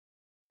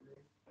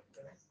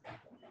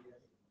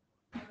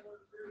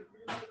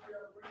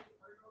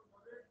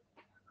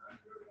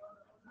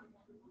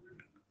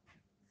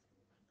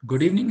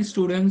Good evening,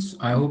 students.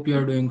 I hope you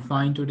are doing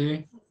fine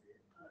today.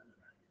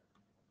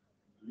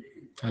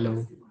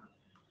 Hello.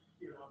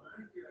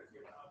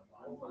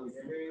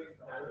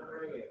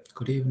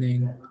 Good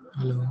evening.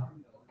 Hello.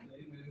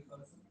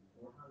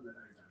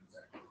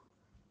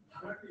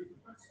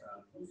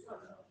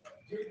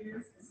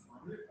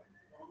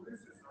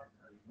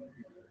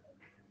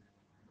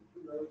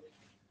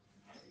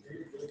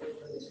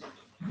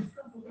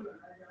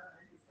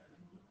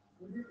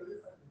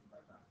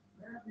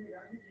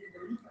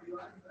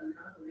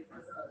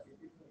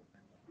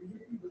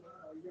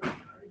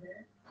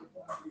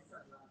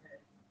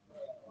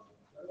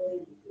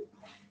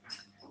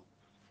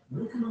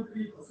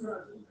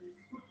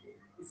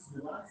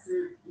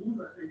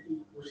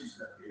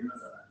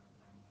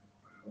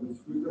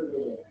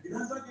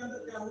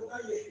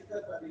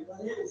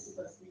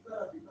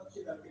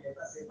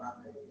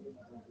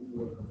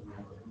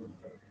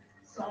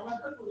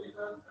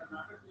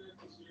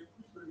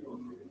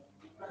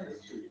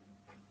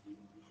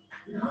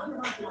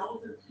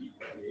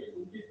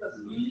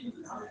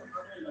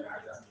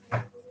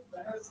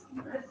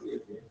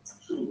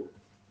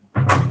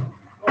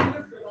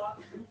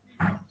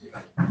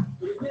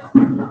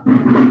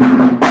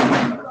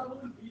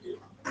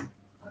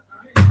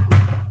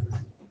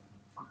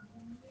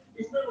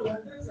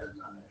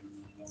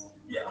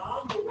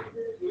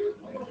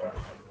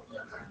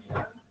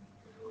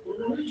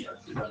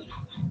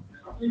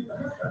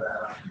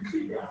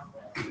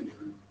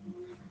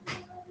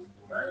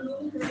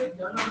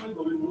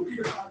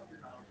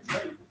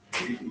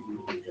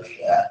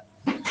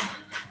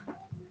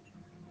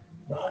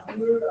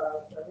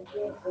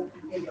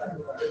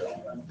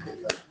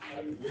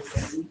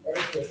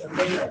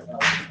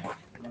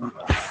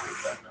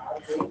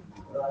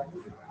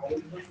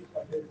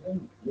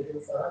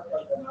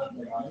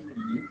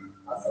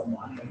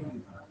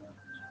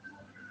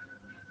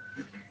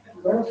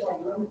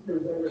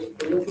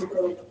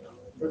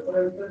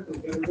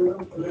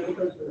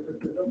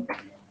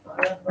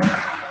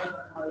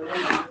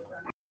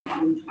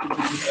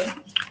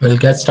 We'll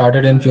get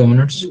started in a few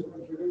minutes.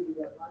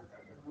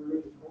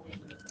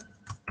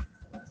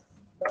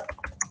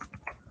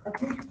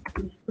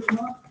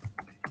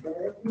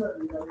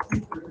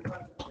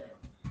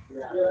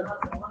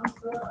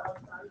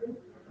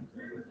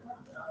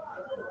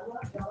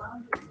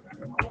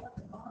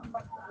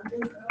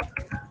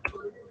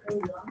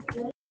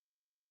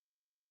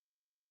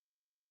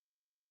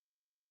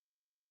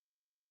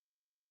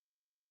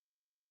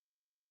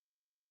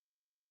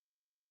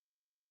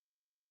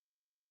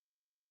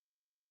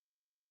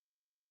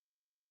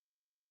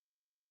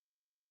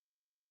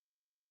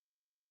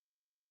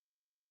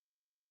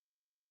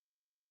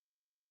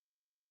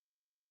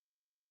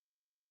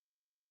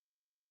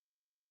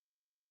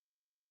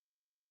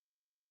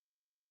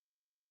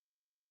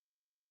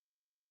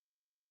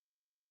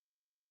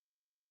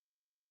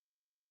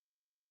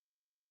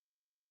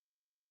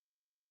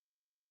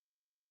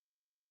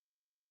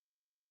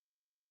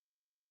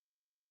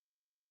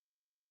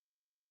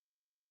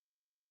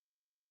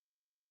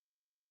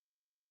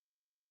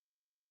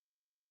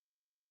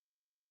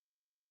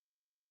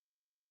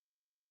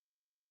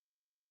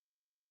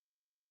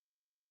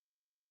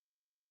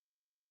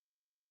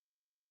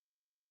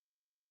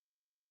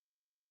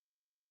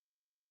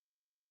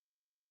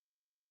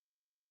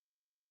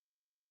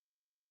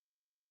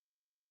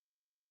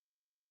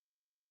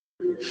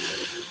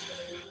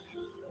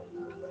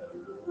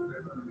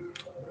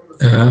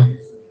 Uh,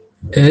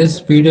 is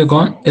video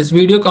gone? Is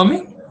video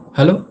coming?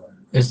 Hello?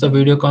 Is the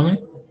video coming?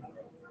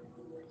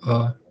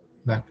 Uh,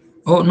 Back.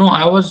 Oh no,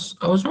 I was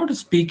not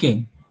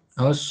speaking.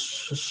 I was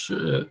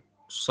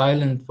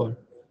silent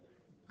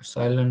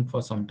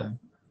for some time.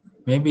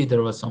 Maybe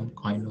there was some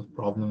kind of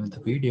problem with the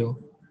video,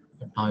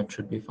 but now it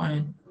should be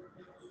fine.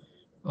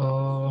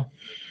 Uh,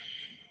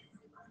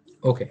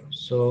 okay,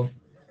 so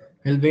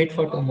we'll wait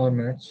for 2 more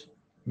minutes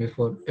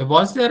before.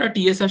 Was there a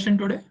TA session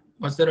today?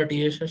 Was there a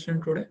TA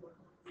session today?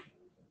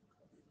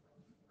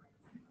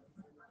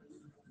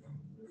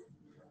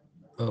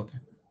 Okay.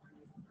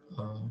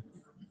 Uh,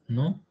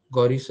 no.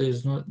 Gauri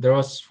says no. There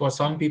was for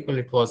some people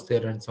it was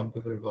there and some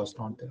people it was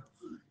not there.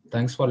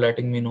 Thanks for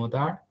letting me know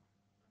that.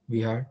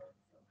 We had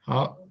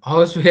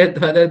how's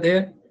weather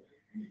there?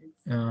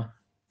 Uh,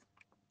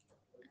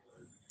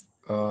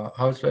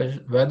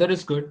 weather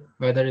is good.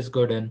 Weather is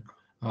good in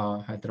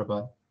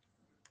Hyderabad.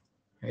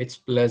 It's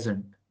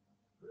pleasant.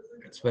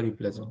 It's very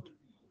pleasant.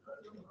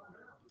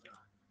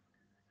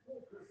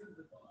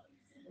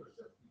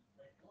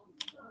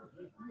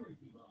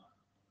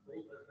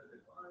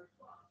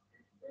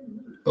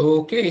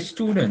 Okay,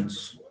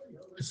 students.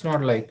 It's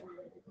not like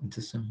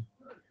this.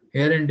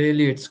 Here in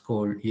Delhi, it's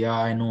cold. Yeah,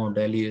 I know.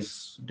 Delhi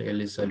is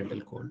a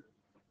little cold.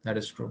 That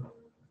is true.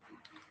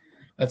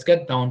 Let's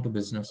get down to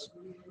business.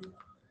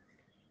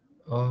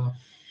 Uh,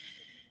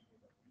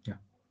 yeah.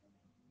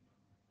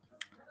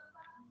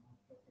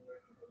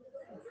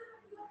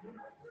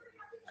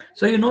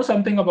 So you know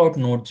something about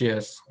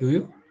Node.js, do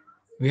you?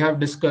 We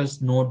have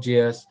discussed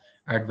Node.js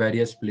at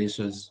various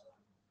places.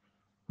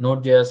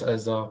 Node.js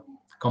as a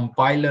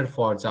compiler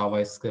for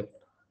JavaScript,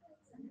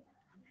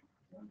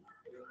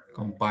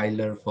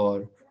 compiler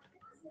for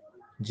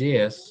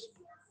JS,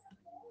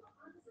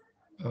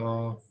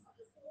 uh,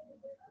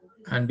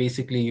 and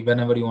basically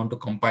whenever you want to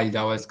compile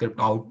JavaScript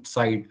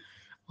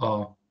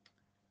uh,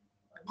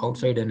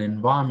 outside an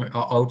environment,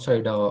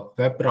 outside a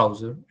web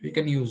browser, you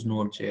can use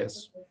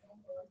Node.js.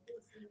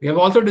 We have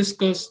also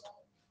discussed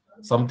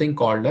something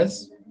called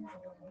as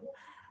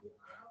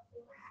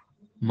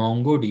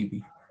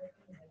MongoDB.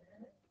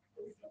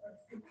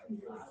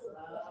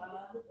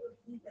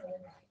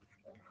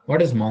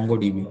 What is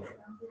MongoDB?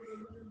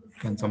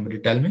 Can somebody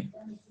tell me?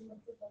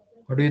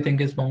 What do you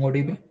think is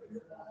MongoDB?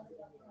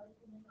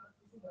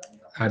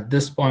 At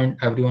this point,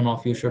 every one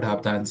of you should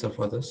have the answer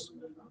for this.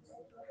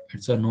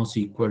 It's a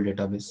NoSQL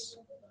database.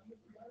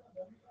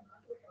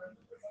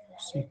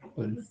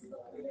 SQL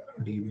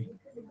DB.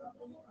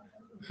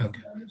 Okay.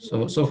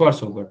 So far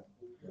so good.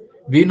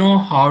 We know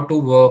how to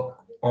work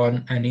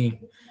on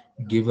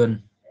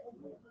given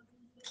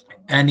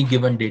any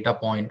given data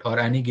point or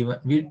any given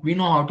we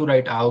know how to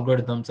write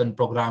algorithms and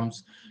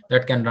programs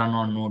that can run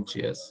on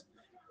Node.js.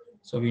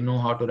 So we know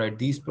how to write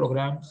these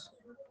programs,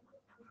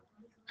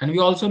 and we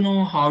also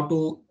know how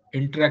to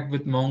interact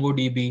with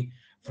MongoDB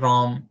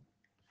from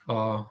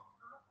uh,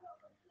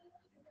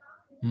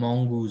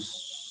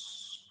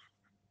 Mongoose.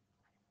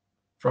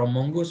 From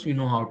Mongoose, we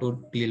know how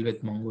to deal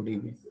with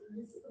MongoDB.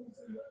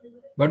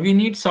 But we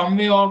need some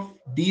way of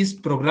these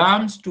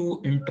programs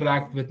to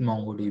interact with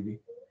MongoDB.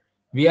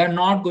 We are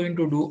not going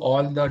to do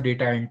all the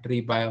data entry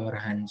by our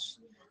hands.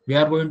 We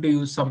are going to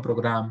use some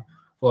program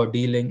for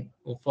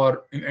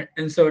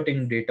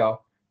inserting data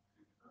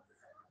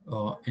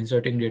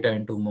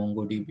into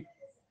MongoDB.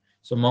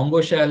 So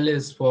Mongo shell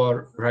is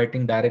for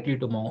writing directly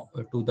to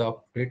the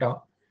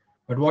data.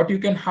 But what you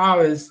can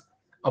have is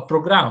a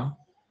program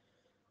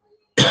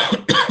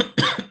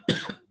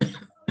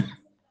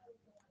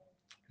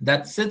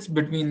that sits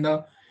between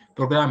the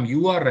program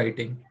you are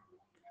writing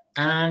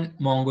and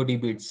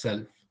MongoDB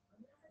itself.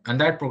 And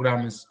that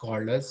program is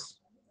called as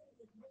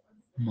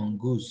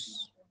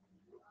Mongoose.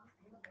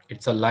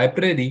 It's a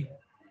library.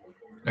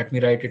 Let me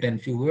write it in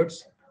few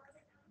words.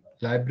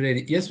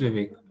 Library. Yes,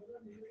 Vivek.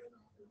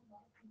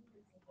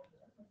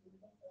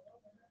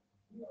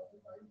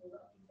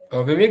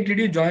 Vivek, did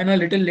you join a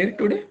little late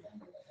today?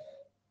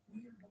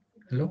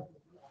 Hello.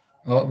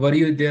 Were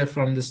you there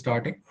from the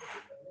starting?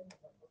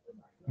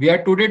 We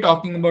are today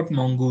talking about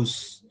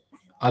Mongoose,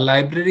 a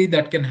library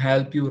that can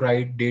help you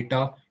write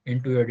data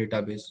into your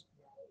database.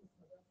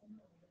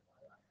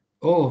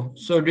 Oh,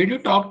 so did you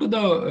talk to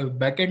the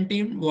backend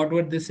team? What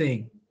were they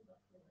saying?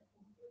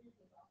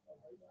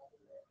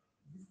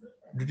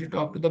 Did you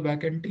talk to the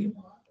backend team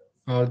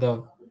or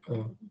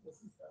uh,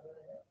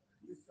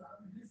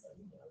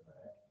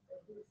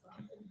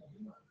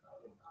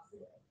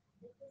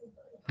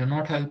 they're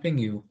not helping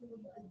you?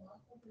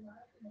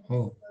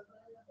 Oh,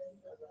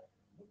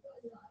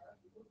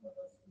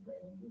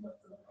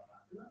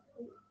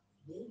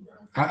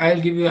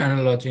 I'll give you an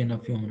analogy in a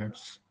few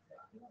minutes.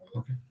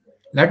 Okay.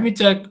 Let me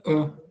check.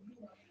 Uh,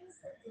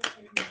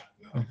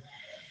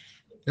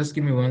 just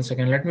give me 1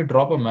 second. Let me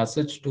drop a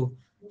message to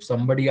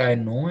somebody I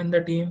know in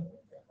the team.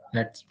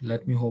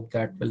 Let me hope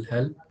that will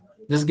help.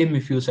 Just give me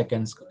a few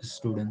seconds,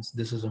 students.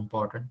 This is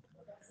important.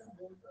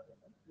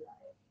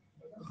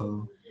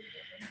 Uh,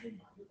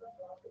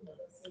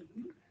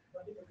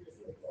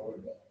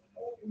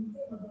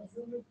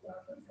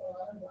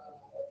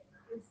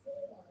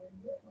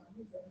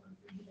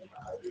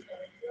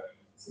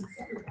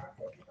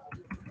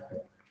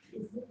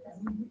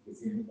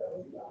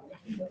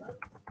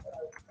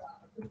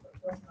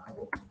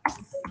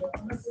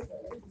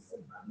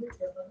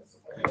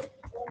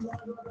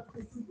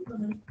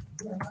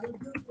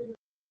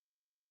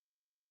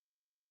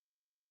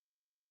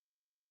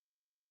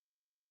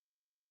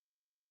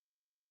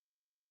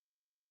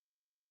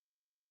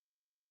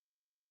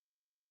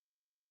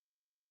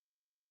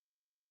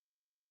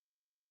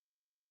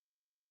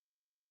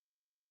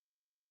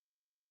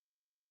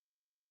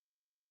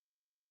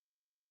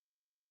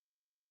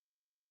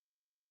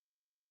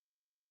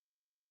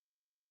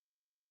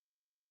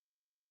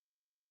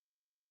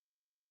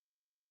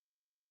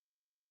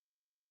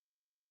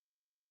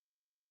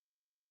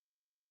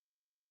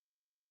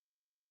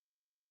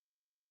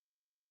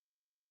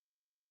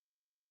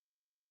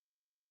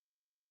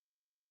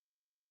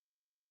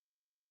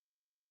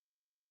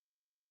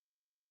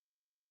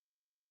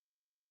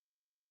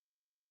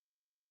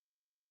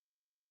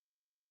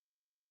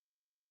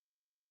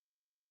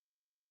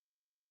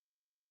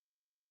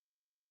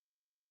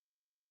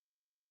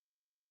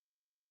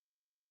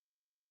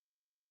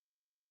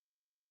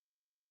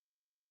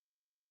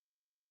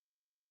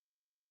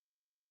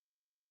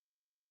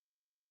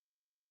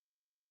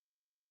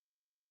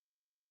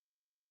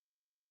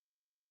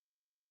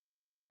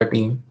 the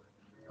team.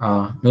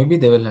 Maybe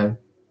they will help.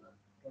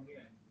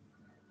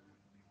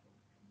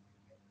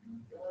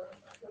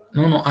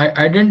 No, no,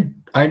 I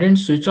didn't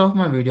switch off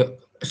my video.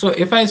 So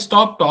if I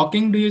stop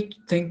talking, do you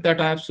think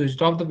that I have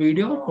switched off the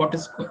video? What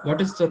is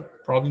the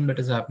problem that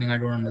is happening? I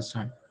don't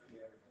understand.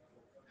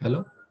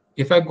 Hello?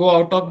 If I go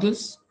out of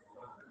this,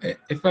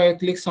 if I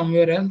click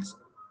somewhere else,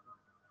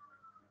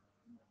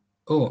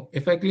 oh,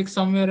 if I click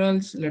somewhere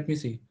else, let me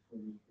see.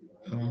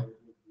 Uh,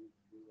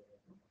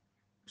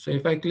 so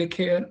if I click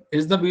here,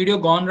 is the video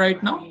gone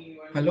right now?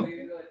 Hello?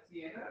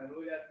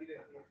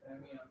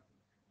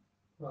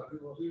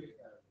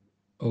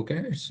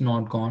 Okay, it's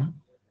not gone.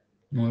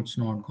 No, it's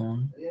not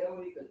gone.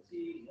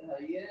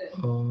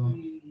 Uh,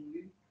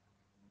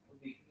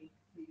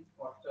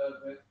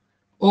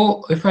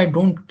 oh, if I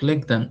don't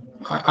click, then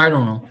I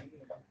don't know.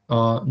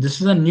 This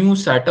is a new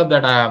setup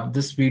that I have.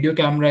 This video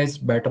camera is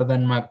better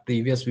than my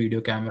previous video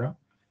camera.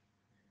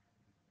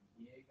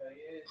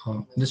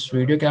 This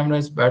video camera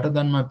is better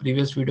than my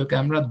previous video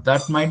camera.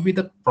 That might be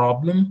the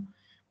problem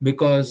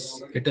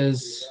because it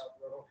gives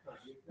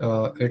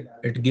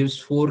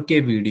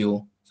 4K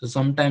video. So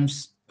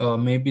sometimes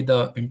maybe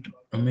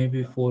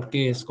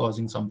 4K is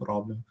causing some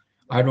problem.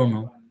 I don't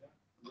know.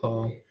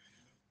 Uh,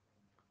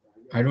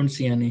 I don't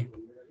see any.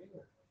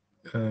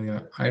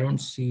 Yeah, I don't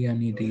see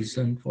any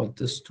reason for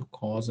this to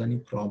cause any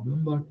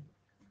problem, but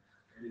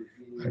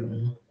I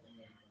don't know.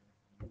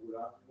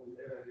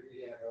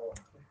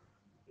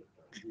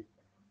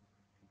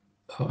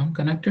 I'm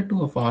connected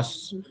to a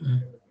fast.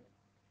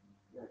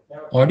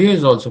 Audio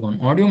is also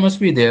gone. Audio must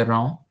be there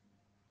now.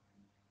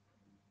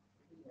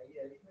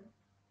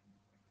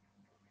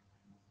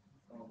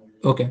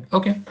 Okay,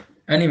 okay.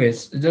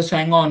 Anyways, just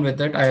hang on with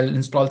it. I'll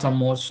install some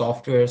more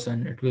softwares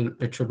and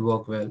it should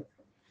work well.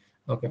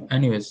 Okay.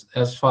 Anyways,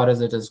 as far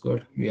as it is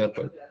good, we are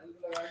good.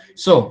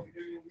 So,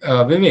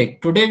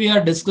 Vivek, today we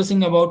are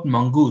discussing about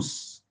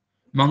Mongoose.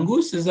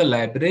 Mongoose is a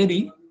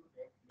library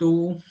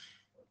to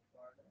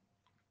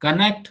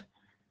connect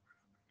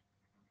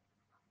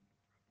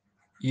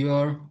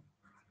your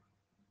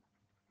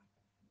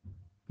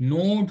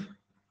node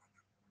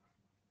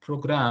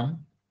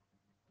program,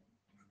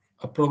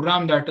 a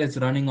program that is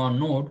running on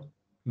node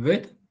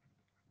with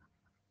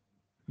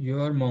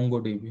your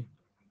MongoDB.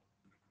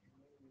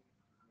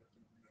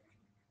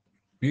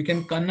 You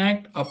can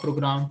connect a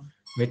program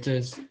which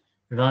is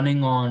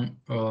running on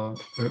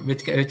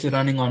which is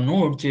running on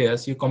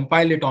Node.js. You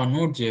compile it on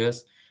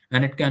Node.js,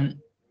 and it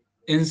can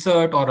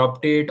insert or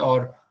update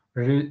or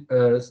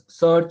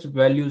search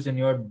values in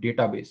your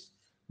database.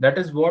 That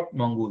is what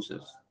Mongoose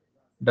is.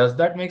 Does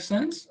that make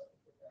sense?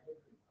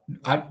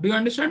 Do you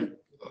understand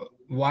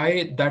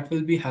why that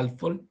will be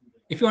helpful?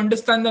 If you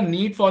understand the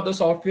need for the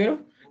software,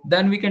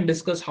 then we can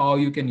discuss how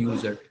you can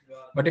use it.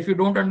 But if you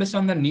don't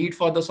understand the need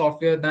for the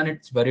software, then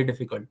it's very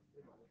difficult.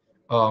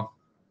 Uh,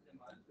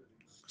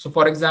 so,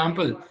 for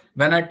example,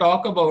 when I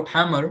talk about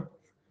hammer,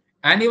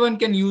 anyone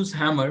can use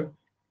hammer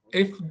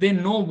if they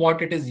know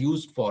what it is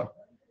used for.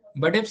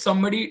 But if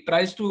somebody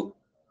tries to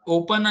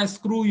open a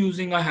screw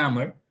using a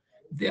hammer,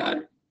 they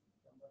are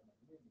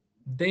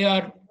they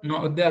are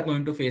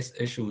going to face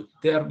issues.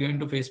 They are going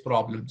to face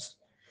problems.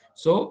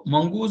 So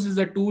Mongoose is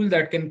a tool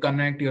that can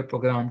connect your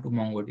program to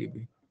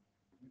MongoDB.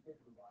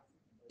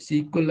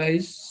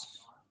 SQLize,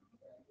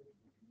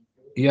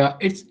 yeah,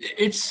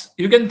 it's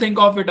you can think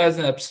of it as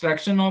an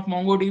abstraction of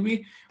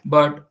MongoDB,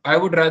 but I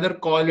would rather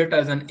call it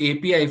as an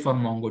API for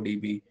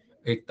MongoDB.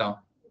 Ekta.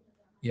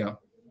 Yeah,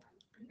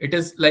 it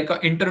is like an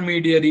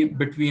intermediary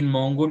between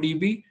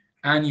MongoDB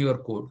and your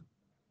code.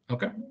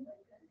 Okay,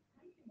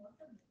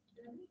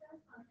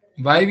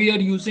 why we are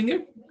using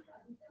it?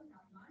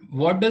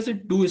 What does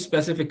it do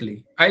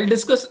specifically? I'll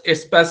discuss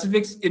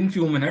specifics in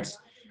few minutes.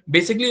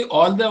 Basically,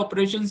 all the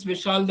operations,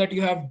 Vishal, that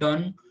you have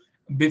done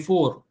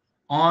before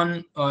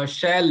on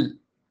shell,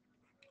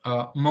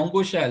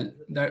 Mongo shell,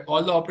 that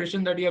all the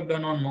operation that you have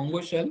done on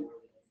Mongo shell,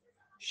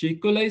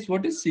 SQLize.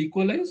 What is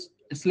SQLize?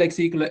 It's like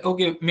SQLize.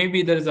 Okay,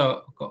 maybe there is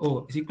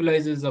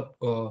SQLize is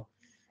a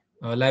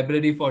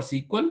library for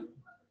SQL.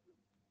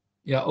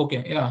 Yeah,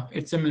 okay, yeah,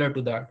 it's similar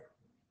to that.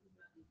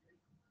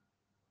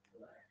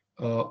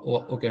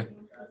 Okay.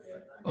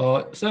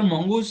 Sir,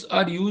 Mongoose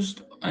are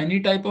used any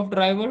type of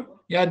driver?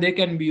 Yeah, they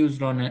can be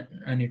used on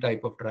any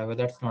type of driver.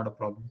 That's not a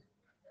problem.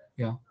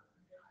 Yeah,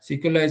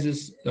 SQLize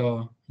is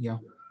yeah,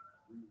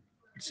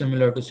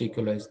 similar to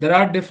SQLize. There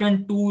are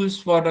different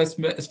tools for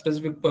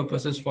specific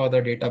purposes for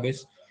the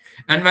database.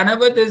 And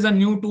whenever there's a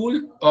new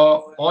tool,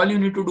 all you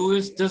need to do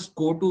is just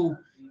go to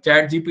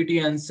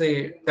ChatGPT and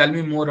say, "Tell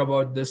me more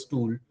about this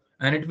tool,"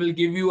 and it will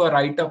give you a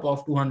write-up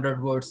of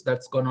 200 words.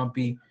 That's gonna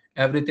be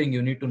everything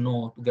you need to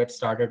know to get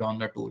started on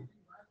the tool.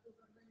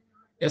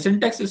 Yeah,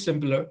 syntax is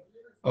simpler.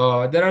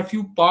 There are a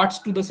few parts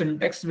to the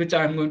syntax which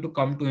I'm going to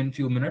come to in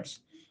few minutes.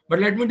 But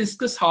let me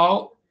discuss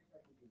how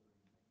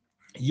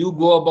you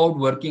go about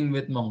working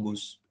with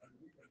Mongoose.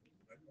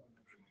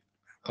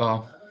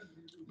 Uh,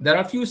 there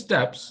are a few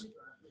steps,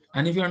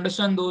 and if you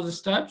understand those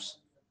steps,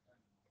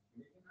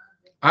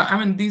 I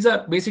mean these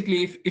are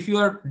basically if you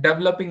are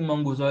developing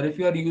Mongoose or if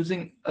you are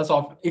using a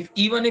soft, if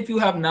even if you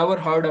have never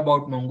heard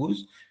about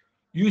Mongoose,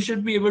 you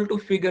should be able to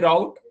figure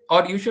out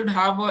or you should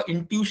have an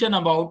intuition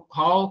about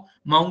how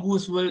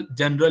Mongoose will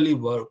generally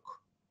work.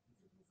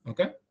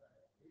 Okay,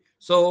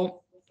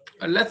 so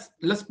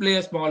let's play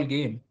a small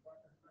game.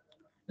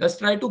 Let's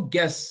try to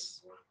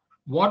guess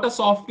what a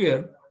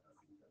software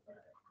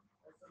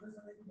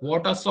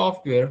what a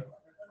software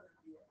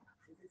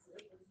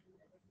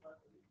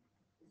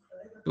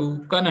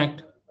to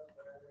connect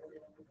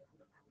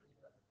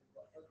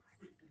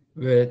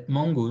with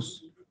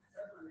Mongoose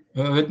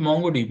with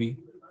MongoDB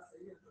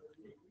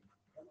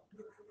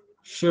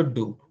should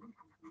do.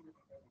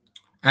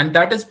 And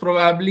that is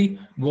probably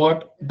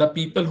what the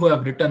people who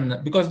have written,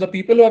 because the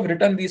people who have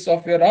written these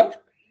software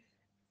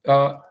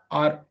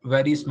are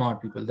very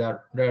smart people.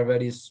 They're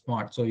very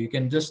smart, so you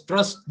can just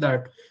trust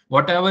that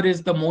whatever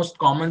is the most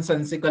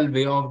commonsensical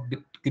way of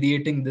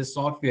creating this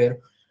software,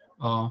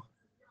 uh,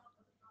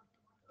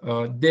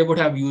 they would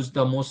have used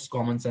the most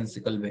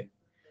commonsensical way.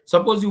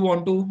 Suppose you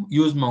want to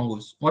use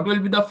Mongoose, what will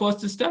be the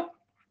first step?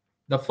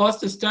 The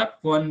first step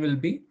one will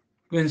be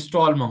to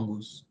install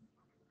Mongoose.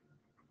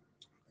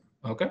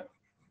 Okay,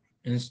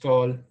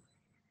 install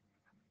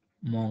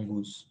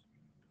Mongoose.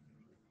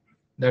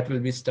 That will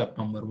be step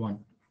number one.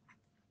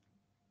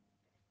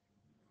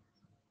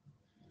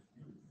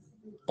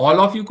 All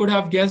of you could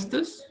have guessed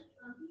this.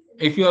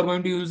 If you are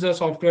going to use the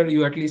software,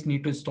 you at least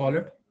need to install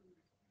it.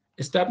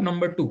 Step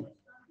number two,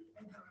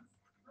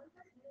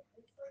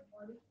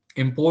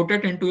 import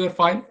it into your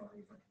file.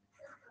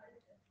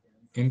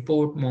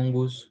 Import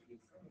Mongoose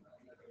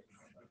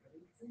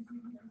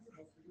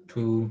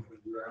to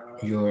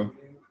your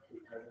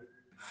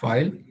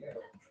file.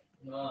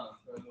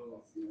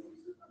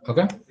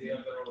 Okay.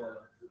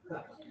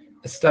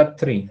 Step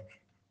three,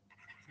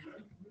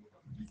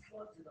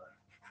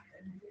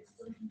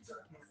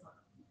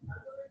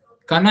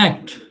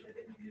 connect.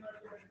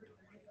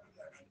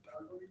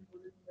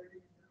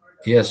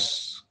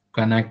 Yes,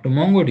 connect to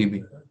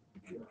MongoDB.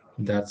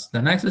 That's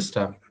the next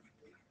step.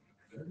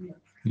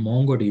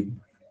 MongoDB.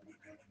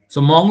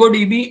 So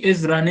MongoDB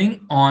is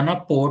running on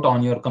a port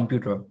on your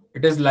computer.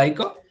 It is like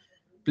a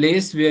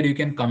place where you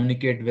can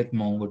communicate with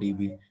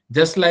MongoDB.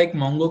 Just like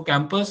Mongo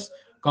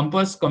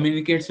Compass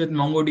communicates with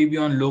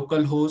MongoDB on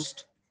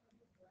localhost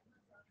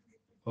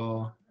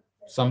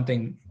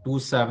something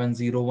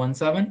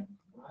 27017.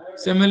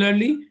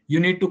 Similarly, you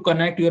need to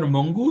connect your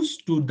Mongoose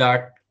to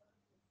that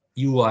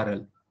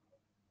URL.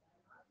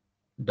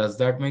 Does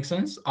that make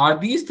sense? Are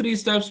these three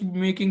steps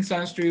making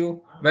sense to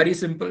you? Very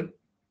simple.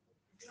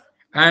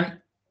 And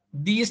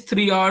these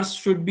 3 hours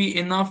should be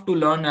enough to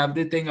learn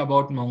everything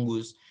about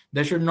Mongoose.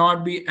 There should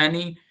not be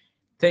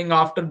anything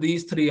after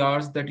these 3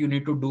 hours that you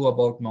need to do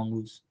about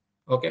Mongoose.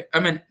 Okay. I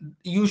mean,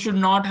 you should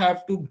not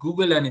have to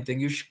Google anything.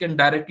 You can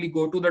directly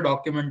go to the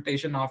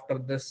documentation after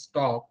this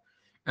talk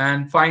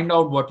and find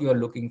out what you are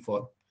looking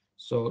for.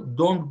 So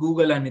don't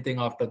Google anything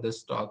after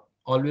this talk.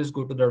 Always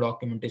go to the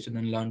documentation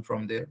and learn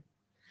from there.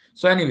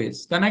 So,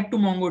 anyways, connect to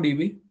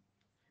MongoDB.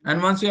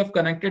 And once you have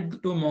connected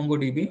to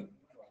MongoDB,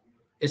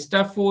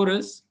 step four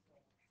is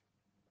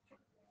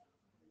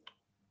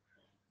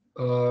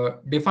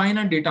define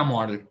a data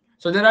model.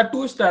 So there are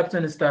two steps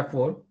in step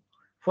four.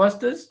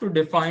 First is to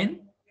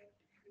define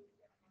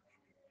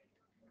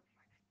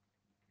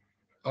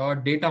a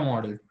data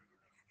model.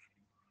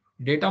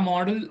 Data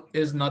model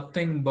is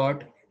nothing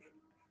but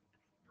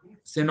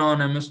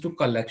synonymous to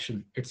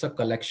collection. It's a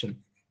collection.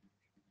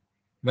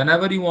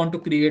 Whenever you want to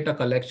create a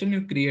collection,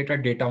 you create a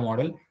data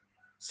model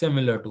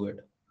similar to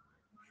it.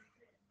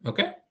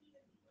 Okay?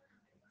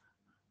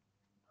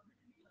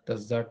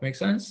 Does that make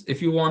sense?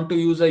 If you want to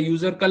use a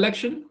user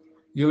collection,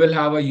 you will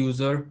have a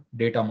user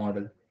data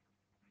model.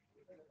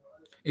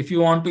 If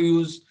you want to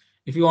use,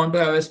 if you want to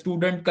have a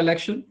student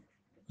collection,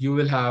 you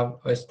will have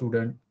a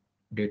student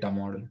data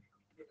model.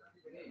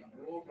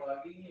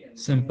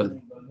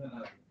 Simple.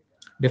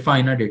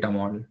 Define a data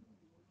model.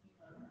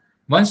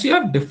 Once you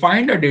have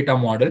defined a data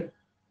model,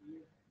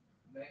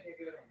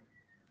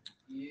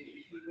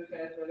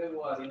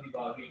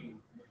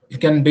 you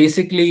can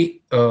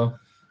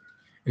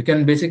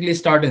basically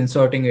start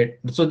inserting it.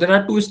 So there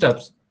are two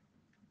steps.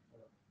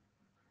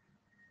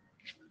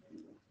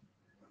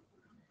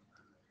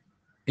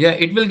 Yeah,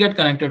 it will get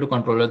connected to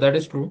controller. That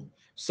is true.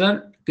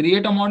 Sir,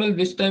 create a model.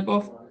 Which type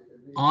of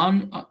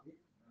on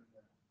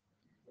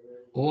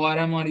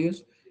ORM are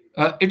used?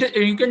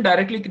 You can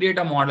directly create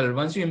a model.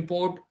 Once you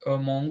import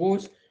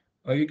Mongoose,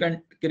 you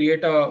can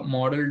create a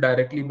model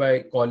directly by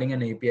calling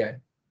an API.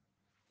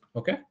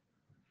 Okay.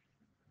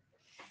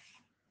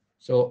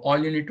 So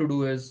all you need to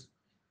do is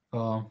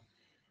uh,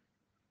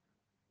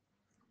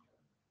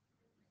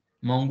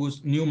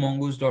 Mongoose new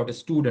Mongoose dot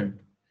student.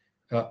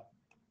 Uh,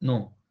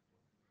 no,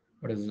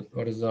 what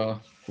is the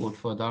code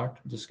for that?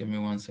 Just give me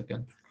 1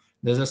 second.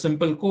 There's a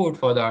simple code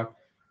for that,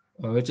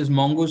 which is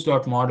Mongoose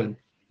dot model.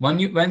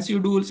 Once you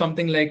do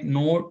something like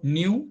no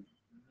new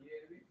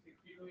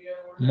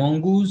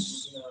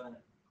Mongoose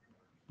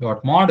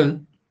dot model,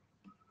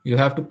 you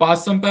have to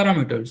pass some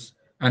parameters,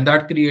 and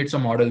that creates a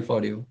model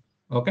for you.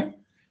 Okay,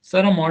 sir,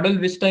 a model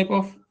which type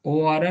of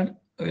ORM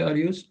are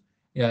used?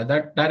 Yeah,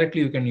 that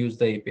directly you can use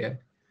the API.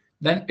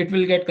 Then it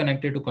will get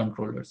connected to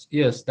controllers.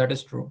 Yes, that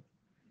is true.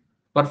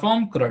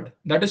 Perform CRUD.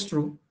 That is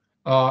true.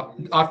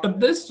 After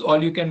this,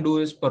 all you can do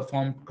is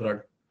perform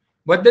CRUD.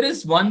 But there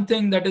is one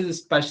thing that is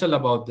special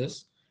about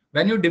this.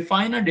 When you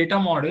define a data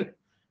model,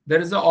 there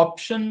is an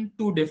option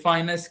to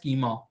define a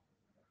schema.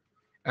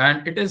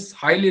 And it is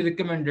highly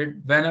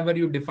recommended whenever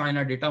you define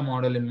a data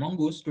model in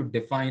Mongoose to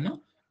define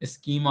a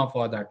schema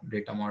for that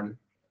data model.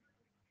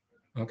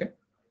 Okay.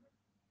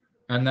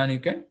 And then you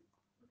can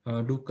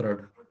do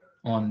CRUD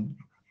on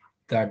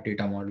that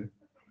data model.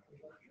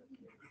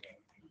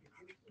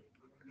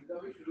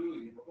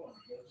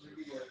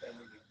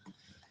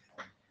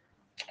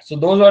 So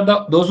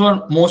those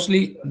were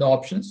mostly the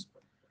options.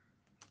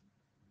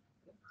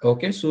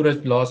 Okay,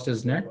 Suraj lost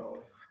his net.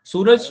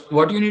 Suraj,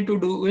 what you need to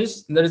do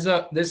is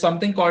there's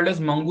something called as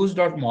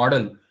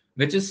mongoose.model,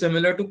 which is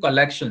similar to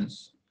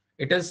collections.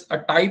 It is a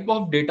type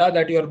of data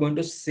that you are going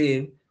to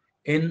save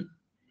in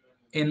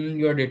in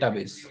your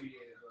database.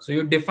 So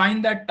you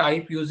define that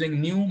type using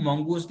new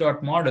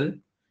mongoose.model,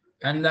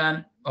 and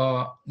then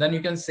you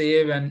can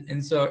save and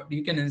insert.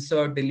 You can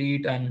insert,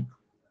 delete, and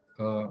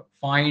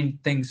find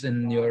things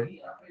in your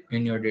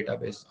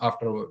database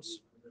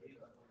afterwards.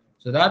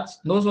 So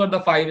those were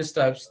the 5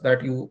 steps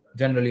that you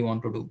generally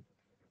want to do.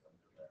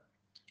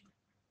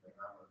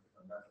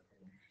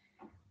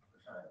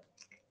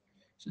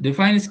 So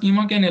define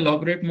schema, can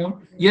elaborate more?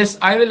 Yes,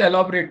 I will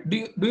elaborate.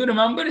 Do you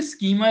remember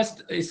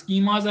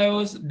schemas I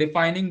was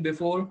defining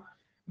before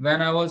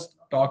when I was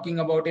talking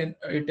about it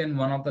in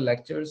one of the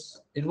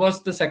lectures? It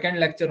was the second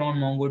lecture on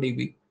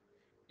MongoDB.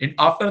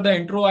 After the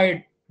intro,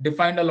 I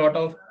defined a lot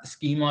of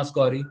schemas,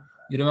 Corey.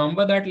 You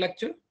remember that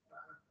lecture?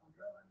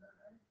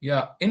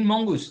 Yeah, in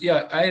Mongoose,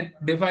 yeah, I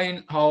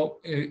define how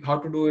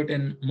to do it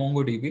in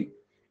MongoDB.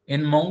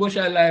 In Mongo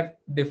shell, I've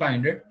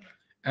defined it,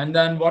 and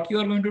then what you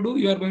are going to do,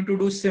 you are going to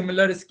do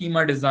similar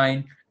schema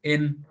design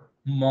in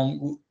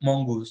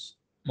Mongoose.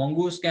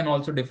 Mongoose can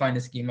also define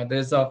a schema.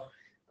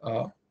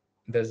 Uh,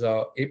 there's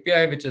a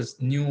API which is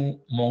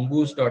new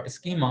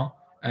mongoose.schema,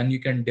 and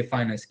you can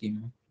define a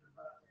schema.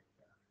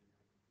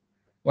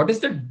 What is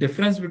the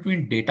difference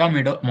between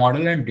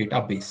model and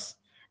database?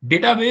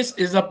 Database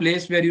is a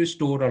place where you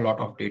store a lot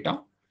of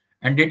data,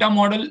 and data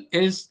model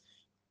is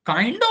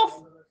kind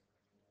of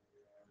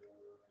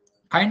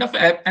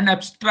an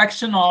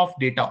abstraction of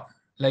data.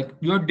 Like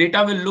your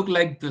data will look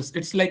like this.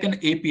 It's like an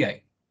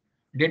API.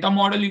 Data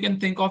model, you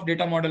can think of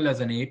data model as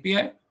an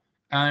API,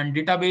 and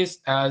database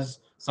as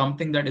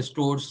something that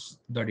stores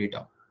the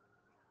data.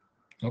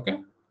 Okay.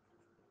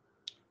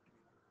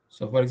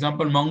 So, for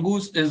example,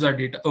 MongoDB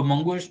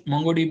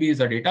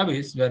is a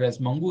database, whereas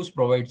Mongoose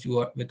provides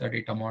you with a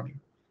data model.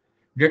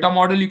 Data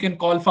model, you can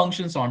call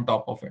functions on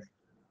top of it.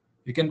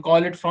 You can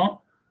call it from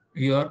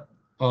your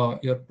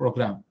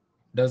program.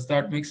 Does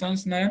that make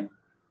sense, Nayan?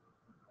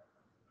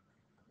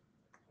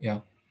 Yeah.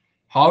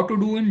 How to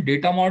do in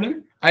data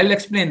model? I'll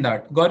explain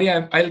that. Gauri,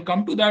 I'll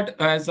come to that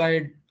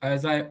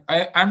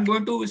I'm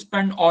going to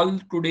spend all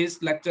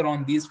today's lecture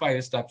on these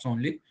 5 steps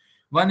only.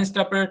 One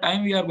step at a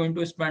time, we are going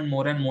to spend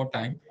more and more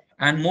time.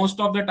 And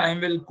most of the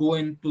time will go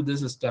into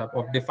this step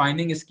of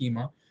defining a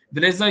schema.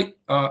 There is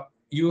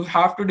you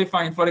have to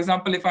define, for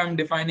example, if I'm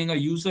defining a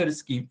user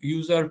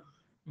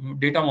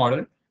data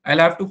model, I'll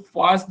have to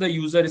pass the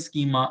user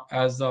schema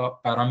as a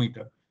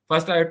parameter.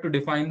 First, I have to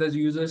define the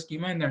user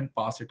schema and then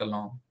pass it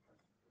along.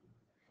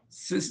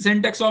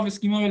 Syntax of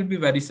schema will be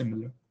very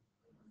similar.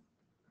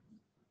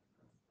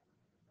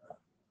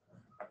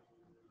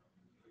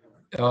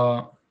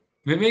 Uh,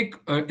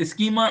 Vivek,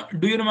 schema,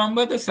 do you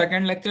remember the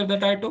second lecture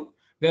that I took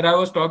where I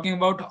was talking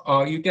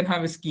about you can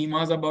have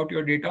schemas about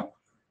your data,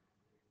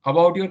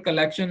 about your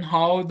collection,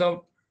 how the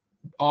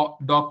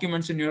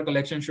documents in your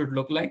collection should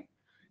look like?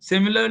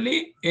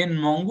 Similarly, in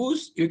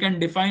Mongoose, you can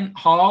define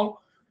how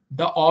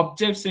the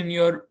objects in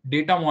your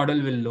data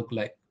model will look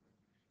like,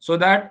 so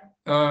that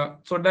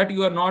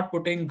you are not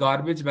putting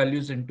garbage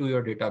values into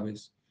your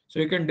database. So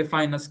you can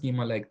define a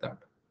schema like that.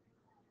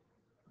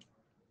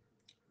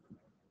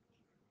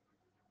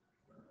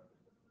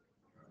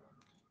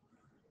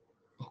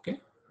 Okay.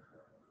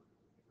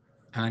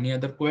 Any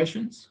other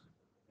questions?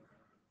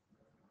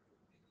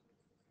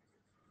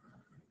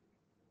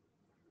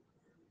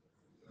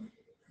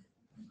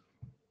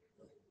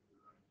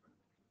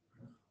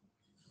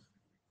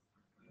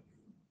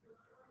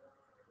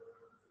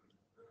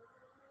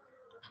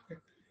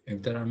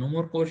 If there are no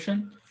more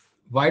questions,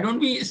 why don't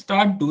we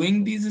start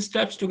doing these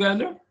steps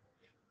together?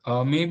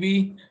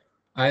 Maybe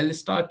I'll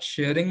start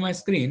sharing my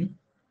screen,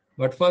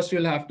 but first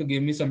you'll have to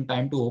give me some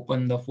time to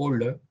open the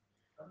folder.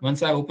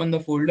 Once I open the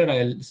folder,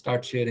 I'll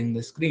start sharing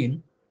the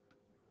screen.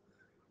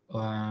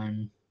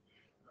 And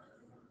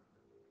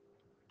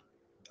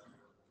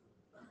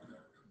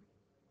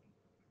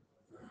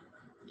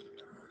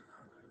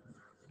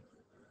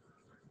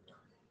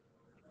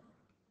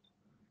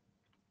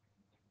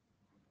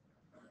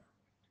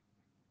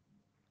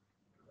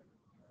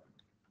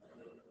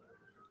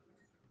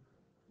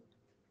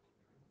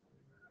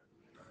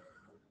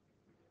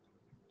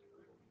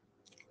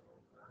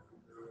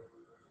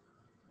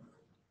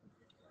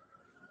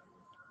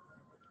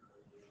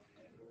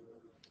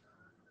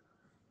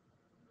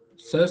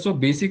So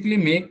basically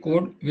make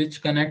code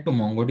which connect to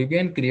MongoDB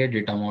and create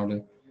data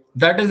model.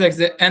 That is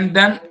exact, and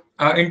then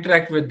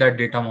interact with that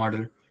data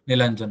model,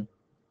 Nilanjan.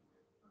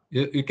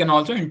 You can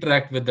also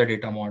interact with the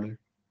data model.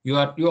 You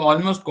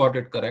almost got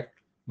it correct,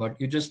 but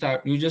you just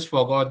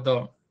forgot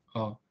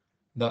uh,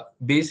 the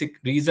basic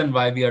reason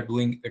why we are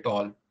doing it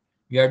all.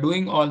 We are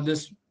doing all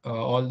this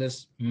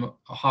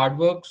hard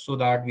work so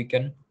that we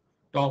can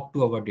talk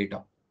to our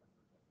data.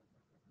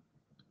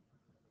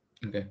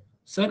 Okay,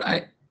 sir,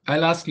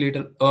 I'll ask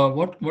later.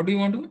 What do you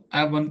want to? I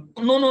have one.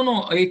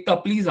 No.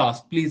 Ekta, please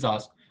ask. Please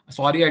ask.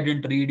 Sorry, I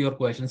didn't read your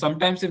question.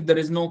 Sometimes if there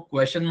is no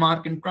question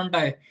mark in front,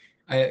 I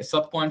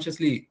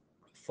subconsciously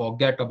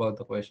forget about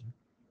the question.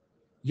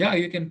 Yeah,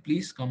 you can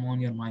please come on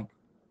your mic.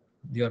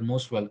 You are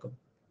most welcome.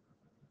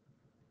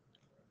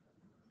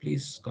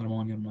 Please come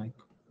on your mic.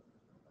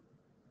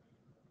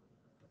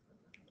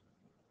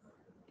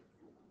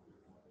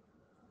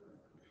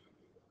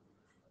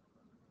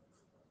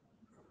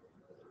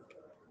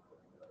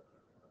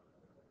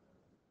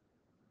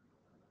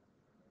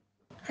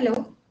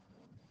 Hello.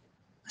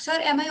 Sir,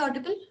 am I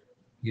audible?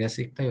 Yes,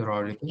 Ekta, you're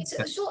audible.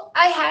 So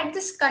I had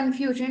this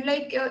confusion.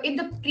 Like in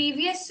the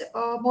previous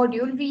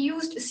module, we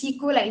used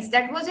SQLize.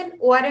 That was an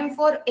ORM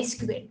for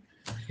SQL.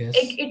 Yes.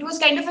 It was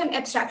kind of an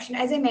abstraction,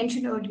 as I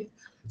mentioned earlier.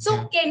 Yeah.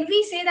 So can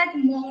we say that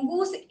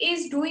Mongoose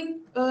is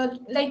doing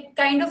like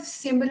kind of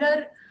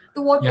similar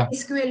to what Yeah.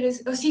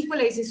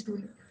 SQLize is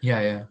doing?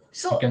 Yeah. You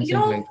So can say it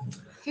like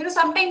that.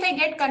 sometimes I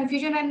get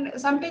confusion, and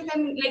sometimes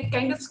I'm like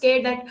kind of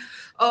scared that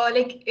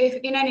like if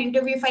in an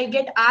interview if I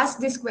get asked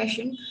this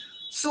question,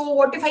 so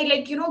what if I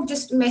like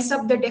just mess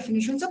up the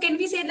definition? So can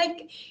we say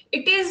like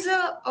it is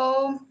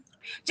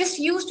just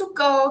used to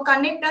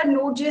connect our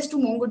Node.js to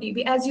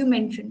MongoDB as you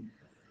mentioned?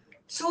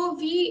 So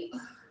we'll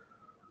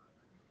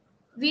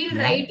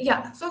Yeah. write,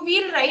 yeah, so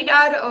we'll write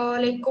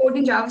our like code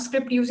in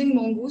JavaScript using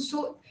Mongoose.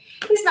 So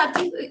is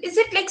nothing, is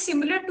it like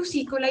similar to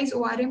SQLize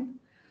ORM?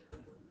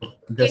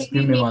 Can Just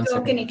give we me make one a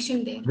second.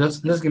 connection there?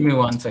 Just give me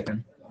 1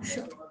 second.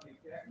 Sure.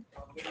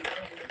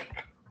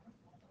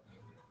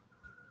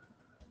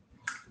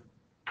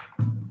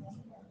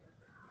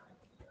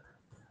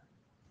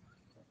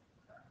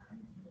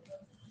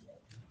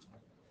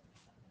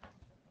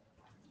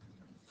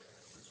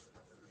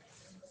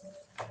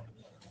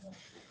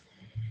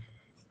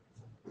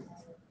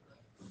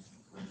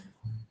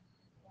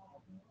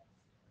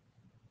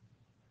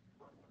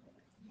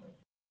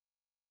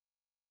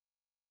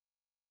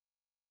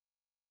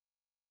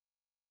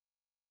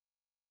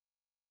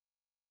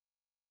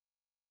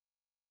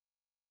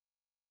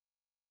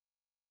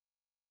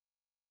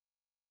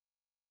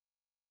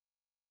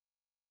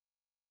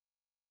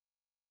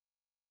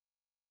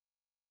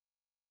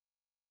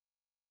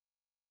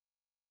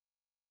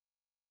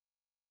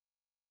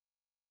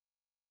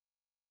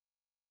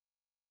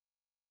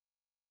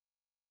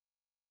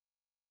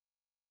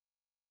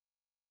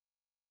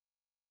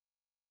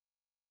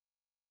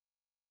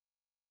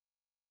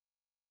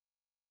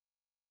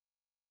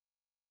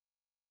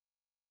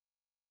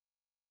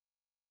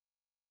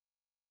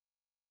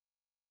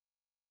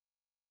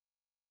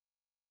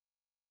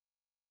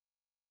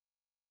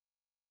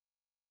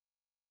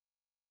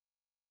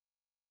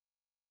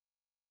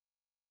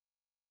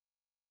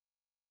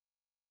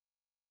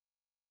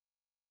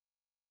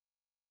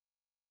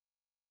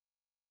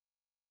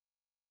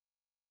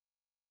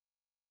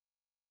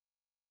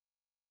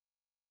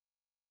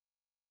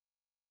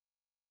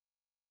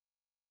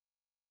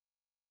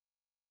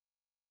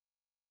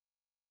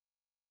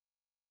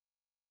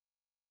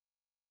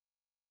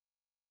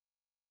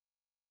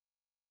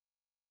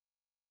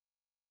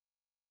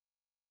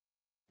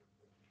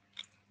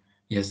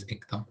 Yes,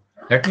 Ekta.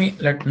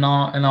 Let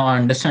now I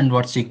understand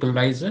what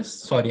SQLize is.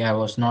 Sorry, I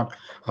was not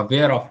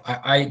aware of.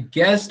 I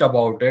guessed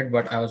about it,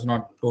 but I was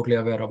not totally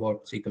aware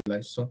about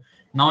SQLize. So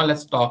now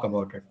let's talk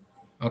about it.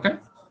 Okay?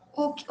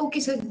 Okay,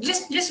 so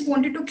just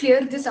wanted to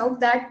clear this out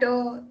that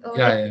Yeah, like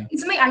yeah,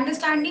 is my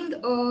understanding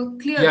yeah,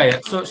 clear? yeah.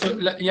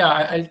 Yeah,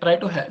 I'll try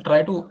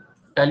to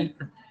tell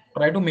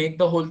try to make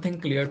the whole thing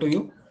clear to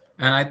you,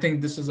 and I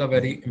think this is a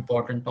very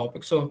important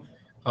topic. So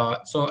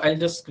I'll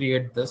just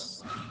create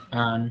this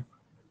and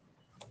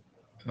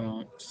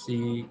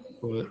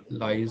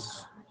SQLize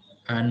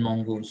and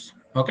Mongoose.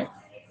 Okay.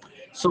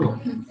 So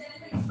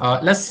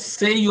let's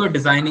say you are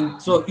designing.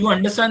 So you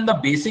understand the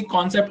basic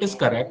concept is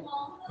correct.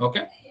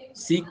 Okay.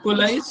 Yes.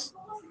 SQLize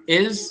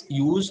is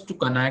used to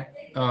connect.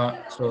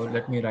 So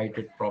let me write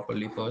it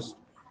properly first.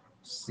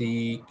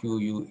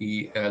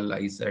 SQLize.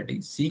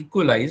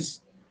 SQLize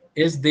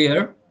is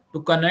there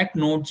to connect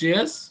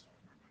Node.js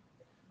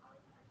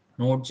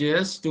to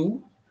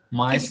SQL.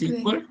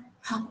 MySQL,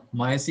 Huh.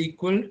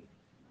 MySQL,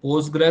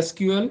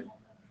 PostgreSQL,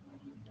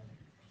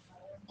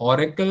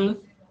 Oracle,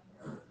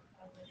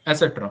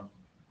 etc.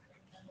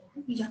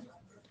 Yeah.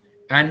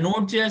 And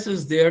Node.js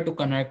is there to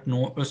connect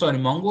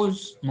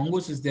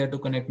Mongoose is there to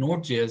connect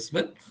Node.js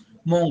with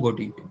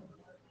MongoDB.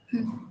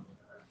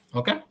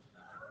 Okay.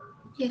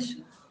 Yes.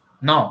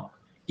 Now,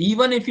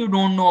 even if you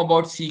don't know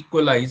about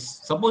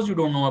SQLize, suppose you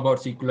don't know about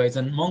SQLize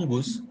and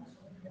Mongoose,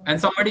 and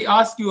somebody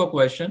asks you a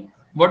question,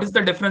 what is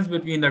the difference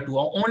between the two?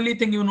 Only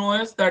thing you know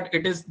is that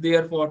it is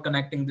there for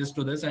connecting this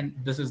to this, and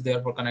this is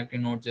there for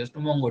connecting Node.js to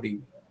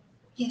MongoDB.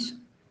 Yes.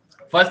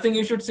 First thing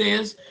you should say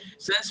is,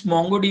 since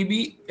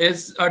MongoDB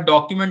is a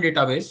document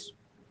database,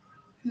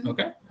 Hmm.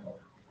 okay,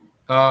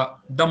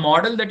 the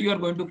model that you are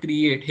going to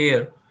create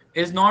here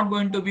is not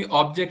going to be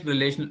object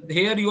relational.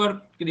 Here you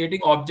are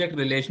creating object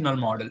relational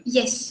model.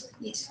 Yes.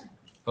 Yes.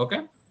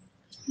 Okay,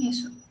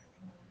 Yes.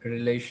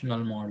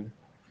 relational model.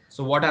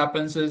 So what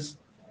happens is,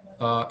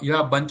 you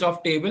have a bunch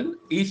of table.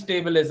 Each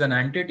table is an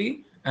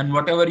entity, and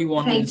whatever you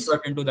want to Right.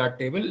 insert into that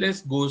table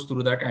is goes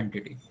through that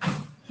entity.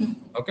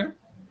 Okay.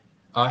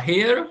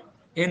 Here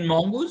in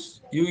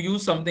Mongoose, you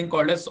use something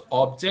called as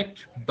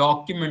object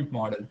document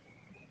model.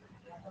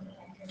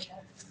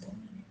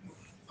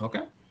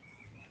 Okay,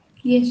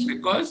 Yes.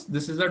 because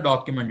this is a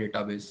document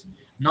database.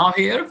 Now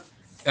here,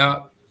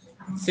 uh,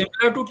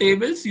 similar to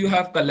tables, you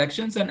have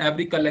collections, and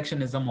every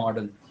collection is a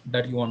model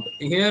that you want.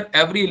 Here,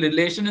 every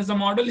relation is a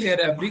model. Here,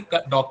 every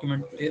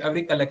document,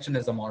 every collection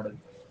is a model.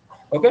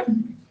 Okay.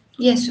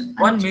 Yes.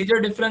 One Understood.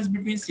 major difference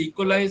between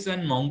Sequelize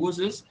and Mongoose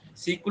is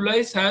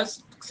Sequelize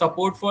has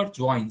support for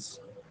joins.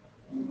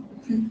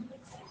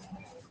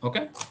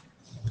 Okay,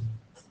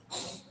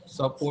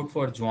 support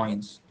for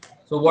joins.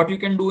 So what you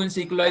can do in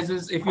Sequelize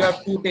is, if you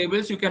have two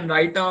tables, you can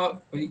write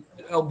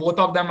both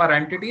of them are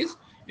entities.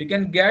 You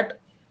can get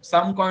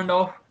some kind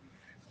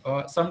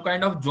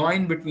of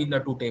join between the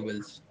two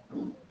tables.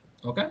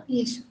 Okay,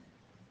 Yes.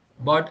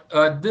 but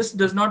this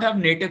does not have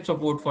native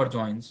support for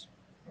joins,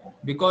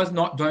 because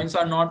not joins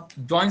are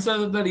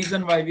the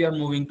reason why we are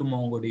moving to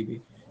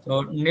MongoDB.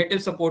 So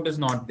native support is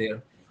not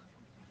there.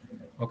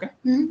 Okay,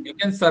 Hmm. you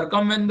can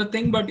circumvent the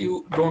thing, but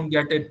you don't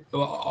get it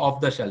off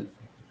the shelf.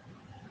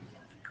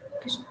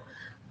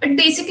 But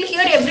basically,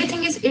 here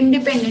everything is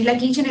independent.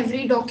 Like each and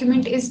every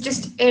document is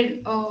just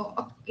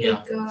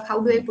Yeah, how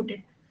do I put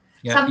it?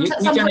 yeah. Each Some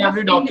and sort of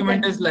every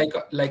document is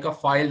independent like a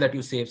file that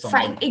you save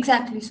somewhere. file.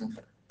 Exactly. So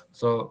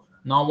So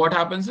now what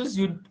happens is,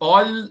 you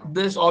all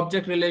this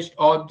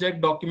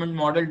object document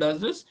model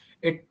does is,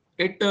 it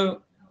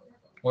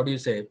what do you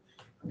say,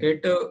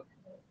 it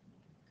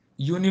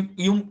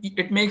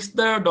it makes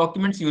the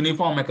documents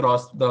uniform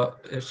across the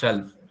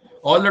shelf.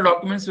 All the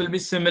documents will be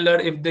similar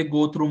if they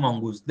go through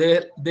Mongoose.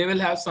 They will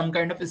have some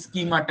kind of a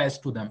schema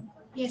attached to them.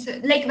 yes,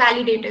 like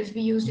validators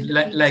we used in the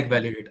previous Like one.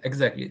 validate,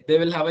 exactly, they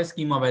will have a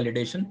schema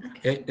validation,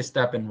 Okay. a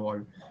step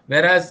involved.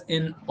 Whereas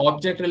in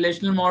object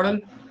relational model,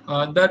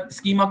 the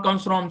schema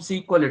comes from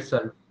SQL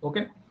itself.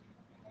 Okay,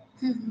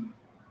 Okay,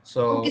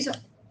 so so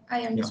I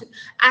yeah, understood.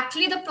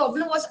 Actually, the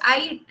problem was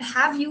I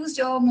have used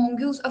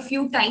Mongoose a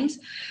few times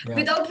yeah,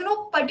 without,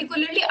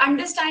 particularly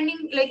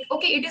understanding. Like,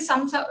 okay, it is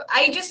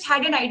I just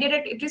had an idea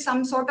that it is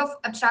some sort of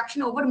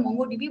abstraction over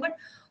MongoDB, but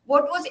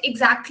what was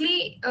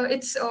exactly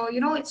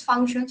its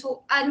function?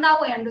 So now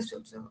I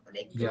understood. So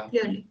yeah,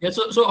 clearly. yeah.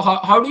 So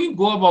how do you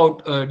go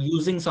about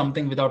using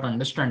something without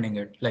understanding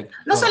it, like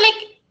No, so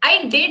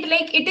I did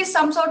it is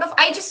some sort of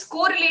I just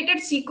correlated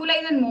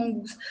SQLite and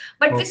Mongoose,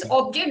 but this okay,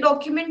 object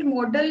document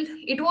model,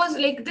 it was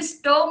like this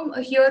term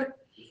here,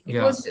 it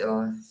yeah, was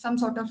some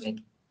sort of I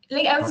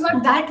was okay,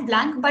 not that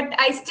blank, but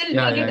I still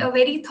yeah, needed yeah, yeah. a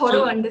very thorough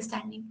So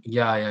understanding.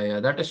 yeah, yeah, yeah.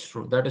 That is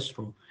true. That is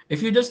true.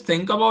 If you just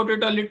think about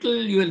it a little,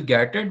 you will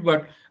get it.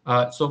 But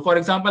so, for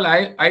example,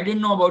 I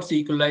didn't know about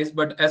Sequelize,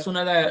 but as soon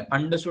as I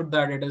understood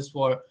that it is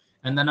for,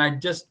 and then I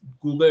just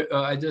Google,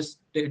 I just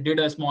did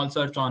a small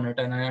search on it,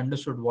 and I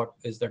understood what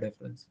is the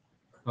difference.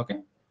 Okay.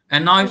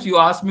 And now, if Okay. you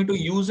ask me to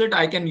use it,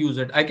 I can use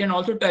it. I can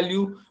also tell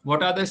you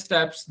what are the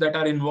steps that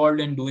are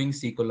involved in doing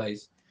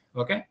Sequelize.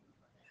 Okay.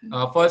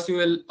 First, you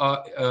will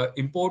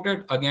import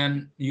it.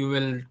 Again, you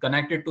will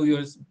connect it to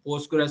your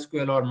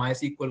PostgreSQL or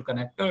MySQL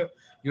connector.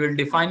 You will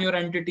define your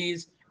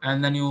entities,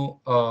 and then you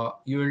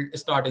will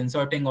start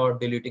inserting or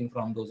deleting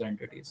from those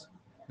entities.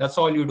 That's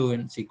all you do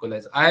in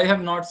Sequelize. I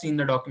have not seen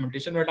the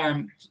documentation, but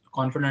I'm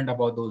confident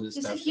about those Yes,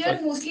 so steps. here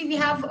So mostly we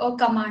have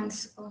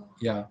commands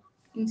yeah,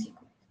 in SQL.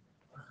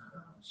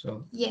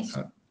 so Yes.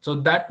 uh, so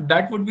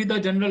that would be the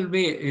general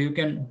way you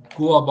can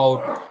go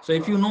about. So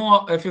if you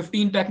know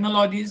 15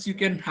 technologies, you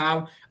can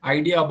have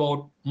idea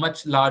about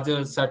much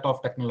larger set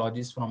of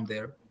technologies from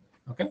there.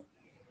 Okay,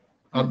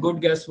 a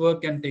good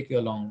guesswork can take you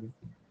a long way.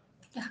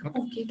 Yeah. Okay,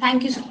 Okay.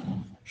 Thank you so.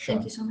 Thank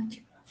sure. you so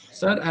much.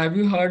 Sir, have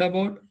you heard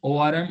about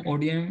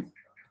ORM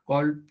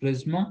called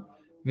Prisma,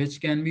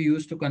 which can be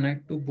used to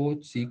connect to both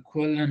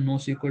SQL and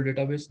NoSQL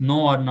database?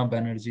 No, Arnab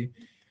Banerjee.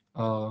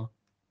 uh,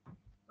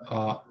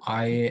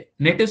 I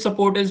native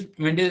support is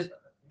when it is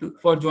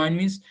for join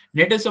means,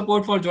 native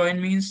support for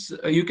join means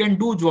you can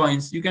do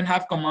joins. You can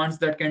have commands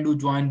that can do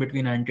join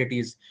between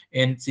entities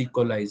in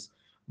Sequelize,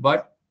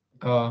 but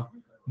uh,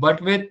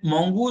 but with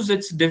Mongoose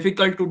it's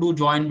difficult to do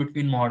join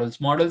between models.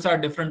 Models are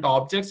different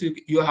objects.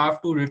 You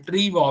have to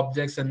retrieve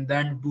objects and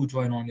then do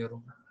join on your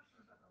own.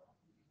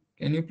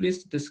 Can you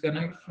please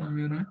disconnect from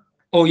your end?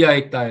 Oh yeah,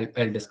 Ekta,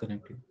 I'll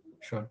disconnect you.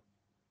 Sure.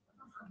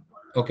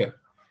 Okay.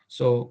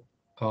 So.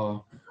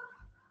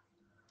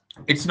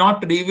 It's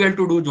not trivial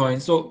to do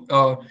joins. So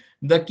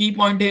the key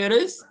point here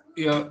is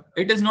yeah,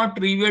 it is not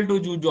trivial to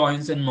do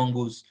joins in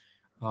Mongoose.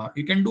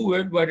 You can do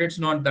it, but it's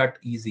not that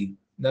easy.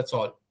 That's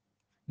all.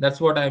 That's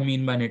what I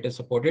mean by native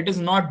support. It is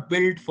not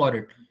built for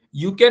it.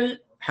 You can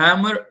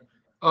hammer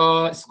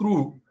a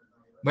screw,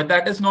 but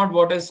that is not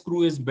what a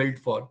screw is built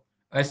for.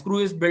 A screw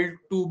is built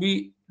to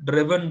be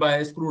driven by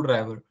a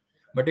screwdriver.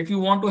 But if you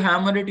want to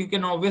hammer it, you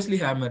can obviously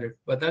hammer it.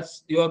 But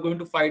that's you are going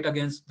to fight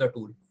against the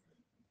tool.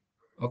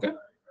 Okay?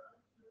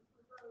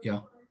 Yeah.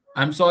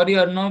 I'm sorry,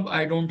 Arnav.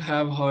 I don't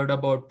have heard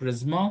about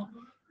Prisma.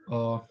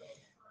 Uh,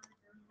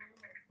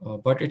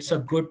 but it's a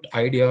good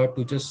idea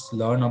to just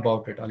learn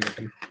about it a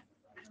little.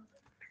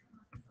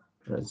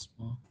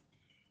 Prisma.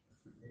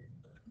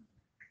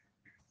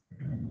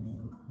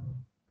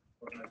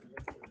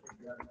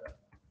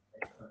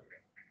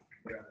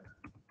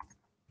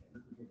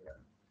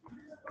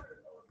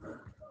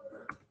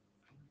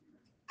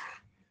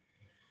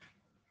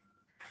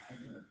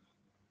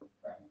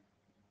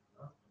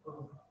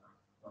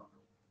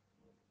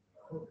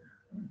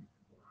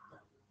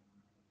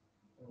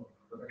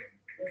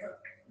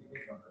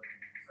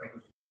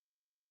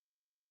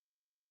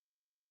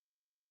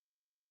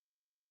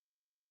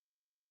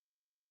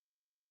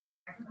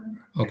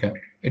 Okay,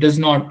 it is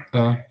not,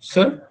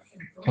 sir.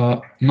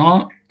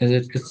 Now is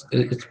it?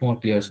 It's more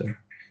clear, sir.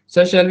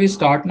 Sir, shall we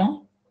start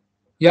now?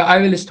 Yeah, I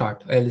will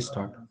start. I will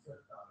start.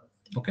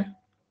 Okay.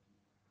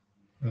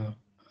 Uh,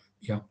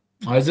 yeah,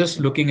 I was just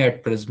looking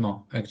at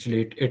Prisma.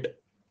 Actually, it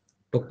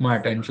took my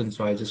attention,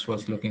 so I just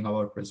was looking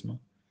about Prisma.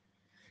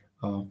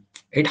 Uh,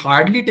 it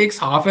hardly takes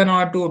half an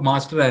hour to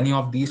master any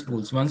of these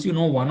tools. Once you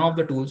know one of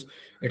the tools,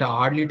 it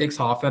hardly takes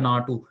half an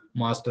hour to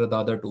master the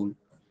other tool.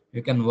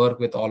 You can work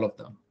with all of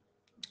them.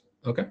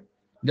 Okay,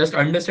 just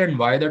understand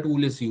why the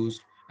tool is used,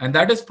 and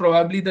that is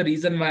probably the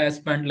reason why I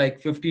spent like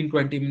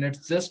 15-20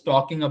 minutes just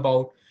talking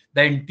about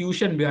the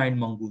intuition behind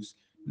Mongoose.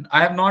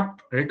 I have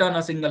not written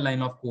a single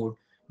line of code,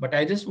 but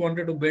I just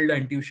wanted to build an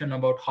intuition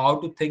about how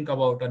to think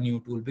about a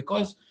new tool,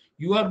 because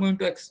you are going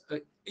to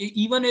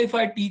even if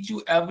I teach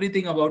you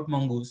everything about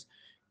Mongoose,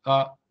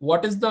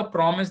 what is the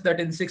promise that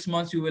in 6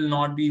 months you will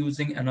not be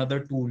using another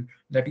tool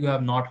that you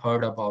have not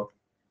heard about?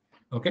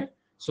 Okay,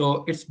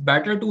 so it's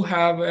better to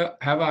have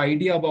an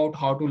idea about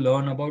how to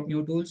learn about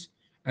new tools,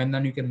 and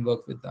then you can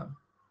work with them.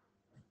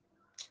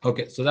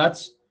 Okay, so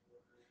that's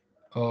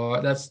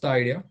the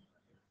idea.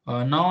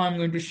 Now I'm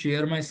going to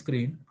share my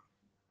screen,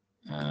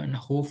 and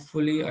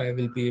hopefully I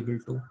will be able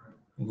to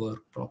work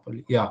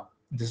properly. Yeah,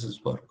 this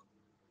is work.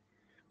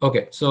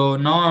 Okay, so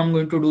now I'm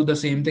going to do the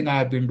same thing I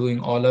have been doing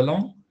all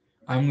along.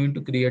 I'm going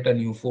to create a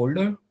new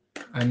folder,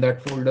 and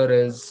that folder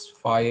is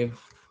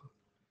 5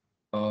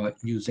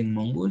 using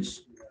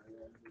mongoose,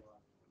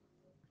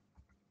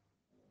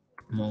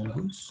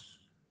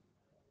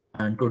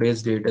 and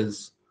today's date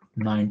is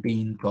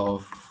 19th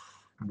of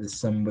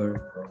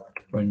December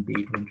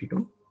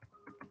 2022.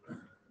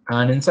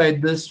 And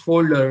inside this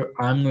folder,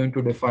 I'm going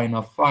to define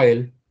a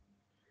file.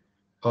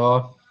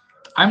 Uh,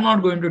 I'm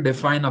not going to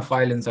define a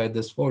file inside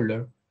this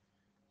folder,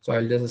 so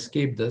I'll just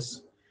escape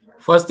this.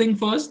 First thing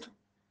first,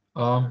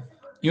 um,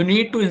 you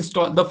need to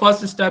install. The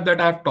first step that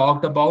I've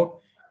talked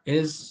about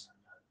is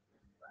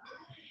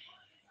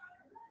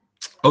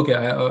okay.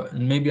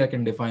 Maybe I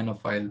can define a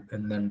file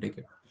and then take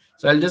it.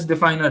 So I'll just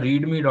define a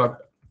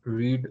readme.md,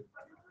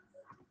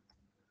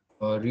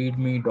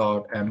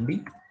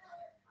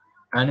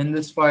 and in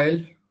this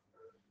file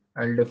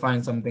I'll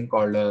define something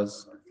called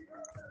as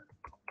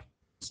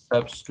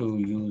steps to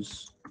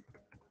use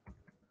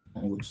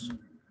Mongoose.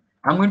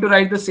 I'm going to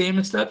write the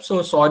same steps,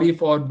 so sorry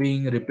for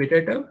being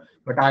repetitive,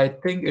 but I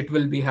think it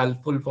will be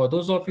helpful for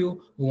those of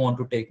you who want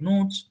to take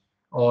notes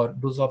or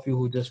those of you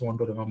who just want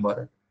to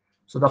remember it.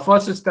 So the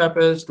first step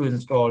is to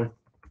install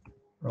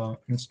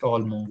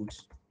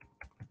Mongoose.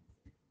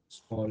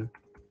 Install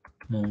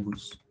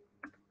Mongoose.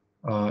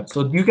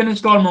 So you can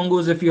install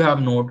Mongoose if you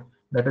have Node.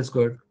 That is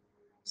good.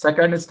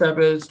 Second step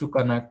is to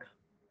connect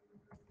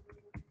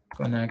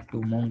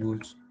to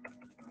Mongoose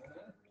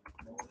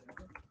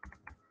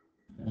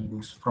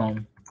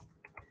from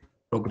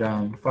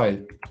program file.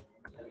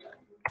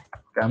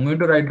 Okay, I'm going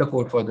to write the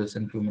code for this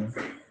in few minutes.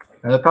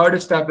 And the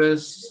third step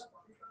is,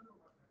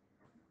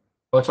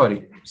 oh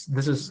sorry,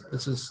 this is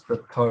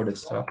the third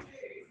step.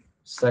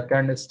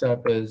 Second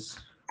step is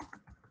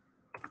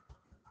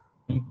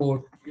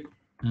import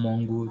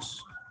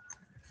Mongoose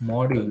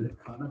module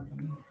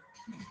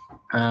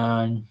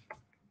and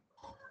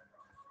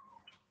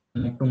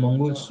connect to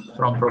Mongoose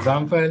from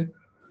program file.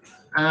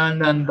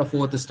 And then the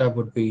fourth step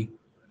would be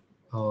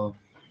uh,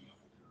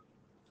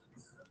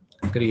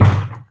 create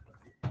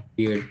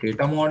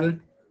data model.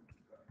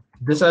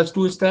 This has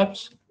two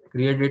steps.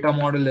 Create data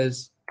model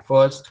is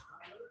first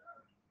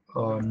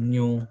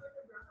new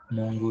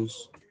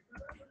mongoose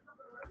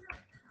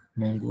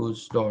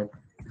dot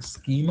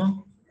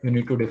schema. You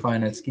need to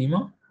define a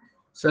schema.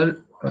 So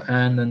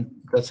and then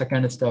the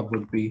second step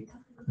would be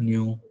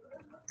new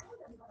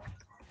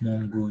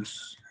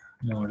mongoose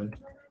model.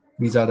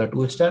 These are the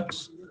two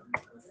steps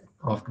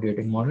of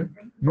creating model.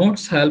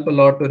 Notes help a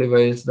lot to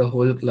revise the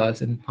whole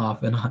class in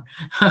half an hour.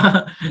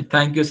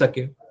 Thank you,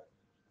 Sakib.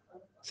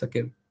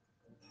 Sakib.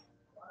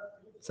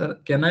 Sir,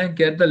 can I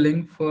get the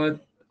link for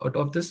out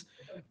of this?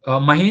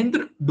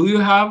 Mahendra,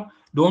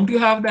 don't you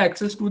have the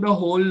access to the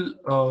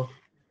whole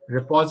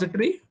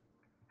repository?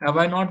 Have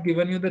I not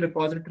given you the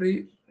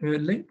repository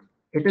link?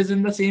 It is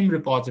in the same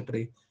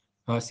repository,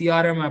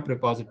 CRM app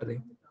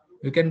repository.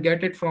 You can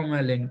get it from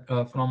my link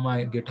from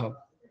my GitHub.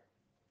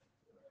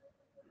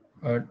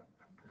 Uh,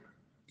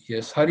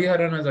 yes,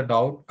 Hariharan has a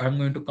doubt. I'm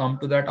going to come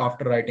to that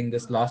after writing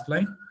this last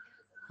line.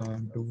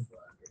 Do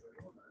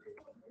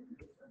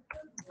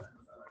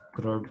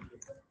CRUD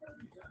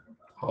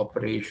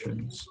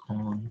operations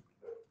on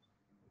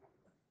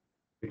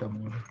data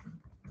model.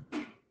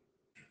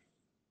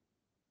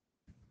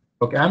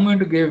 Okay, I'm going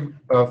to give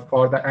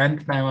for the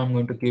nth time. I'm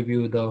going to give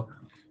you the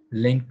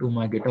link to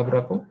my GitHub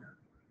repo.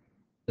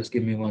 Just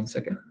give me 1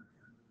 second.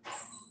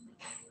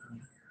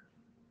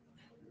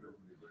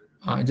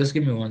 Just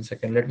give me 1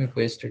 second. Let me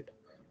paste it.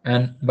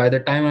 And by the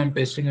time I'm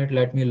pasting it,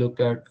 let me look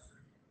at.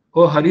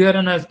 Oh,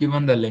 Hariharan has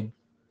given the link.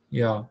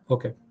 Yeah.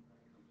 Okay.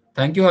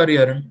 Thank you,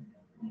 Hariharan.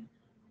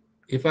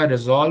 If I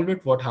resolve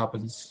it, what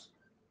happens?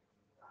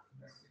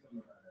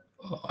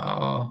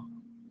 Uh,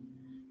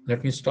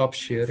 Let me stop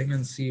sharing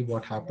and see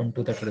what happened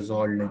to that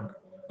resolved link.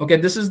 Okay,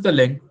 this is the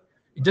link.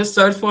 Just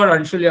search for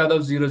Anshul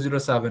Yadav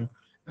 007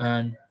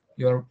 and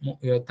your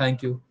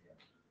thank you.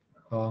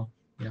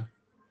 Yeah,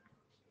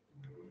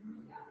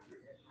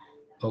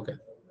 okay.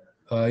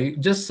 You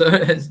just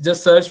search,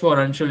 just search for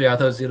Anshul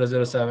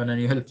Yadav 007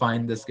 and you will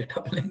find this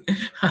GitHub link.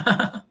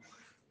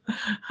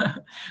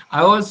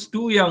 I was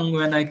too young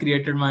when I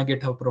created my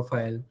GitHub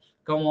profile.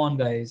 Come on,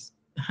 guys.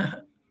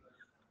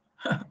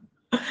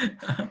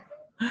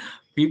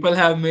 People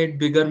have made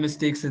bigger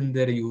mistakes in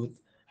their youth.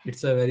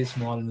 It's a very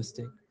small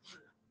mistake.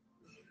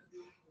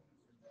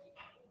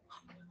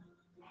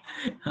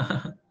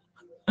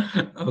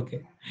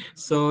 Okay,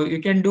 so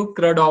you can do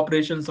CRUD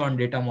operations on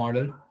data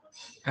model,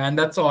 and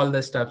that's all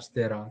the steps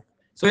there are.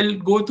 So I'll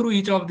go through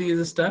each of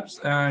these steps,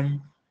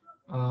 and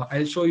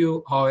I'll show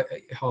you how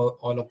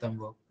all of them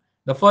work.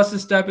 The first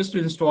step is to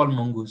install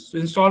Mongoose. To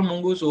install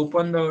Mongoose,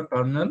 open the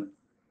terminal.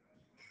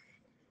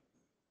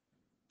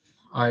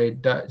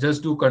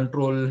 Just do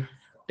control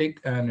tick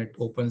and it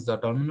opens the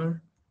terminal.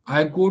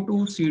 I go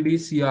to cd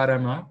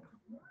crm app,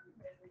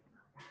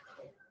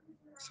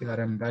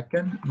 crm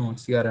backend, no,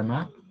 crm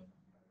app.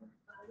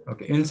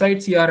 Okay, inside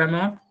crm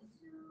app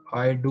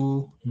I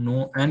do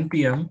no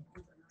npm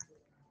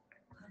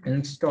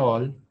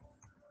install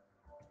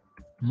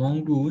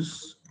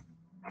mongoose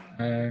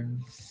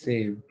and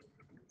save.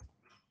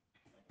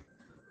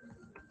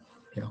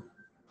 Yeah,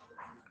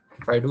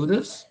 if I do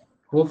this,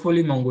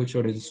 hopefully mongoose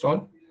should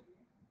install.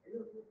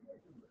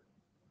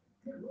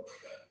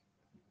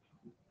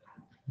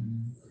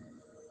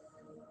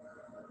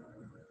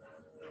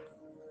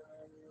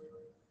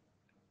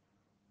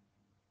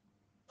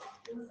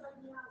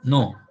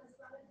 No,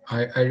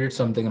 I did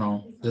something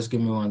wrong. Just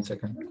give me 1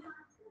 second.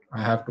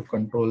 I have to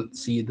control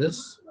C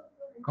this.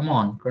 Come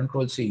on,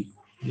 control C.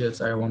 Yes,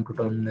 I want to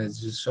turn this.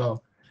 Just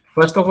show.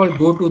 First of all,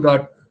 go to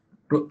that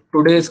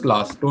today's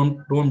class.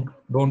 Don't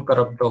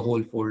corrupt the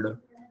whole folder.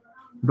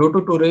 Go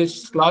to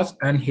today's class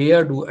and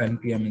here do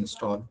npm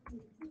install.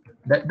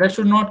 That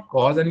should not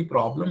cause any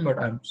problem, but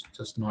I'm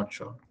just not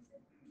sure.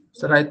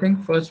 Sir, I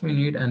think first we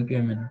need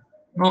npm init.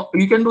 No,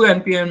 you can do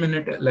npm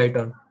init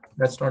later.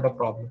 That's not a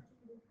problem.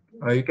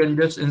 You can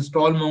just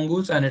install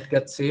mongoose and it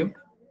gets saved,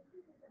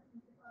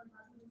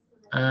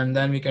 and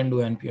then we can do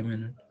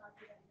npm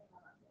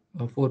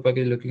init. Four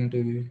package looking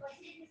to be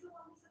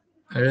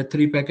added,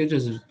 three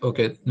packages.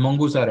 Okay,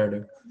 mongoose are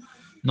added.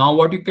 Now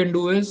what you can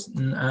do is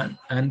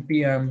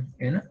npm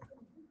init,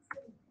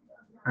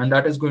 and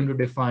that is going to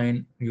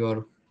define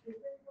your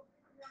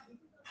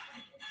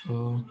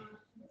uh,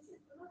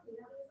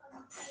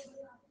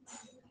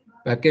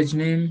 package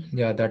name.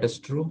 Yeah, that is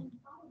true.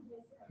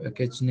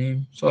 Package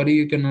name. Sorry,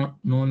 you cannot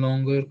no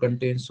longer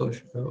contain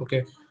social.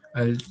 Okay,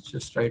 I'll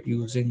just write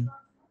using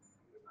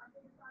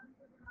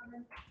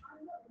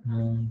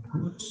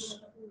mongoose.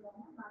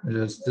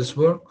 Does this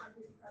work?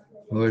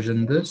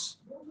 Version this.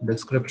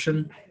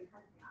 Description.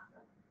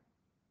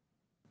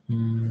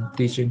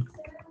 Teaching.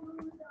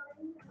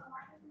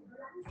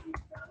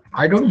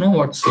 I don't know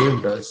what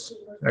save does.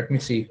 Let me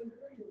see.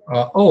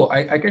 Oh,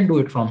 I can do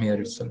it from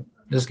here itself.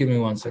 Just give me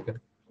 1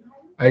 second.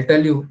 I'll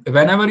tell you.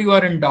 Whenever you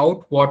are in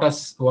doubt what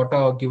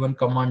a given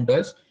command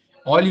does,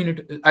 all you need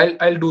to,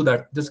 I'll do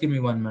that. Just give me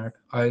 1 minute.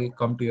 I'll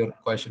come to your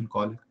question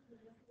call.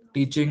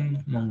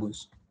 Teaching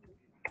mongoose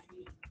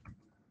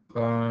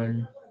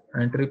and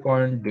entry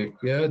point date.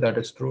 Yeah, that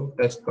is true.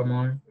 Test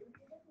command.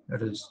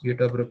 That is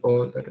GitHub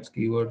repo. That is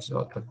keywords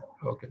author.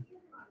 Okay.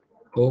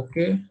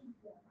 Okay.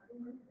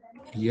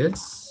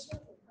 Yes.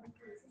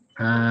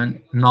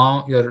 And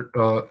now your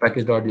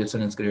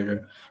package.json is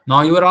created.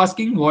 Now you are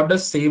asking what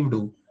does save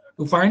do?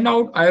 To find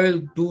out, I will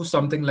do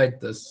something like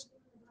this.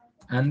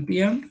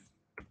 npm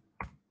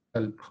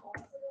help.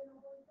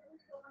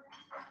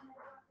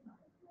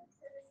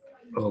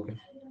 Okay.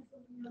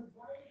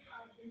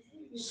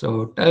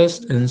 So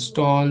test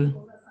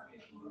install.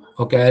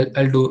 Okay,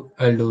 I'll do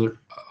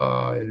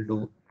I'll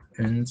do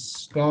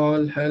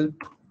install help.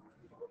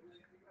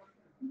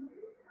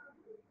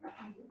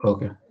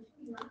 Okay.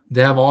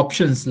 They have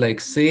options like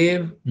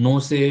save, no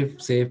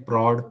save, save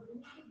prod.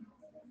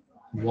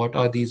 What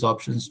are these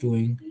options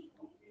doing?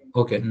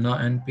 Okay, no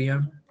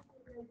npm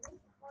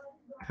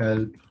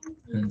help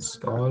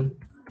install.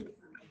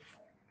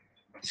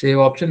 Save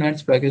option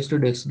adds package to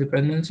disk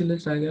dependency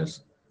list, I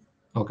guess.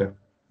 Okay.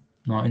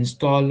 Now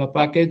install a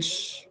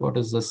package. What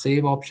is the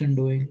save option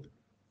doing?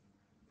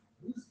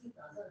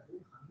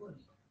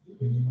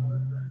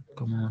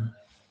 Come on.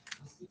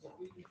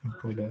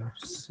 Controller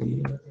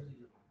save.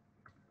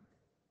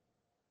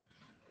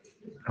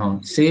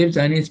 Saves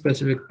any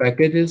specific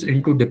packages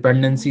into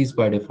dependencies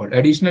by default.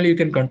 Additionally, you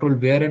can control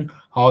where and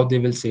how they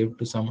will save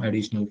to some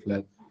additional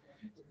flag.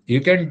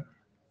 You can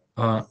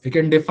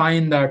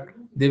define that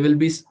they will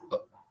be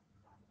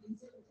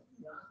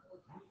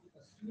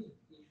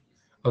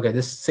okay.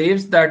 This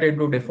saves that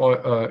into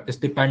default is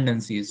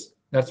dependencies.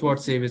 That's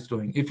what save is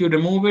doing. If you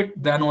remove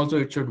it, then also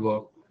it should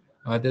work.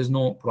 There's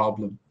no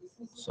problem.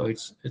 So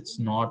it's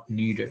not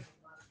needed.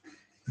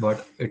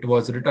 But it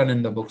was written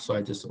in the book, so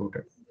I just wrote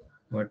it.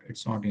 But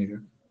it's not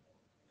needed.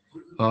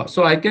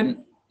 So I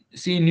can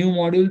see new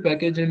module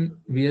package in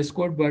VS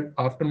Code, but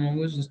after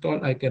Mongoose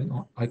install, I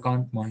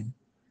can't mine.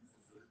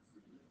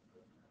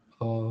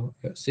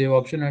 Yeah, save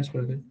option adds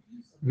per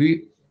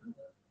We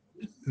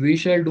we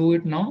shall do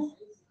it now.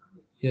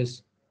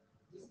 Yes,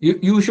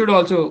 you should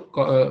also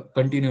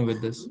continue with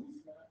this.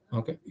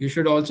 Okay, you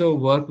should also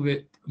work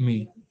with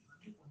me.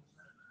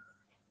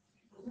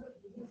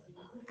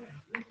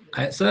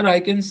 Sir, I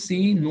can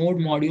see node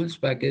modules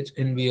package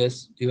in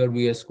your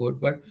VS Code,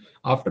 but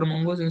after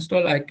Mongoose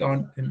install, I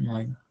can't in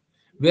mine.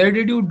 Where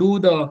did you do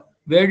the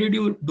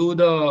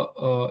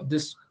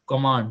this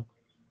command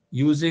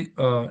using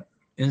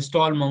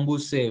install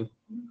mongoose save?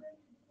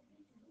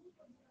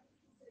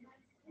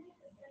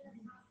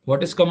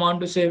 What is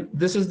command to save?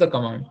 This is the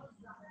command.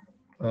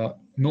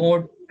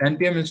 Node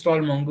npm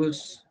install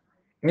mongoose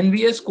in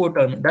VS Code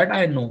term, that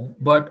I know,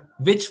 but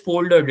which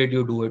folder did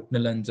you do it,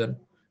 Nilanjan?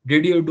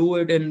 Did you do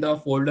it in the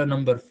folder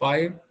number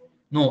 5?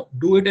 No,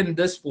 do it in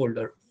this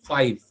folder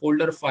 5,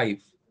 folder 5,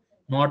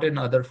 not in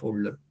other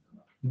folder.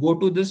 Go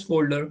to this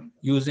folder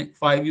using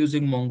 5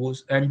 using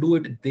mongoose and do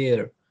it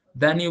there.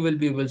 Then you will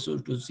be able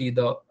to see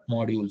the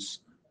modules.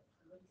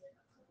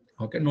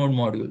 Okay, node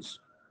modules,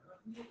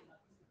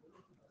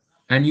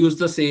 and use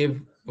the save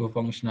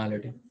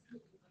functionality.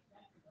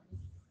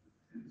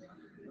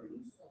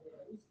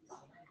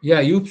 Yeah,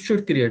 you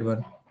should create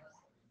one.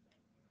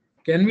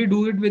 Can we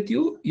do it with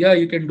you? Yeah,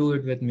 you can do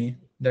it with me.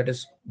 That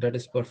is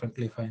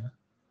perfectly fine.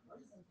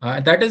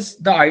 That is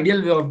the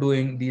ideal way of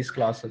doing these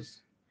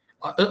classes.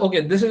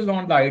 Okay, this is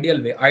not the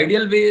ideal way.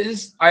 Ideal way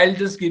is I'll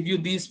just give you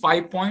these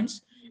 5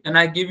 points and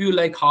I give you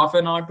like half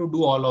an hour to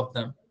do all of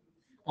them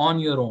on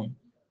your own.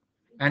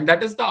 And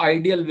that is the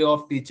ideal way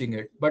of teaching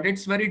it. But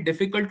it's very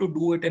difficult to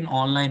do it in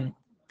online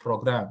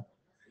program.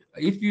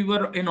 If we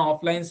were in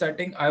offline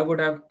setting, I would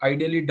have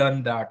ideally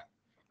done that.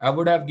 I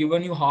would have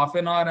given you half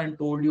an hour and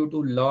told you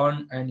to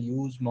learn and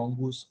use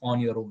mongoose on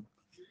your own,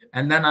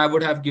 and then I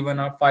would have given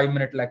a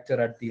 5-minute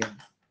lecture at the end.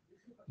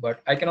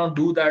 But I cannot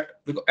do that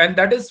because, and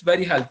that is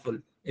very helpful.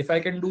 If I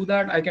can do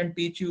that, I can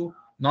teach you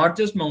not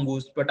just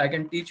mongoose, but I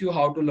can teach you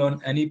how to learn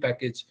any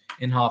package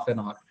in half an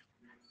hour.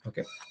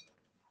 Okay.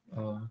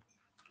 uh,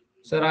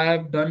 Sir, I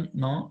have done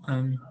now.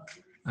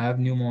 I have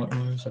new more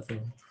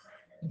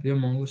npm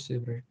mongoose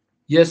save, right?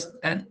 Yes,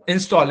 and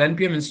install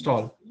npm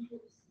install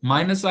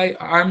minus I.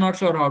 I'm not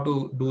sure how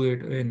to do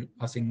it in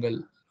a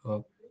single uh,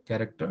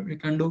 character. We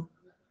can do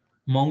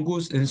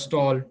mongoose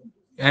install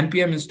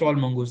npm install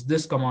mongoose.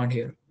 This command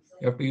here.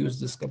 You have to use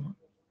this command.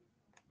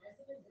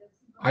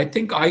 I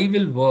think I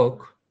will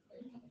work,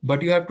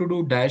 but you have to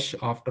do dash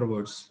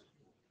afterwards.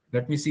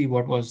 Let me see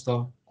what was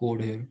the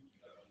code here.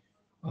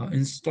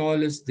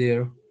 Install is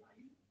there,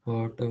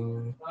 but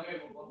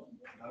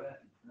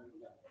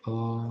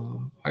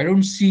I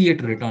don't see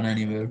it written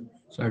anywhere,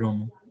 so I don't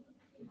know.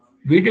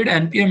 We did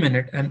npm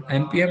init and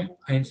npm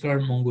I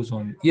installed mongoose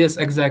only. Yes,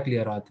 exactly,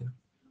 Aradhya.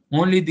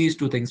 Only these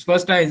two things.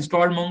 First, I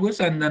installed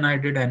mongoose and then I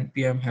did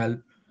npm help.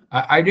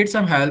 I did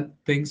some help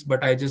things,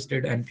 but I just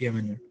did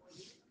npm init.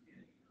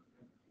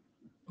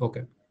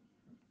 Okay,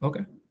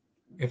 okay.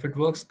 If it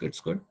works, it's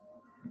good.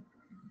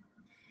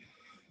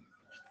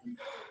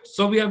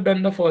 So we have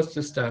done the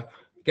first step.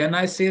 Can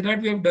I say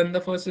that we have done the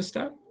first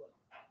step,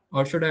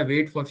 or should I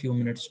wait for a few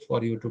minutes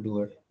for you to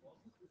do it?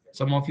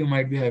 Some of you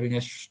might be having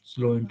a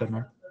slow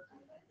internet.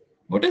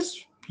 What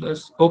is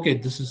plus? Okay,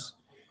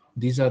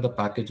 these are the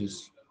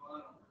packages.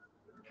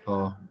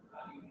 Uh,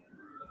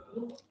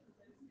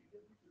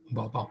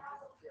 Baba.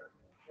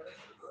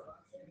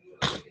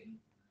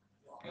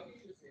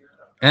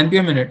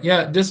 npm init.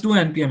 Yeah, just do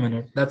npm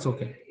init. That's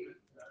okay.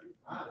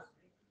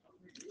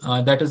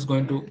 That is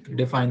going to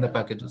define the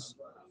packages.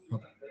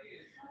 Okay.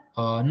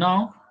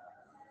 Now,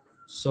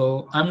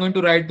 so I'm going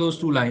to write those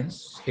two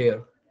lines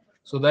here.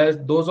 So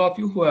that those of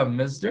you who have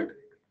missed it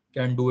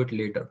can do it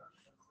later.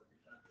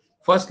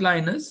 First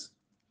line is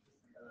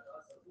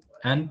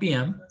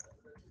npm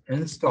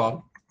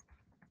install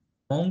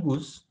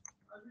mongoose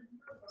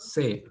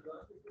save,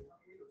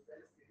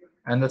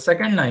 and the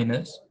second line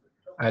is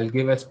I'll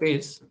give a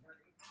space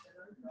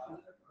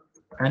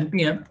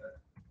npm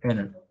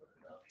init.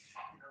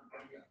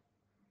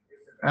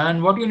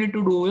 And what you need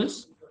to do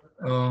is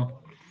uh,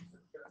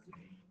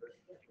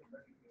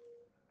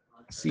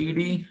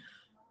 cd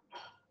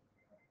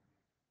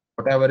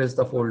whatever is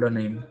the folder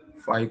name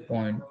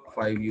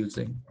 5.5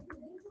 using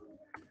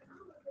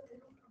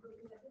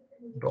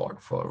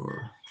dot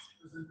forward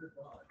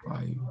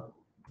 5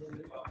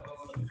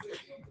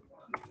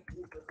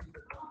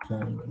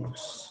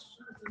 mongoose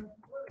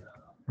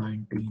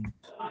 19th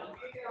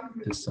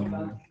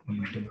December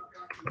 2022.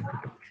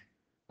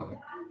 Okay.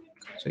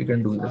 So you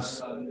can do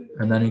this,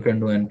 and then you can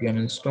do npm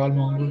install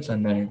mongoose,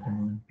 and then you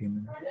can do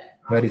npm.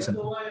 Very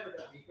simple.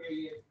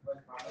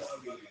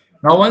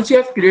 Now, once you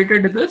have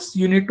created this,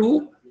 you need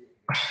to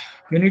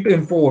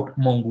import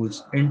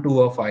mongoose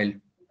into a file,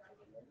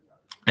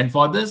 and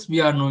for this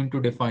we are going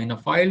to define a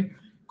file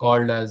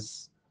called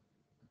as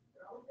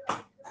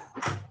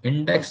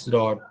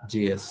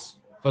index.js.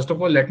 First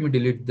of all, let me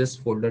delete this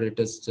folder. It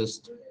is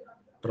just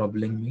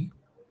troubling me.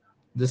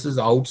 This is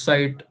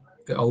outside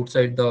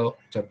the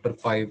chapter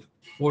 5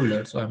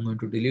 folder, so I'm going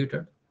to delete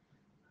it.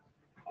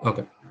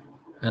 Okay,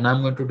 and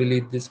I'm going to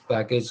delete this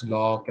package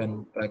lock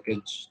and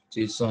package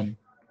JSON.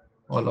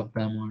 All of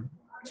them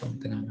are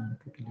something I'm going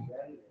to delete.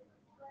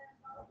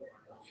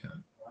 Yeah.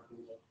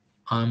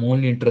 I'm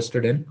only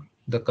interested in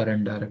the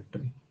current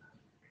directory.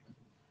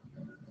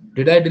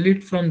 Did I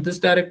delete from this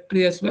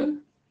directory as well?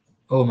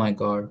 Oh my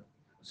god.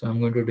 So I'm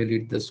going to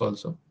delete this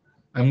also.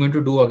 I'm going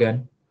to do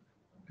again.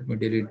 Let me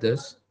delete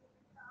this.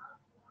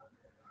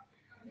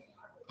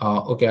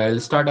 Okay, I'll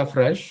start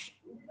afresh.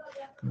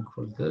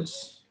 Control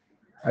this.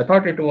 I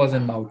thought it was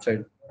in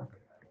outside.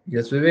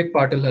 Yes, Vivek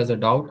Patil has a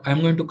doubt. I'm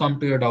going to come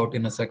to your doubt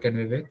in a second,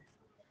 Vivek.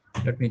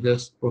 Let me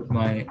just put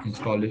my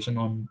installation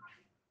on.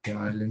 Yeah,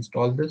 I'll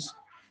install this.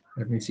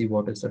 Let me see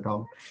what is the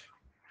doubt.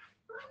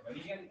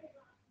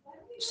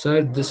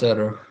 Sir, this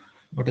error.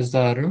 What is the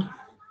error?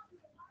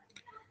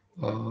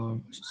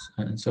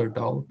 Insert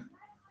out.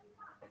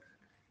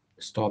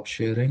 Stop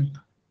sharing.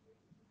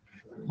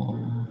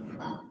 Uh,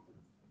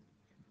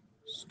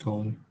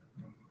 Stall.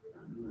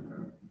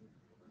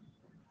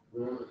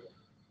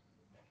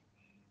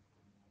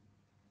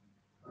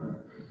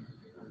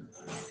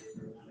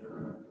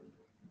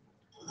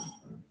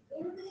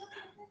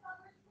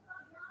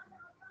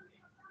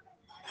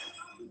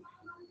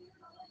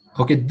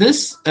 Okay,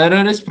 this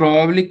error is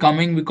probably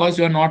coming because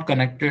you are not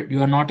connected.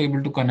 You are not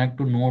able to connect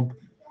to node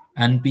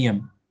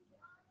npm.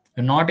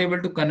 You're not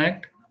able to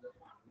connect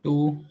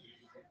to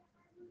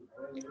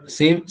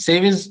save.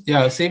 Save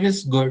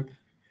is good.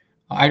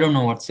 I don't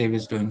know what save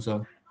is doing,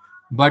 so,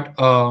 but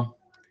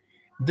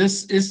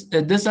this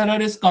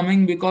error is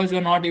coming because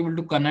you're not able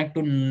to connect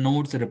to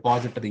nodes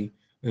repository,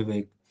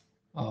 Vivek.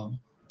 Um,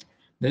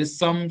 there is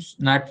some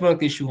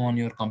network issue on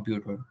your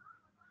computer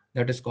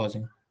that is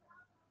causing.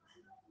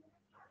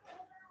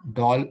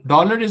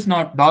 Dollar is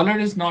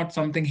not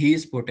something he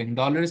is putting.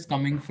 Dollar is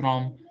coming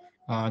from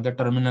the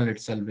terminal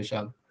itself,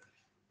 Vishal.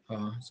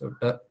 So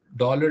the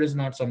dollar is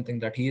not something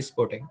that he is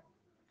putting.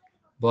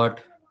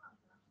 But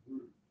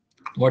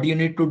what you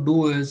need to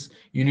do is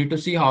you need to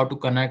see how to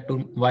connect to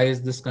why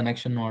is this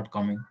connection not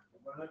coming.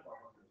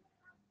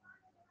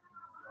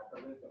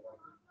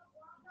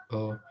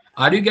 Uh,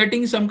 are you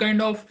getting some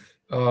kind of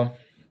uh,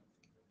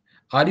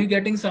 are you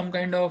getting some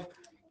kind of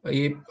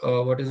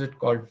what is it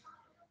called,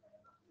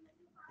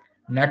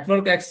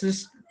 network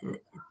access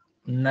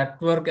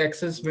network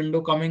access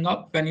window coming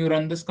up when you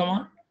run this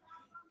command?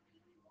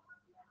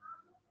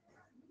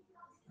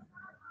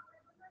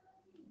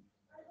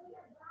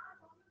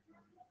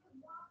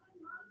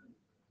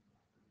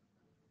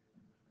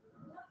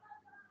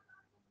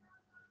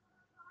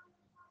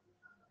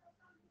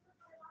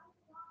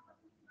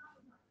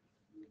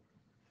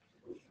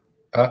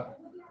 Uh,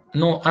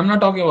 no, I'm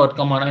not talking about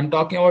command. I'm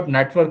talking about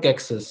network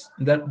access.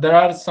 There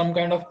are some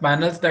kind of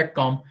panels that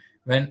come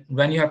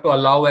when you have to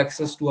allow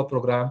access to a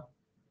program.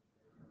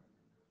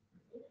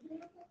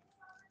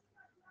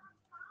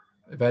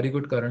 Very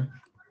good, Karan.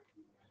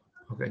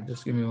 Okay,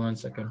 just give me 1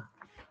 second.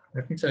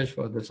 Let me search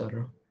for this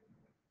error.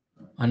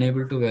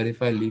 Unable to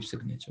verify leaf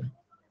signature.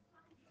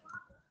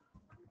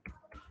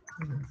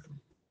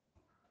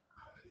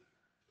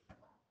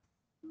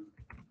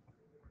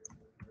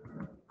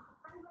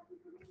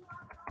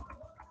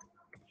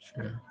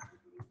 Sure.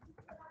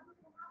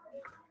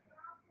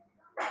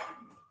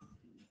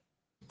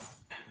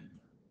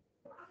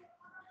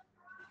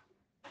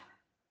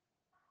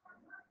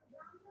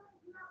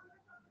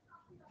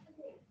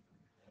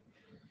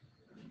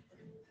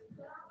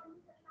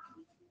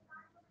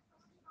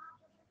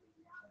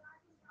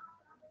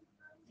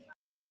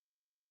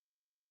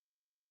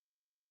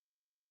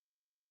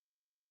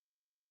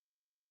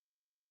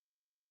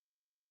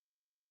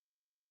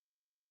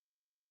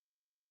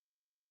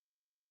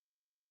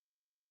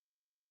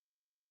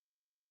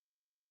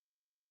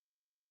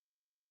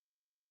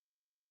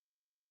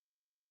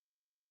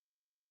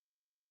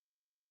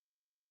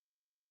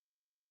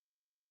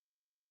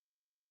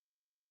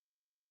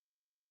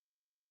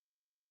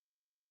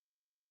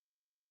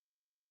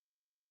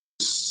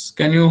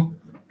 Can you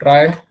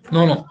try?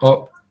 No,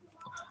 no.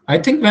 I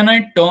think when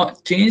I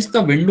change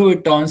the window,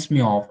 it turns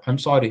me off. I'm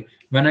sorry.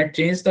 When I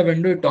change the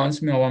window, it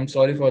turns me off. I'm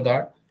sorry for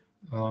that.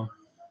 Uh,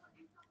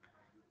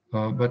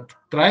 but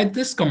try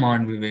this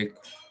command, Vivek.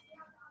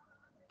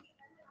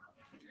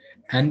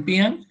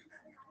 npm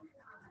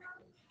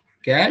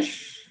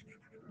cache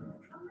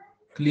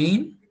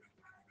clean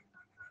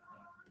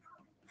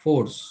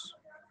force.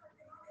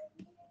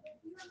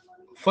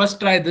 First,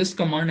 try this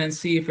command and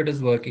see if it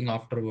is working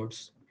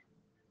afterwards.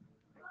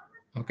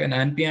 Okay, and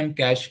npm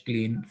cache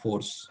clean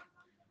force.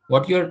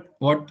 What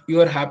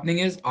you're happening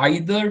is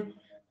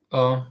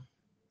uh,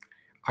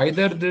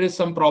 either there is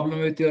some problem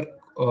with your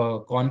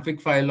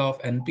config file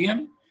of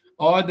npm,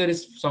 or there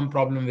is some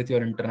problem with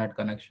your internet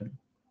connection,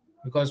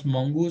 because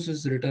mongoose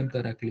is written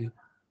correctly.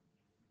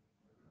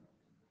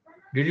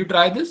 Did you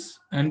try this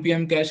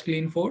npm cache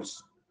clean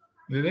force,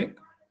 Vivek?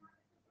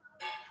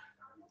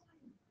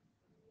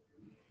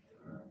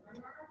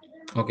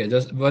 Okay,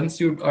 just once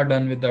you are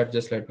done with that,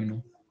 just let me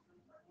know.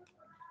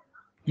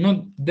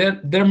 No,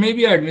 there may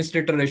be an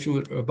administrator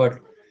issue, but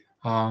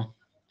uh,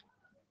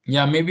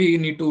 yeah, maybe you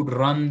need to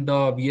run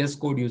the VS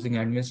Code using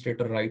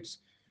administrator rights.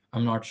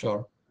 I'm not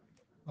sure.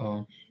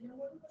 Uh,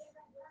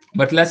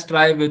 but let's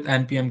try with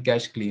npm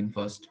cache clean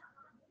first.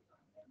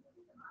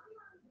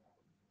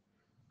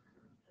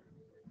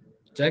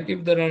 Check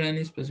if there are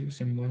any specific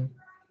symbol.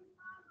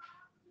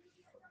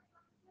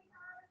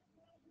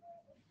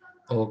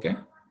 Okay.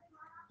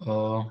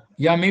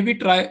 Yeah, maybe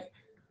try.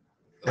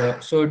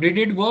 So did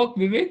it work,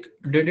 Vivek?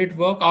 Did it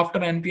work after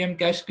npm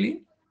cache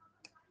clean?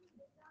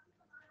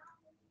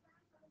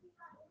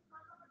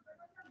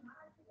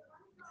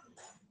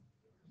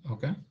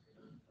 Okay.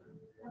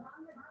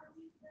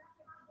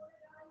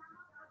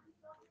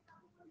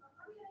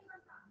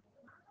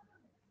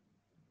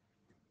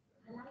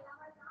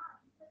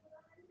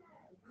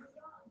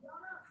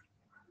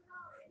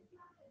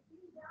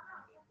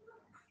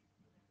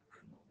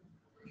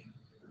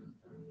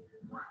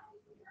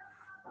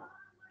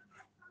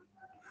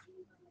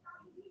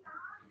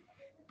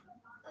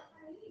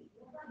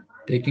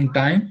 Taking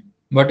time.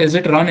 But is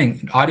it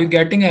running? Are you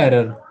getting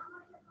error?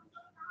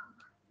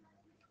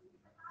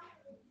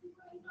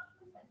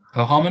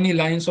 How many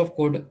lines of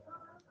code?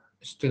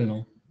 Still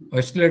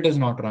no. Still it is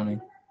not running.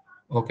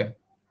 Okay.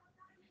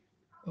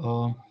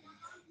 Uh,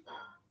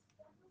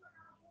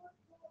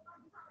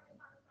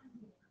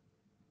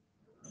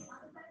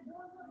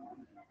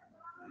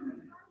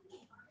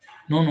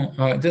 no,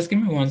 no. Just give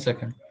me 1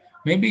 second.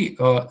 Maybe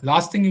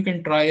last thing you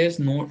can try is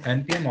no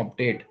npm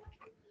update.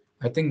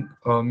 I think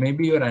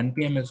maybe your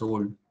npm is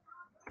old.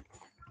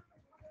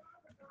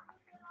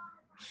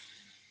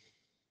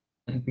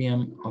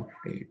 npm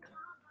update.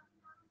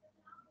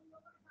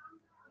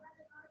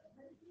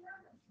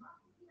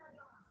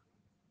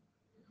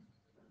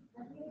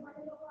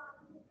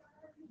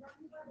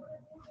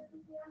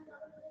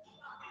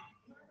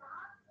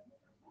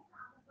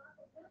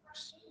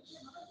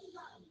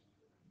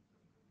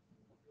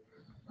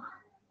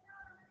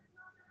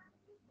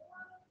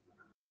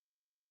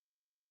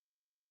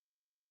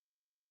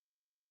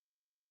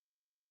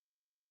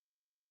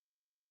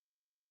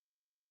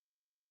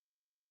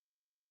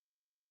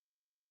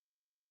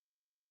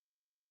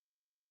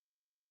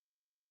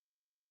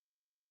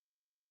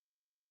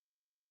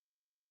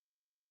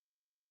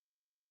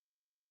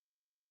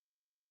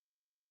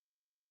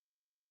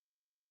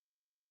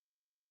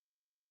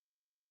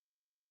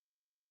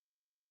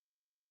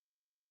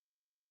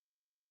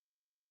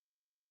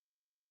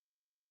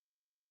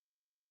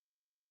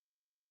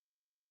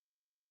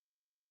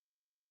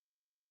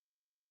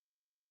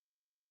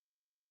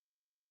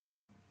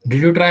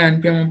 Did you try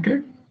npm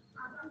update?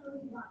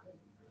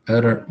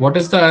 Error. What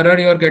is the error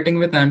you are getting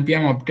with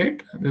npm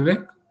update,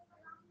 Vivek?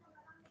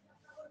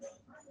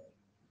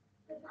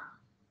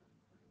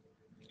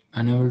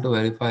 Unable to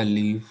verify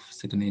leave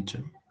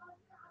signature.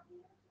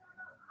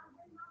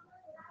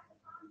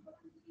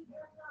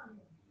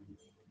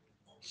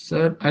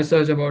 Sir, I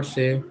searched about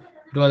save.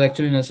 It was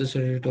actually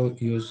necessary to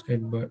use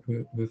it, but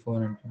before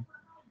npm.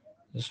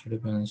 Just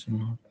dependency,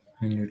 not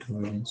in later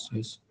versions.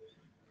 Yes.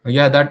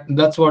 Yeah,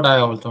 that's what I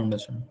also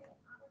understand.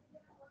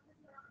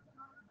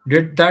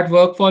 Did that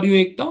work for you,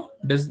 Ekta?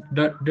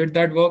 Did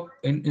that work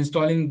in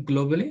installing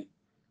globally?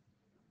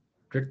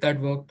 Did that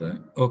work there?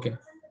 Okay,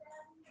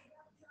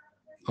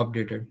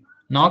 updated.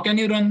 Now can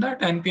you run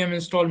that npm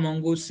install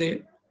mongoose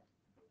save?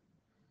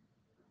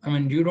 I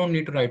mean, you don't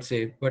need to write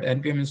save, but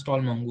npm install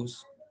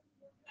mongoose.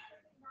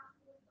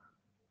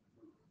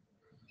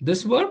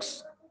 This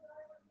works.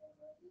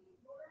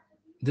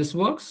 This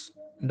works.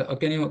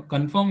 Can you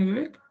confirm,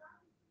 Vivek?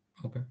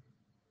 Okay.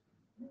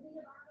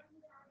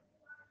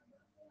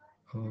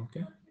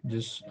 Okay.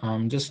 Just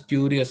I'm just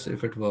curious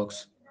if it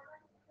works.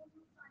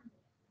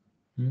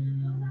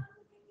 Hmm.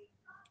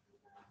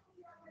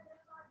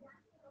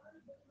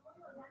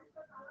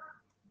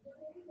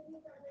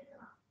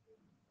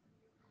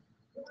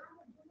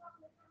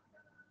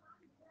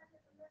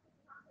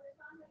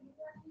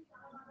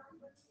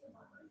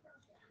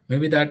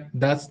 Maybe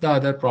that's the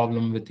other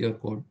problem with your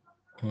code.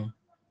 Uh,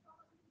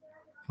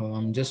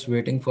 I'm just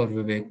waiting for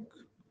Vivek,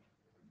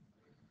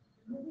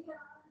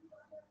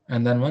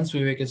 and then once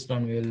Vivek is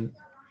done, we'll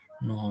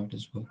know how it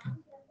is working.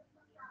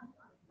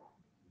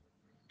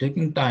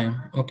 Taking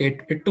time. Okay,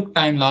 it took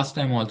time last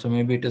time also.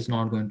 Maybe it is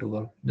not going to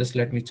work. Just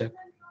let me check.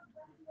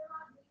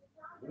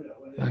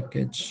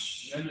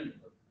 Package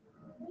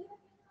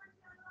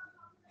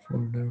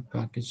folder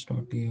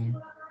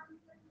package.tl.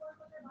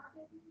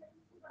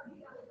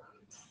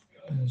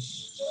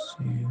 Let's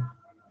see.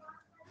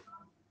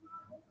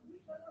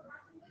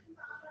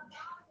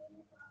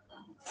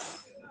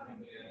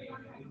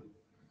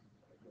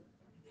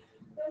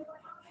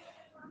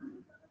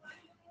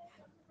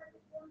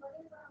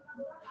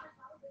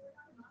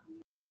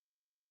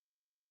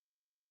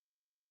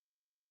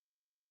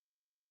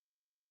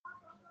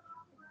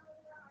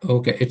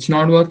 Okay, it's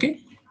not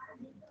working.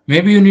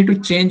 Maybe you need to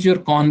change your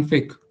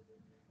config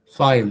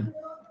file.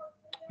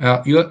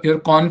 Your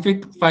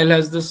config file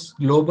has this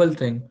global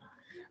thing.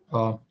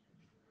 Uh,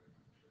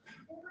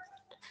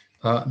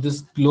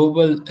 this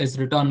global is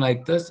written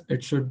like this.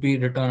 It should be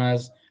written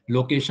as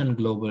location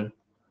global.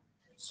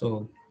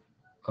 So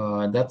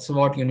that's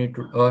what you need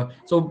to.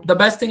 So the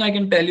best thing I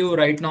can tell you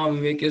right now,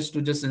 Vivek, is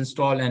to just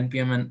install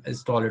npm and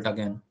install it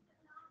again.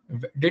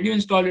 Did you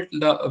install it?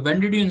 When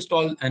did you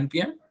install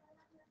npm?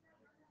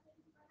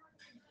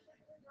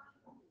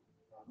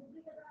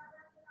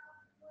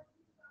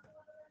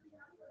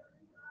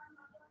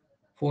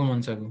 4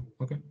 months ago.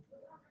 Okay.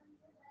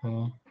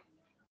 Uh,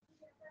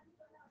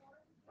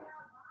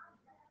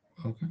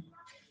 okay.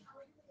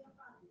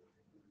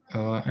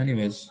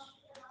 Anyways,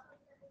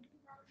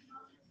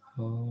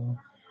 uh,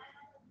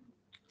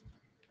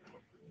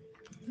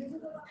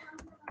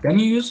 can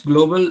you use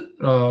global?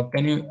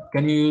 Can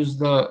you use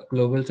the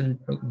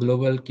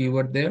global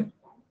keyword there?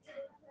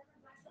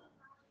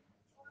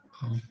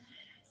 Uh,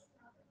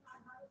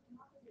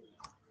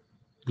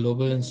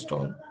 Global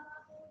install.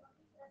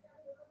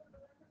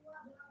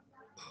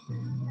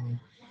 Uh,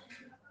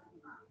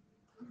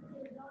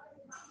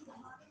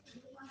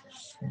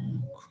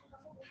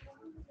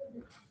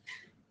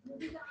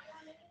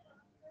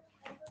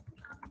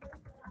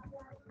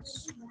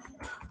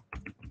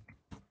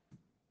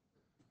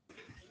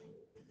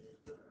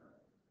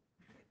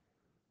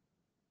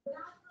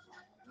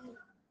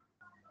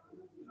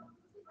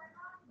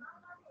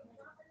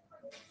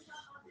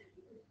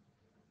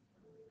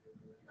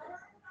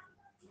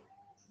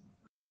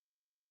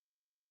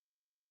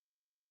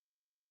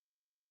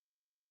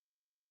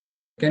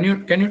 can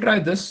you try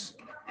this?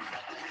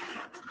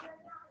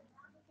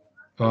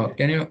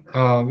 Can you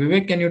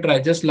Vivek? Can you try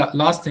just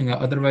last thing?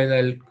 Otherwise,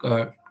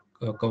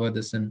 I'll cover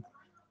this in.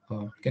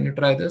 Can you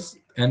try this?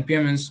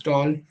 npm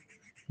install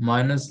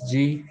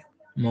 -g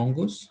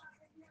mongoose.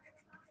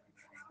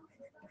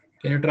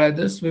 Can you try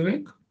this,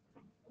 Vivek?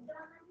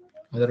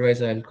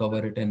 Otherwise, I'll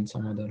cover it in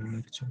some other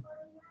lecture.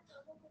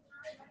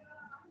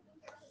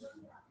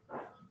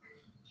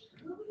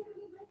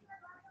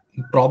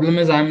 Problem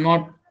is, I'm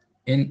not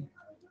in.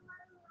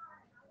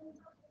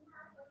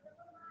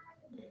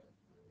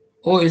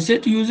 Oh, is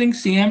it using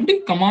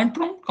CMD command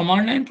prompt,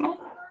 command line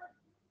prompt?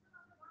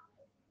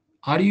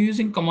 Are you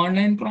using command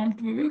line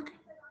prompt, Vivek?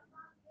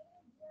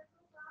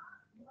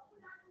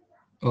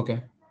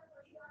 Okay,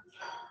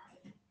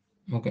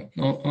 okay.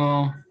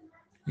 No,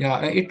 yeah,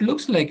 it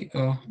looks like.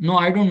 No,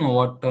 I don't know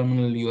what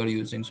terminal you are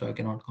using, so I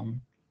cannot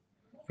comment.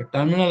 The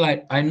terminal,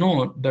 I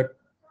know that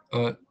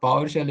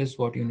PowerShell is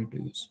what you need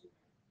to use.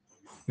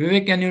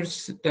 Vivek, can you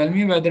tell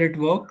me whether it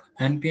worked?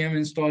 npm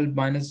install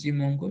 -g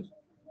mongoose.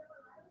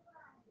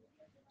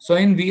 So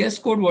in VS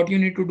Code, what you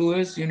need to do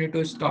is you need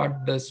to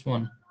start this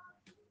one.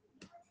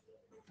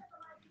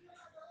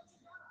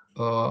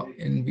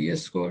 In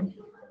VS Code,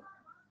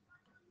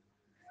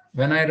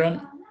 when I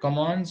run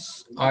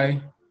commands, I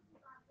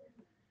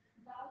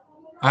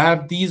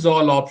have these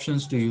all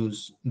options to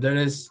use. There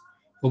is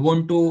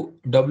Ubuntu,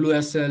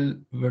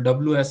 WSL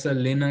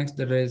Linux.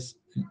 There is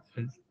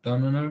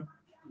terminal.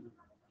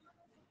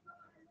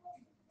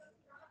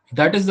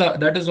 That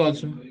is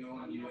also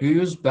you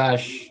use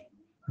Bash,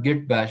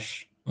 Git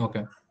Bash.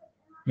 Okay,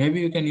 maybe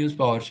you can use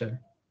PowerShell,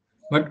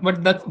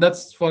 but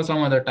that's for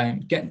some other time.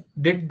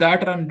 Did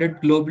that run?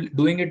 Did global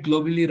doing it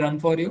globally run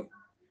for you,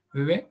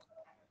 Vivek?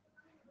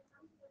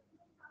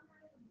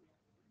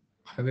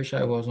 I wish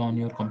I was on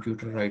your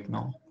computer right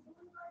now.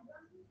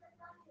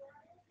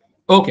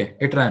 Okay,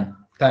 it ran.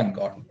 Thank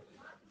God.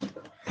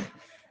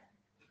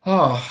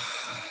 Ah,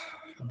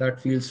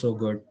 that feels so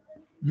good.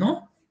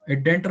 No,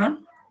 it didn't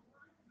run.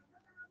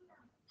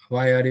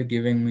 Why are you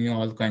giving me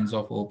all kinds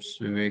of hopes,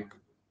 Vivek?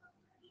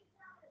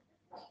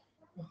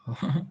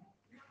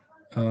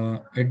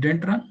 It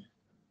didn't run.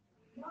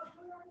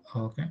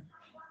 Okay.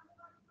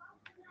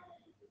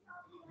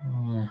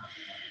 Uh,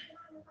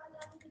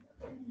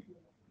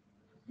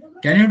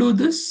 can you do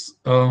this?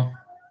 I'm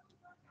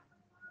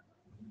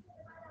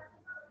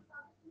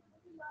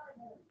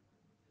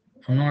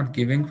not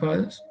giving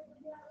files.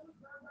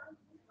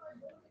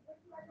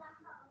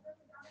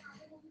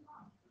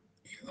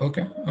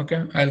 Okay,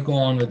 okay. I'll go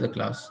on with the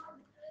class.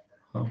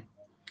 Oh,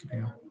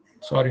 yeah.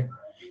 Sorry.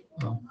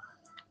 Oh.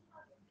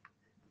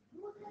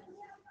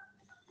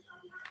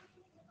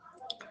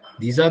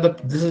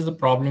 This is the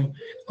problem.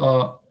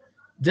 uh,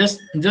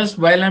 just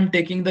while I'm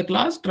taking the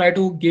class, try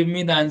to give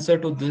me the answer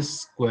to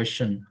this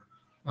question.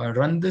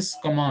 Run this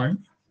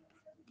command,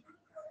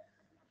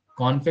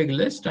 config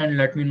list, and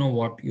let me know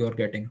what you're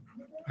getting.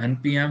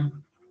 Npm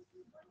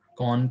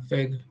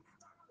config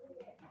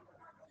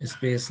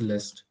space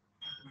list.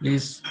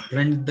 Please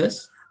print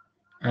this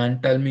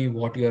and tell me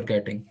what you're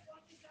getting.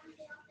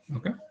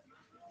 Okay.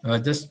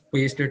 Just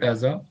paste it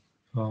as a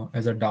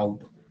doubt.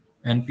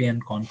 Npm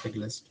config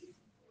list.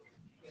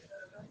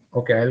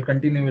 Okay, I'll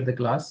continue with the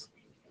class.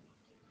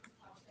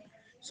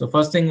 So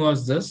first thing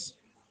was this: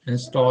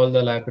 install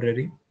the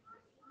library.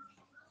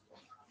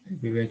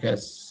 Vivek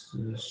has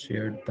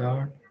shared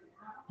that.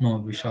 No,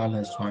 Vishal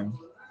has joined.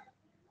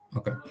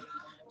 Okay,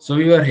 so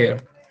we were here.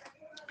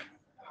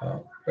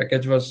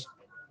 Package was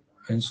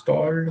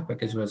installed.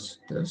 Package was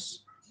this.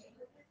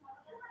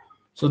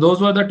 So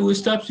those were the two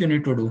steps you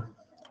need to do.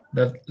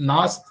 The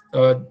last,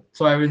 so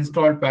I've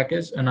installed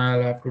package and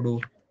I'll have to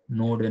do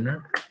node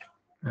init,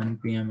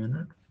 npm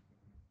init,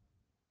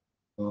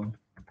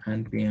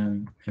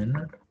 npm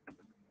init.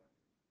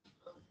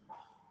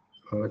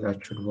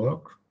 That should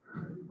work.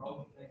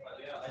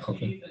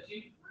 Okay.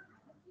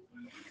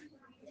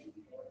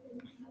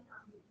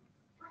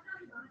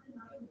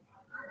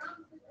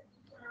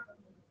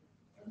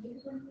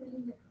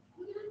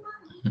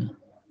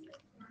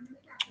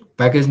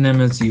 Package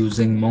name is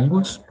using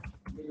Mongoose.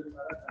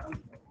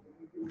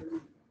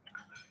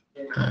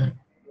 And,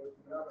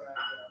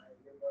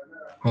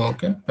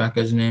 okay,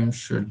 package name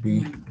should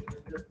be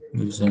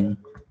using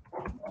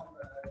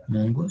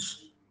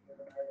Mongoose.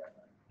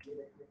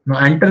 No,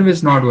 enter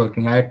is not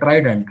working. I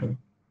tried enter.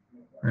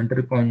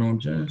 Enter point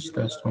node.js,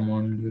 test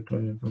command,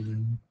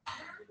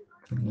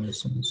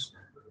 license.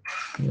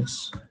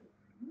 Yes,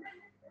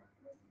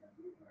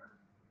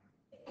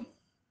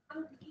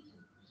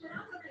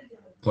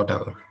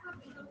 whatever.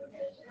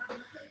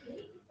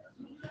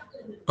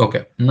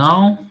 Okay,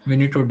 now we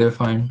need to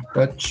define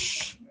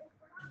touch.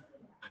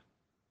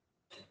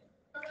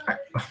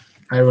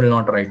 I will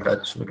not write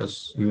touch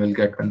because you will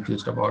get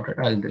confused about it.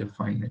 I'll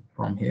define it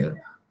from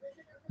here.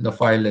 The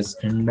file is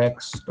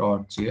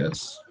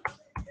index.js.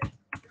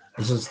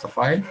 This is the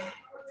file.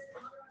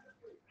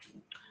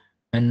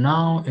 And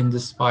now in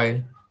this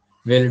file,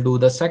 we'll do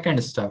the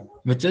second step,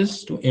 which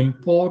is to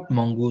import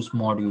Mongoose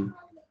module.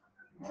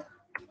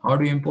 How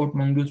do you import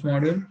Mongoose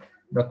module?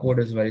 The code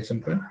is very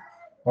simple.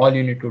 All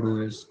you need to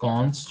do is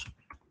const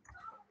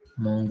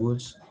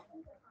mongoose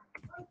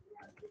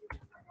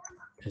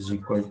is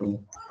equal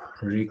to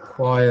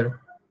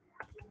require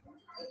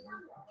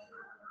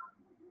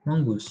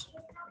mongoose.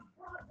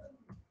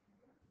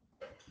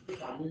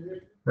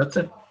 That's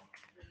it.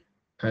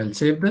 I'll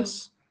save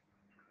this.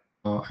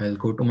 I'll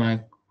go to my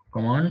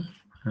command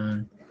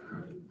and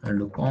I'll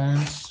do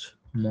const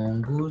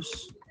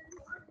mongoose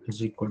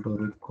is equal to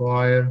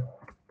require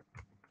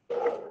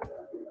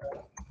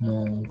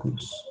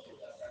mongoose.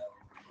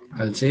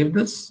 I'll save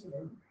this.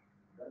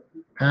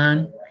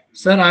 And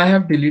sir, I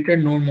have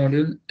deleted node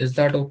module. Is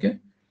that okay?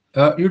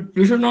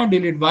 You should not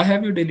delete. Why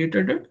have you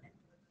deleted it?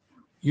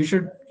 You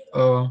should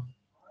uh,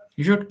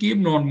 you should keep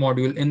node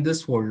module in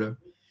this folder.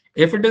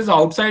 If it is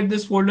outside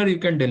this folder, you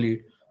can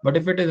delete. But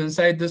if it is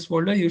inside this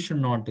folder, you should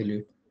not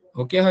delete.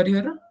 Okay,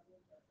 Harihara?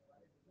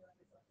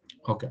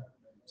 Okay.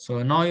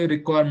 So now you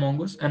require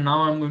Mongoose, and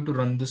now I'm going to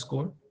run this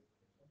code.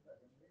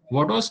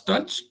 What was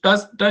touch?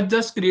 Touch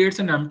just creates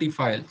an empty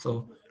file.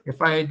 So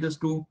if I just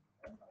do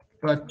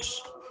touch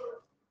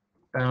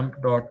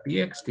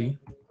temp.txt,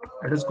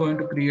 it is going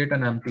to create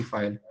an empty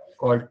file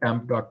called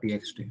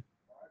temp.txt.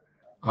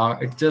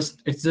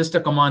 It's just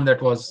a command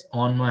that was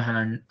on my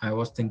hand. I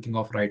was thinking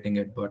of writing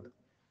it, but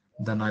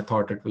then I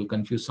thought it will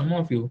confuse some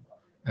of you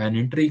and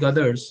intrigue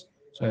others.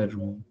 So I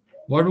removed.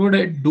 What would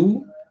I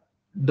do?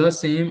 The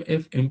same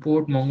if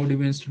import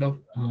MongoDB instead of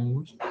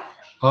Mongoose.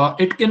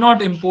 It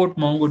cannot import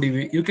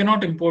MongoDB. You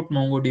cannot import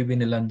MongoDB,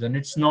 Nilanjan.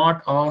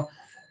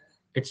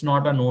 It's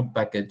not a node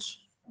package.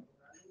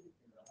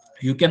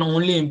 You can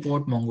only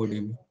import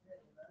MongoDB.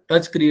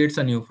 Touch creates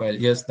a new file.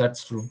 Yes,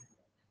 that's true.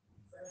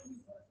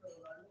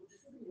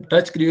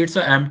 Touch creates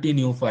an empty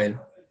new file.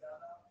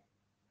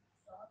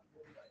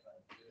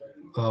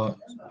 Uh,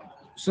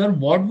 Sir,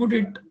 what would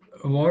it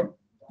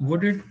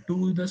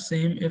do the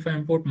same if I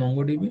import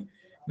MongoDB?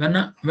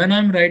 When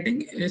I'm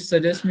writing, it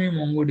suggests me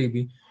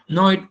MongoDB.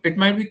 No, it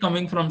might be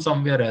coming from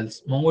somewhere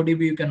else.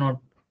 MongoDB you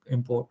cannot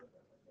import.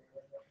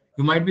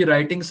 You might be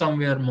writing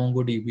somewhere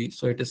MongoDB,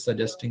 so it is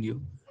suggesting you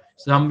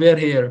somewhere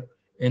here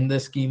in the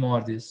schema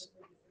or this.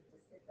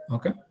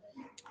 Okay.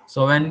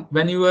 So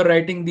when you are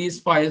writing these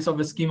files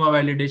of schema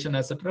validation,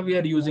 etc., we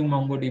are using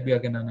MongoDB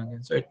again and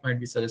again. So it might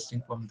be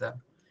suggesting from there.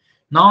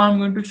 Now I'm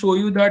going to show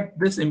you that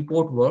this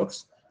import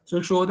works.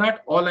 So show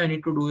that all I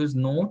need to do is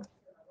node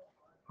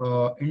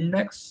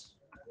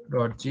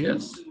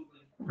index.js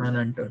and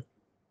enter.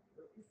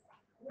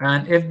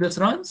 And if this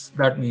runs,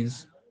 that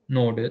means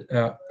node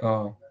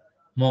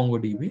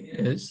MongoDB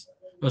is,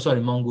 oh,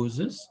 sorry, Mongoose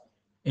is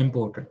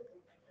imported.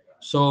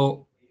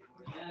 So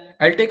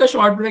I'll take a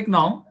short break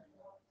now.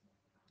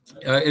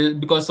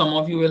 because some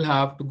of you will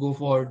have to go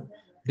for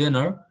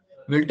dinner.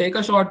 We'll take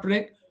a short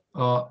break,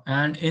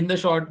 and in the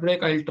short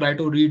break, I'll try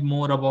to read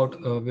more about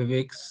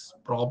Vivek's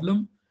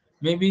problem.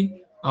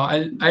 Maybe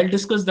I'll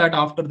discuss that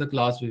after the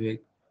class, Vivek.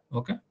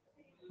 Okay.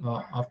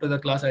 After the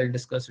class, I'll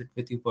discuss it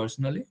with you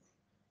personally.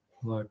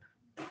 But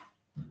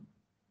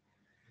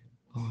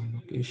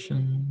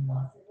location,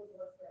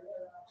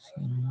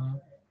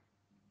 cinema.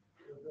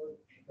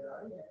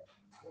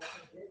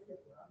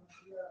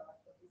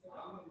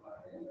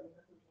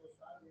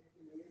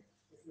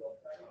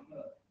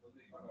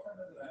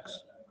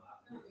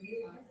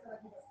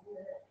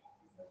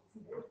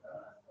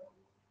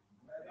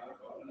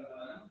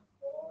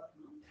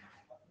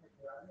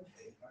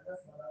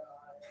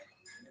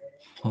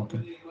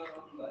 Okay.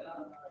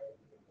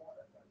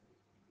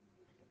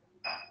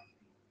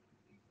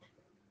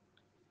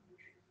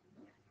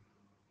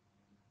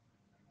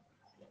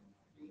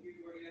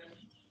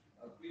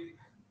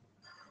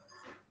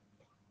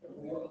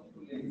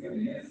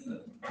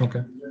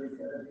 Okay.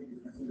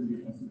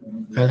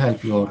 I'll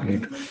help you out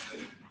later.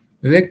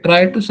 Vivek,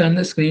 try to send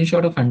a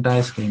screenshot of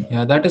entire screen.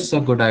 Yeah, that is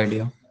a good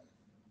idea.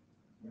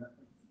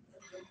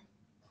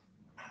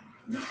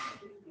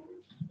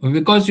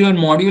 Because your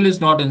module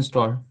is not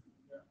installed.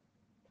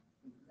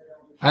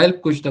 I'll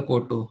push the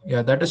code too.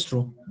 Yeah, that is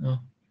true. Yeah.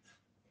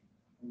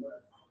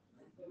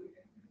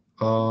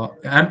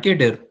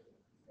 mkdir.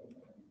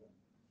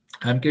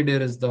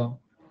 Mkdir is the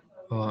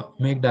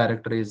make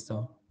directory is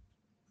the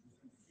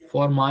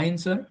for mine,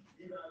 sir.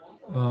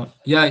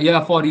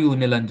 Yeah, for you,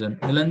 Nilanjan.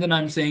 Nilanjan,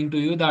 I'm saying to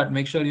you that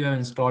make sure you have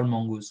installed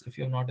Mongoose. If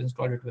you have not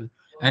installed it, will,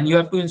 and you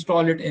have to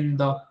install it in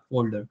the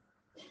folder.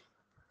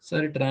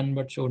 Sir, it ran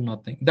but showed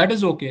nothing. That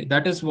is okay.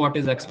 That is what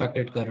is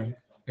expected current.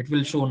 It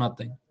will show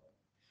nothing.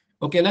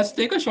 Okay, let's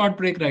take a short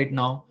break right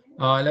now.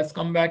 Let's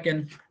come back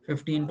in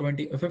 15,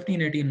 20,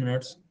 15, 18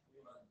 minutes.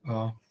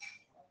 Uh,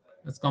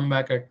 let's come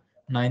back at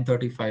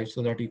 9:35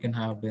 so that you can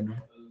have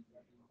dinner.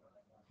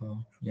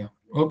 Yeah.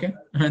 Okay.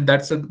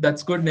 That's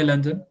good,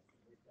 Nilanjan.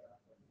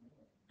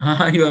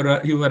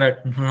 You were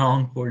at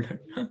wrong folder.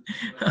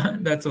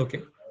 That's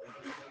okay.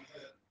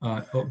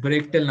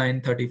 Break till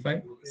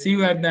 9:35. See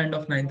you at the end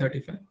of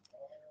 9:35.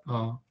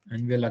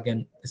 And we'll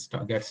again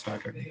get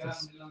started with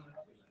this.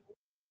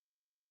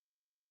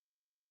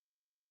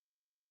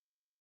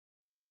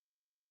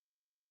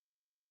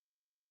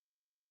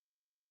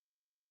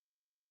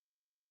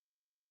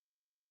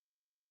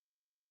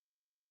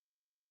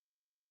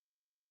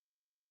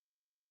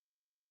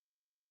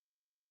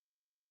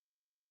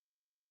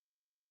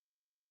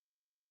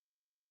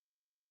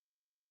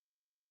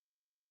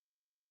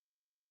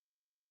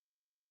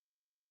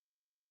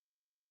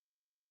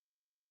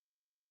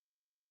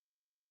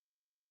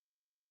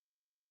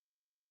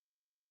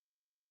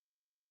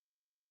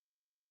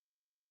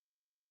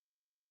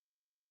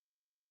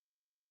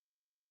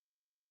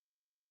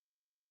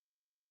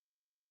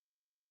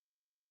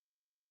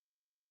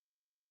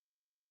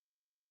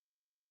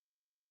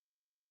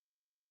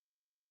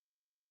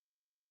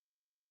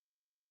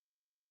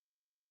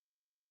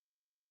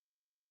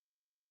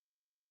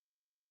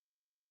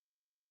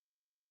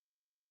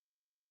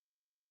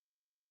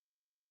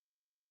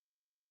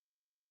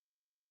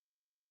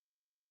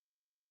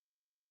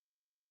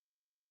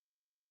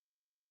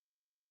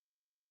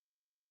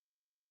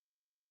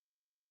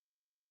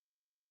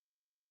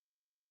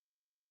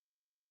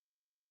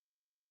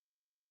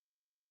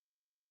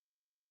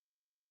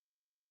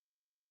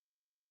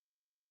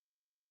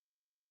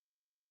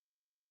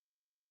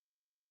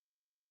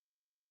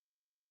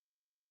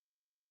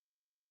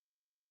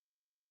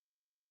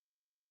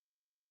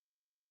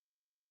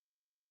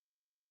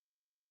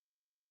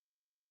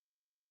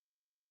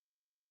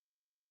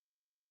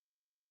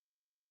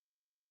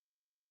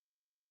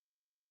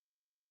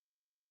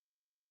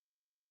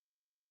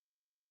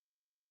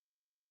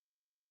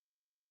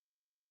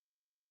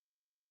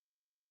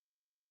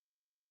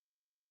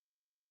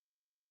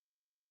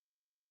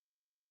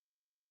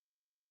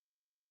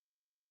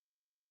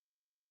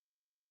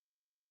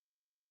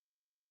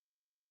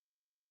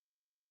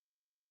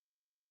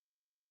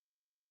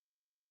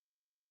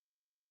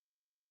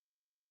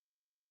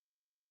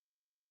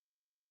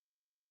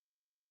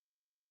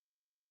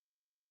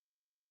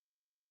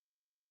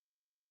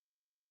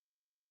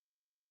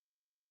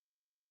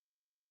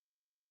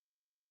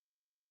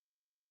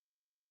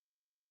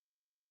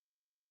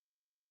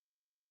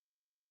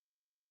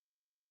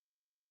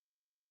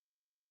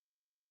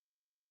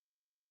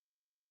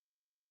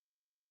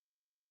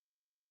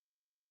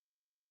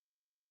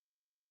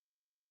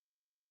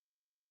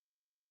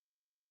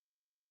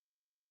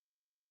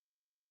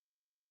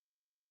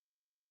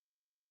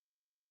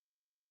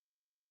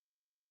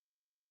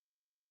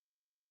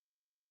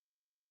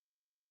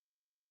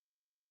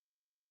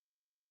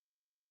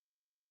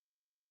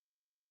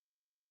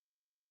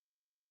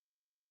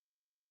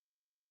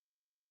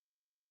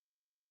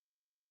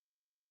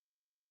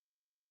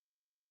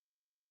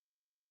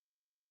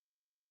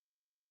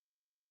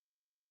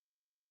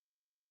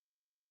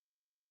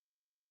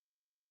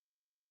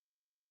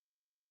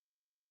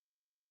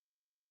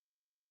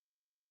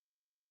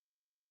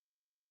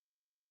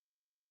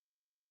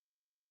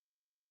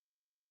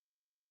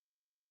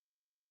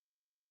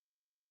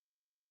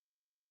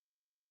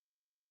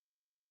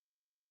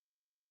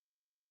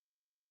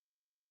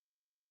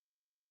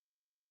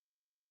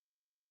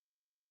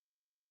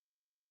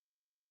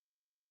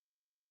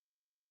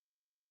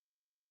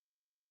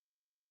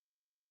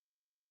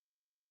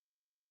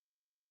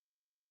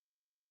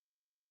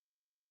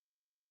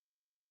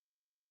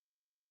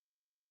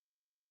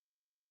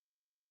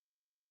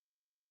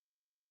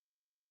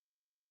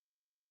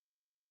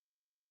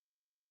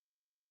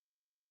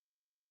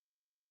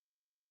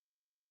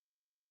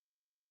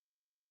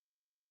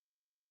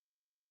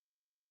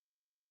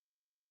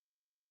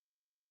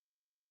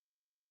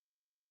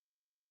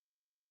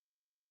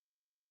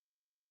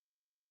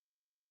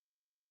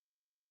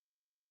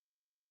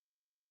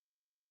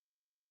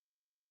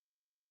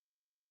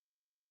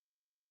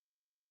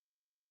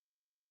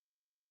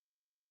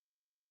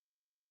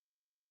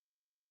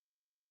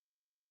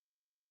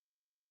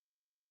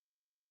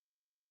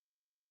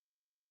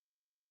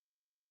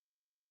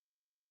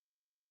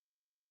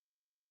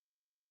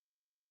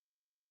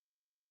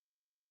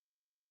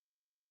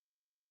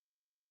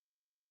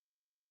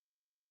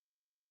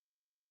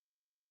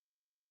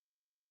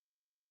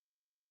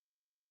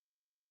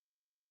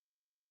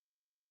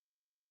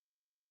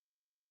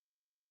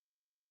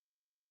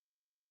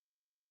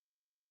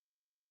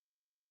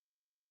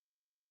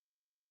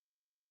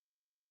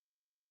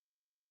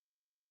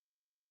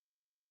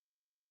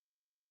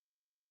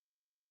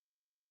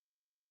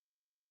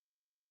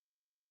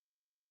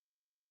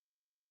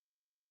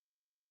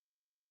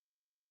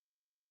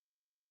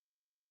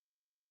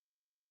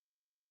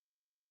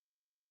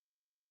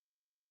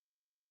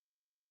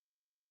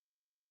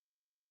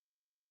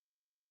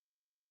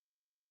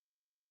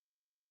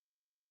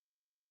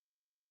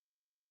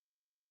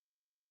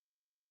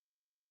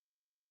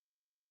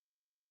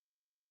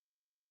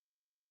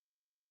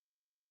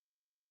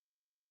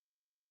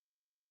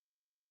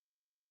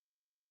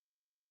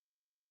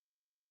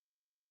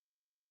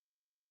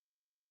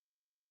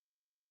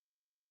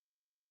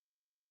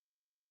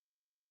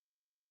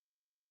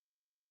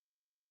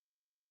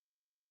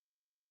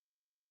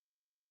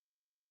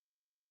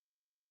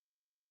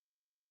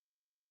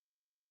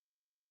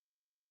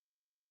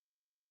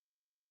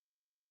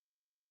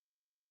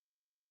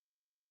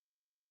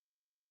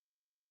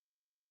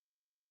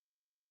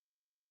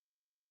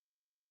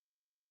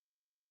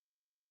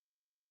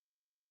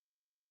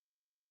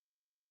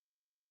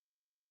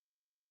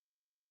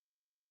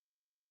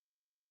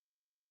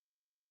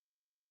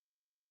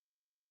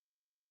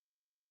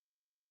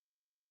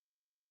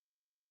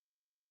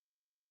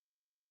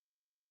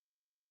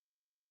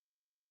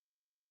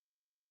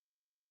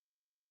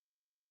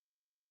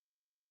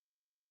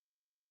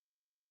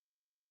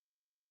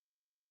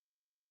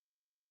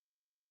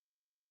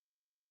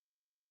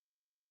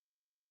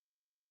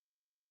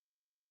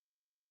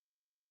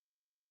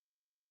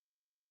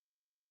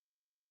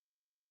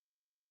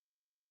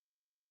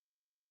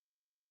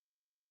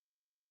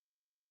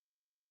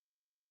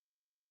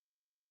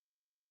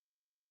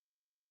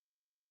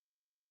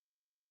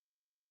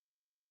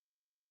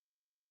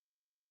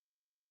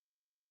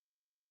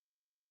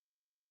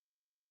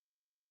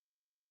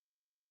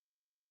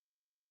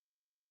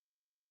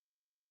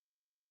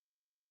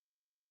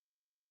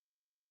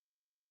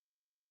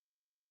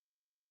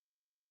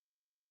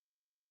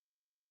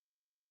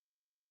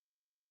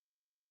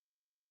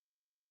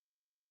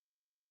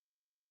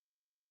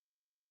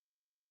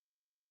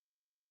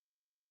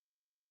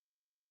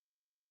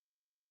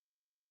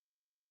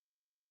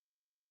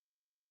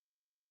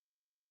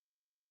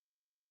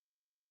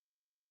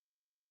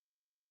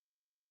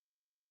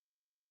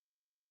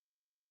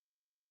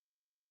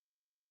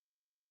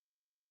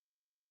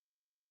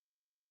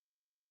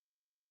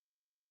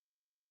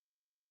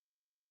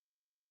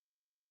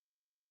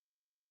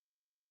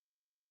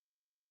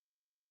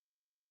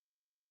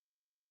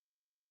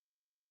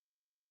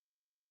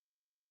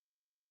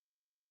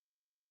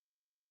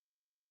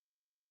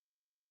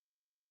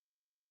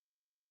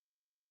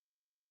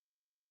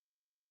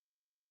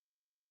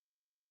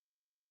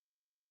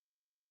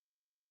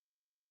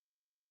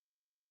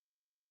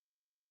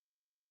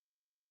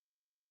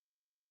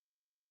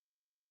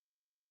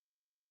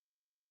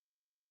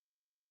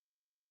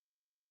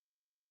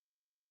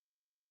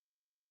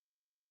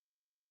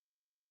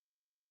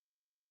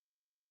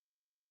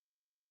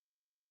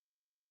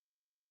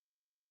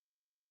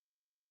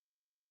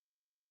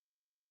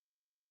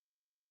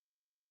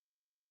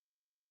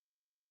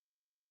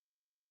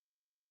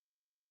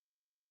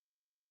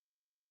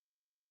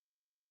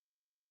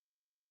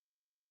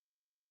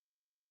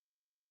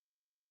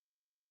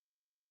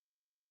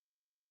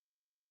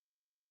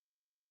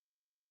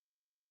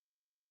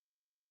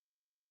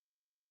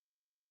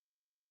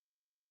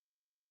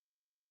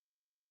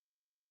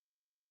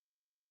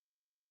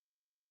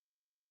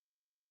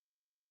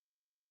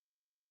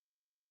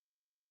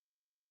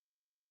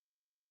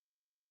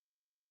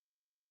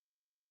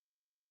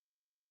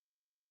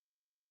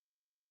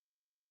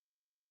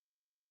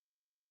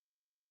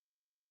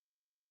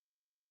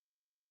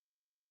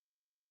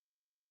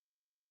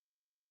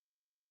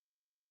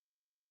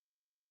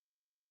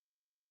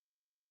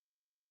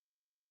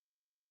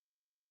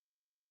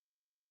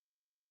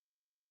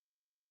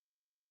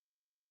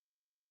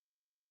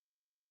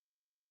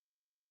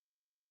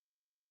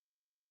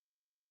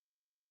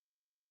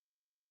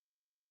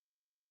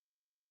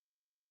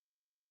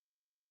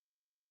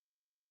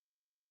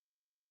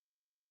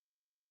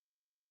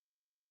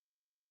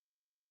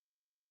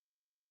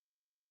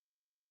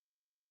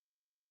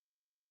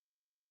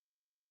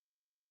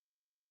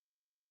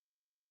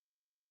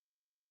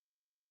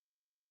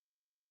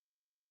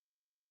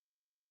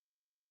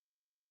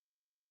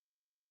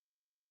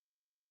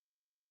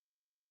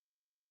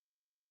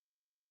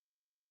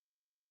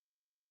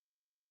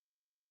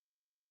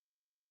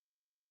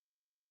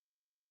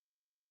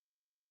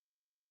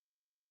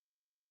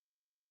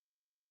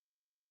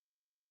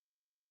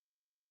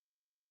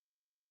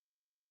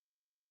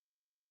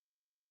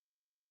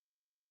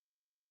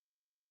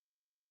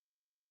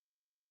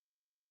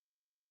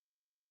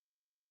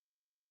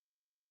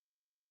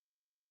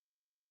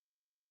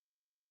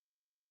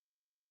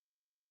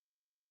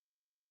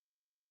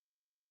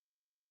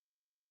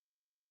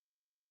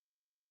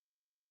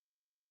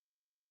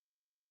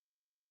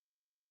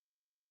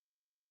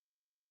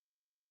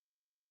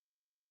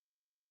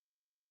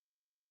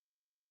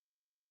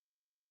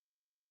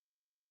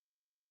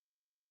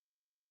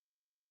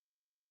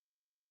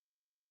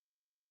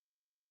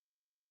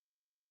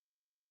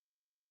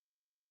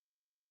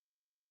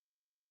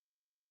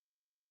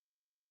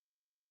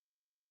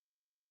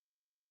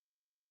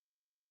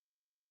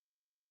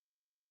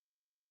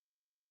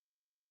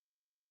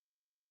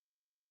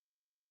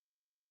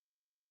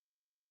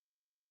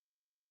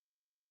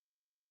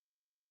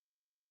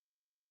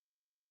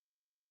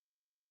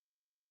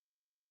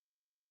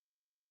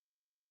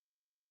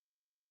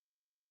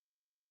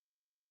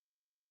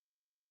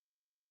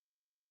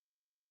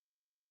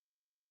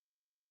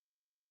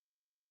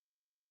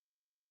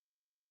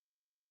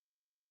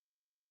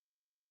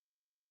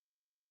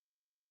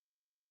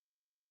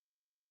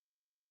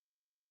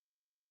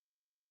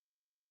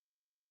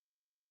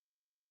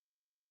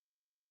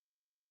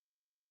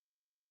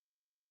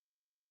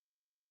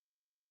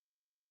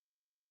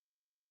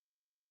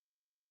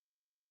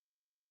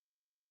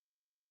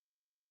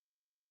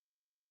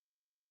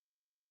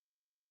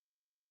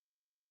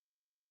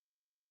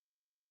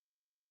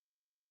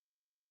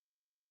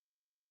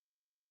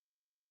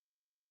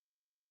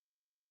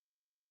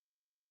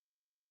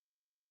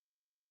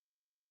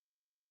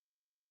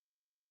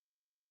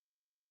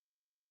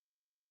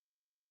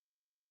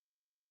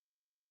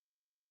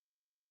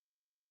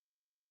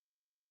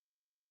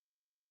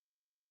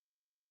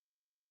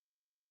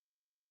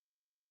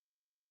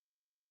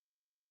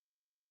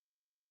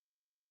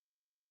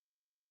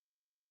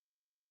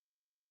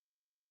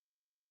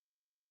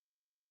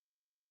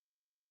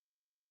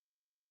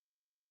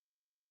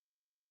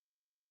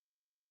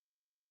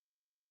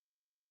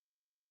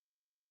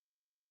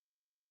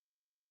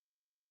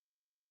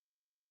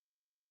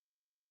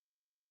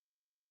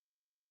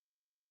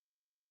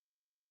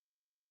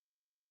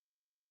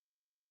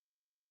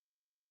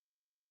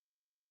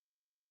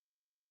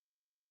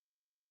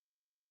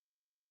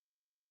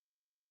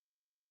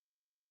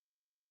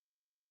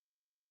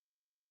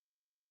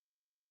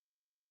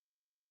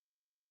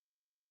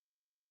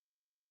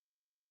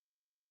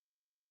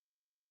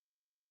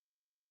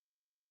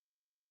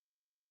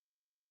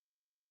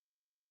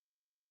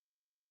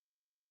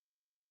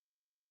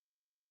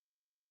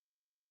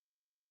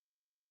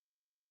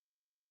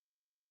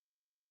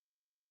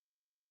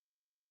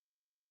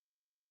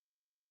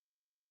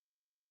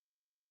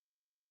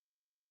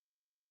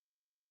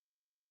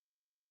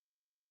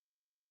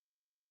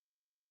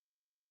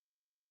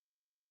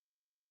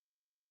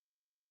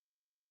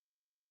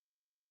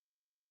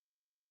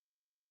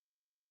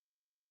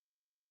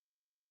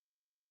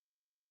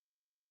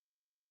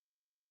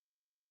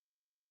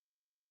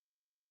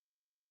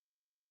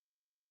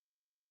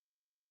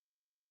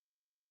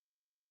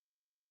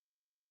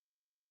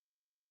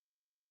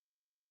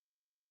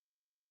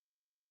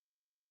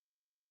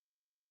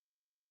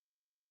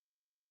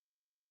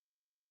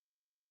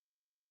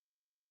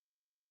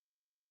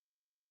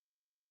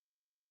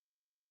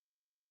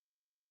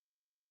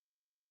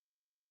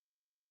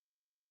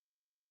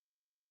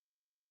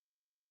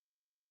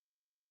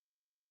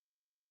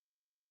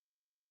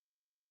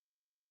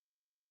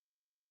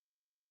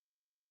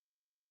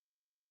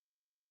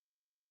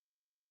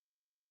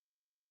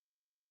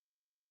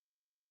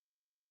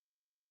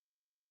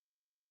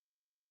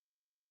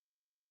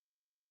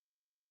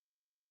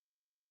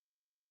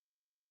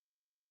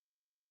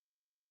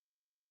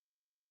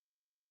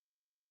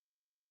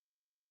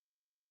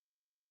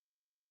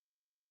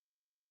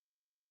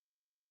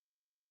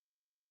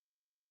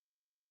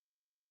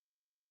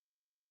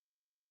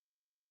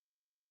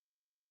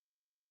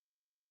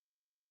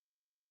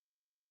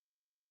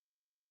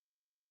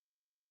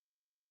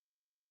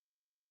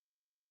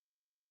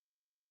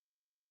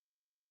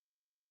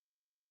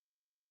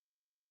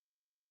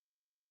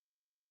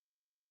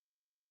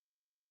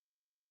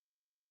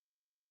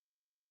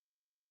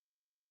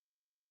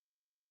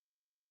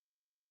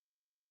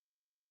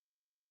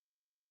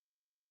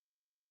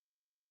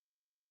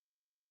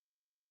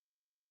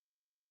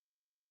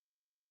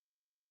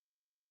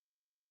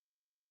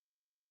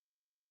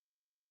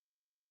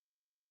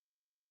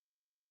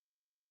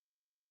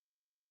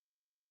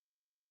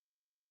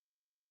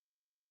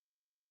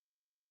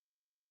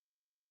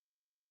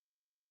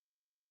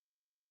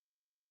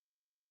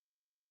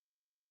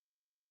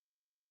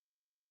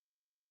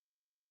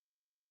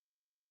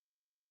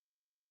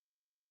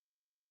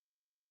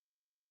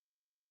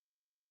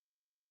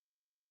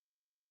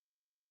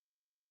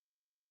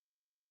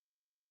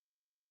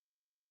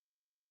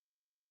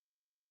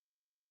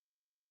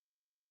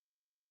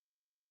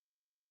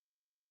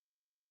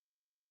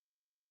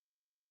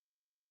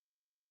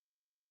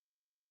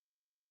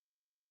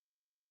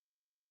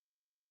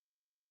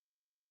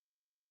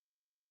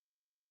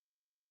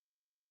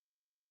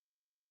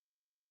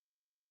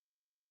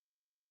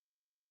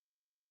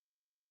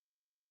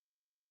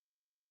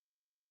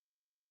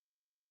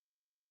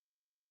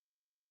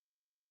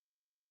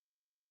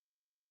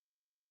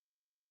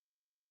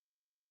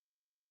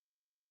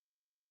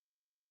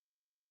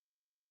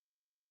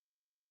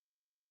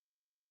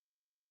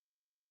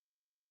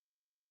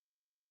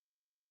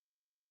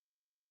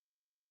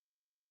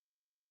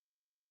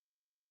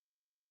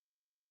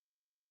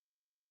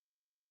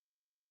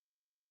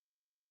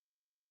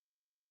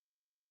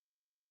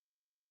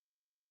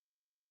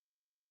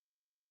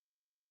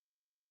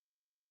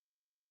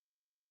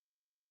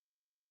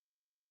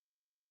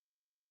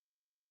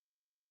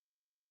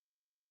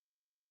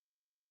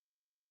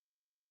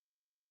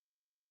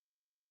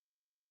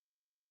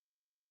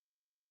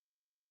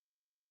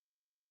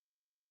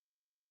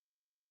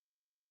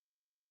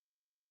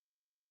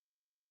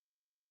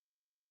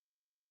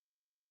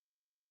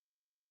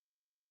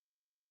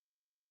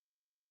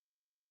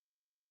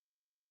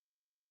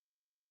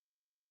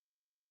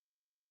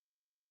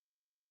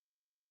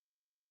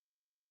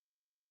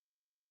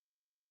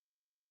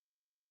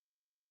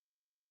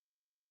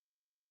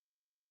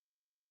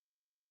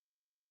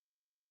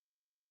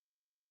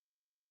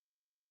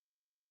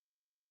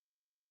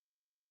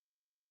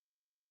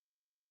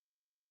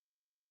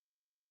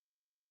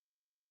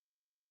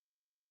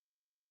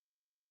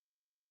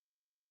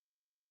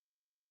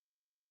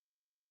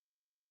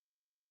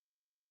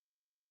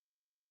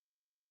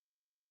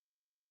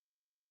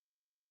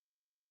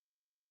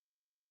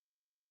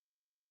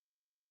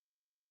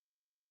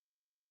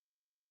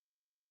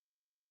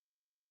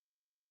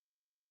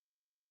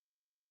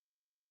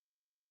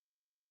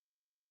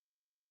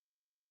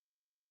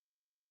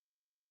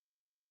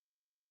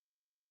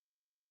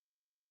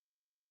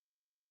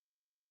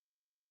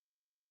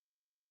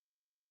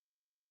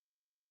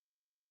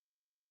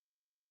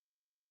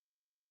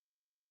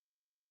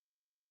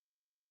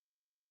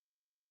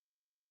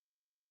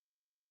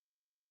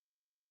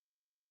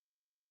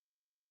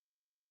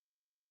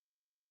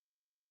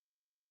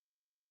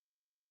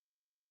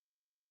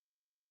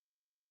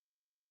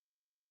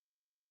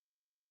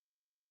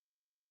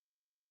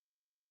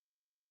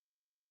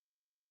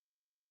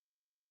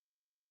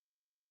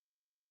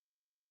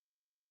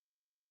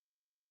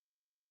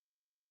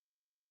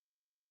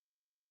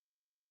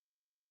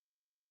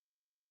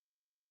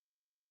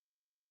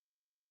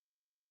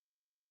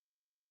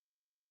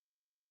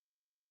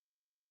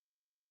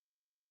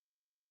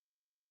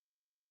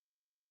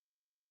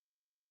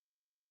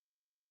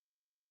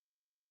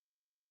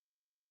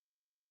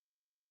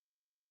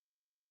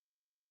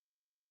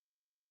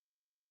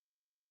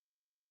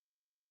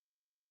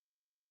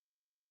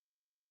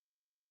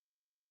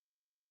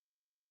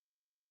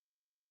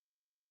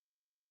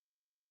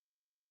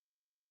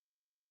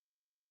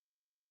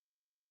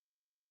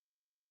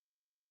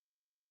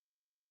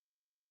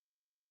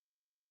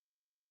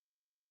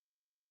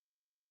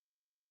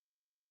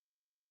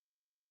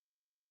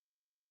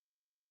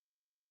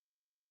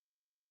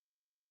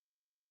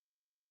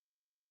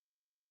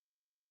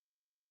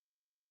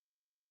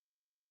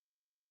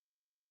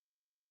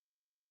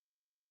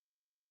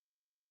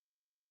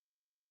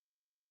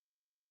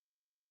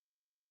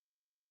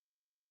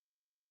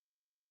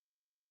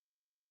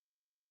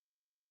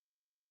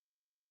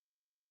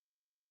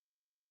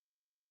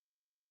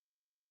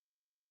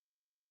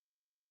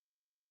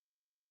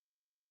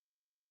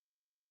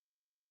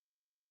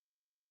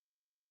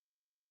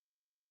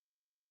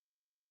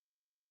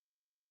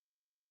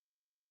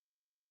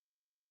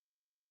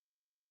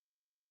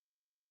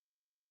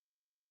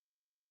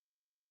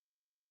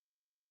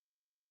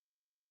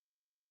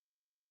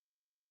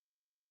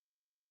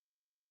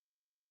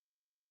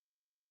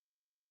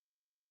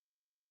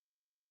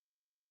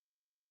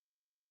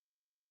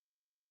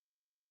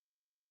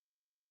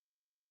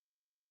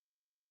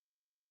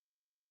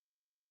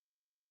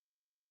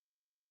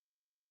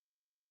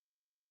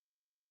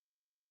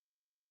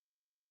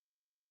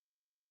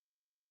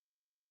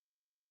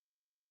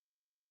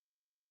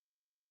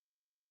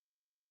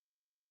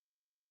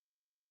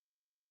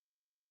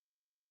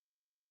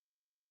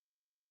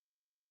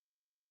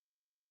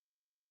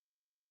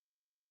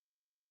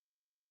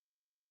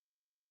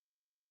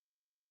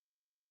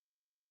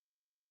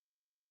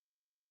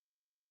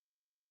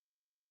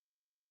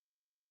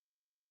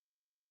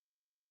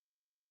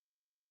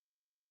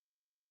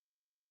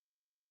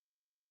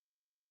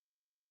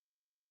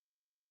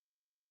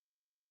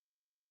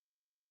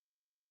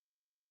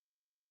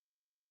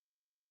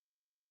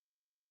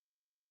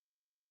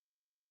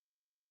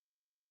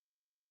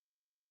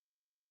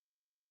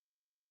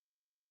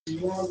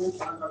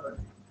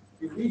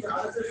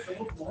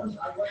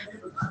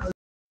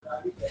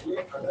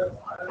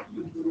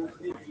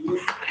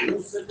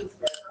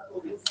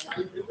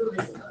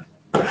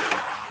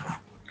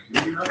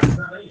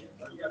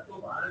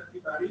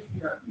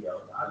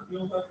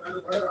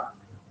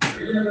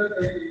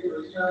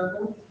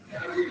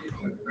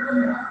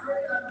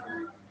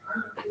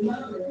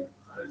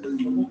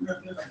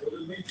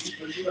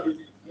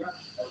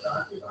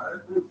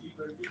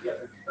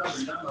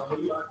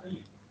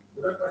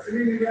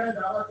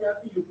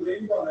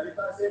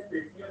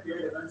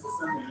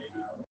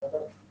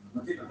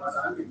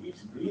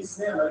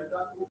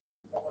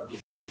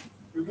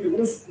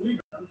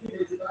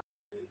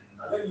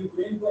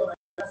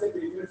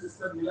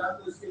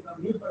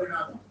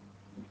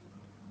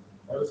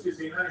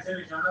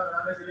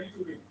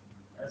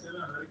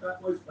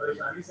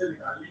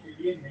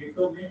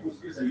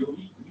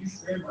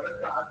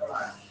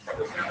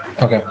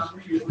 Okay,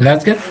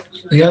 let's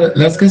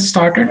get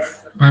started.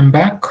 I'm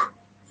back.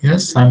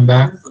 Yes, I'm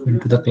back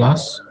into the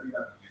class.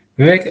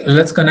 Vivek,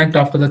 let's connect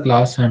after the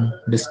class and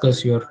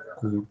discuss your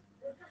code.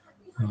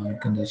 You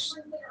can just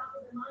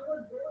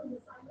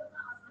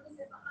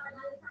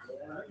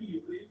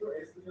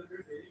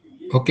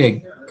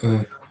okay.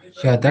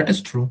 Yeah, that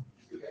is true,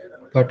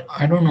 but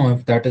I don't know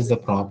if that is the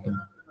problem.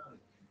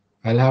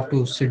 I'll have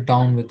to sit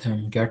down with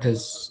him, get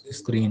his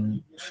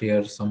screen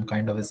share, some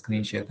kind of a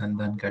screen share, and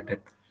then get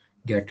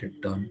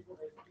it done.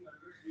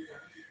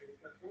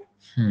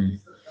 Hmm.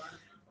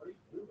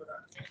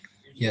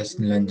 Yes,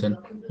 Nilanjan.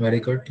 Very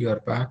good.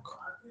 You're back.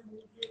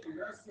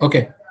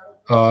 Okay.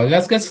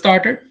 Let's get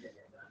started.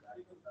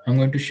 I'm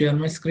going to share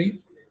my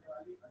screen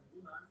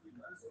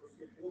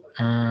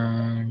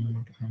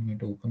and I'm going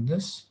to open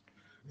this.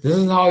 This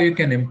is how you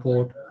can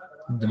import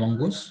the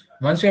Mongoose.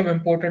 Once you have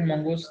imported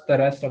Mongoose, the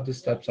rest of the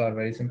steps are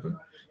very simple.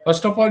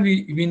 First of all,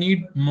 we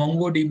need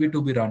MongoDB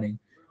to be running.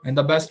 And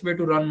the best way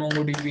to run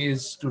MongoDB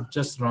is to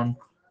just run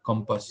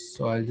Compass.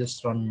 So I'll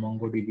just run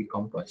MongoDB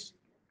Compass.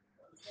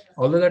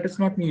 Although that is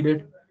not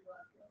needed,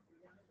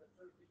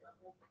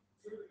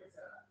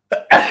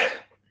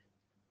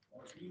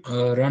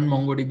 run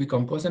MongoDB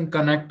Compass and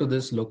connect to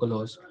this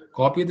localhost.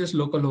 Copy this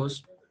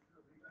localhost.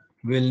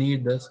 We'll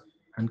need this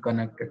and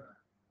connect it.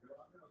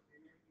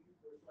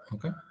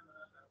 Okay.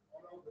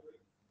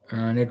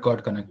 And it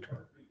got connected.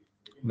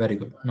 Very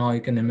good. Now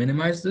you can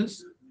minimize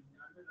this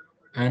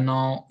and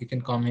now you can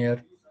come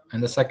here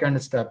and the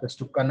second step is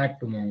to connect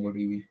to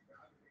MongoDB.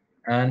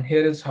 And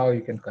here is how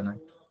you can connect.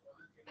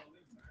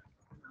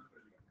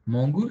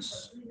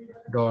 Mongoose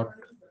dot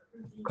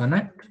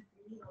connect.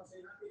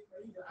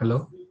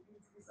 Hello.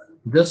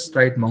 Just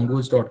write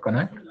mongoose dot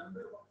connect.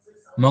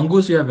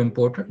 Mongoose you have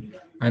imported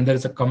and there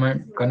is a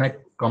command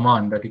connect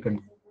command that you can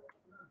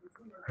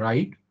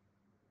write.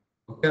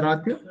 Okay,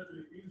 Radhya?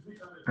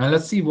 And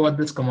let's see what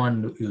this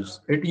command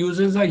uses. It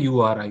uses a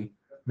URI,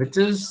 which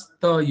is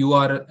the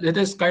URL. It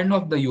is kind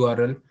of the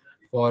URL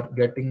for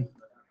getting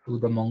to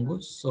the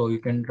Mongoose. So you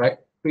can write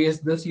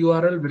paste this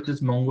URL, which is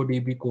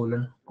MongoDB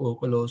colon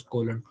localhost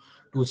colon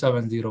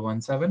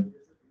 27017,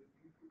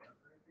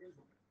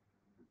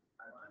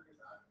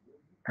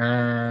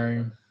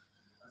 and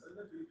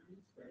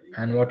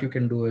what you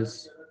can do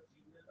is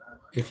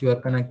if you are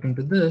connecting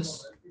to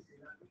this,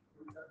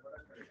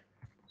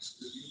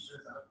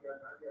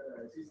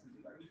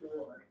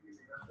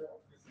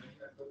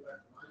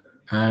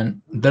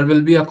 and there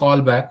will be a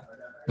callback.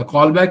 The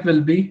callback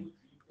will be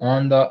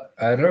on the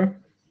error.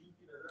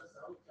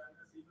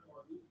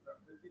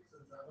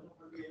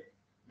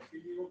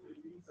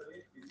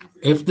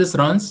 If this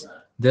runs,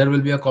 there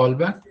will be a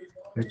callback,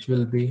 which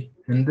will be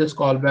in this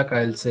callback.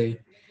 I'll say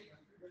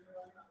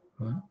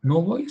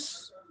no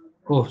voice.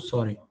 Oh,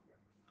 sorry.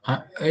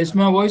 Is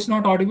my voice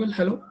not audible?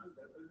 Hello,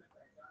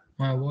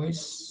 my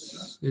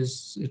voice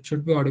is. It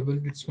should be audible.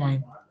 It's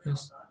fine.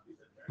 Yes.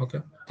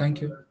 Okay.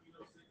 Thank you.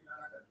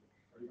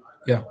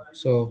 Yeah.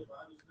 So,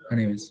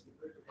 anyways,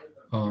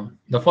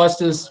 the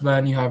first is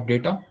when you have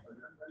data.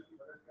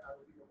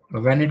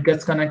 When it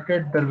gets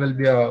connected, there will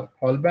be a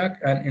callback,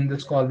 and in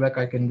this callback,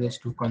 I can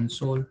just do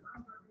console.log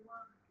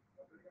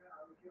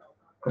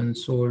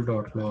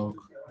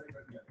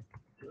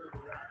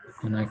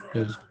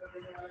connected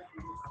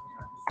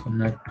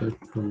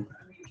to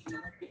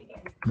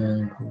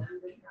MongoDB.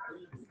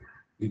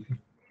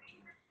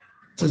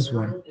 This is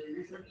one.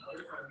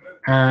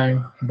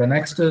 And the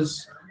next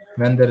is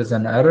when there is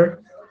an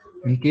error.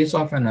 In case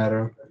of an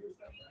error,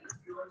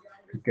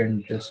 you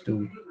can just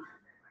do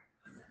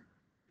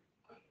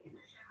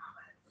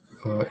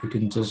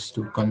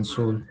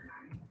console.log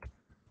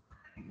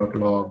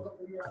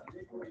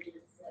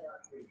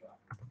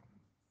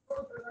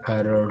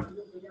error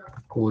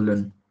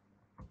colon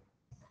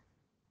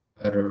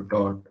error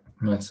dot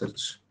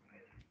message.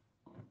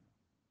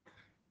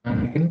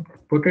 And you can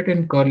put it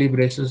in curly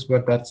braces,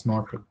 but that's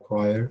not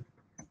required.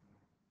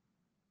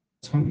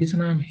 For some reason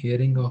I'm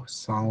hearing a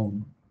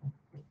sound.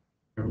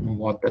 I don't know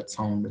what that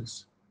sound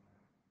is.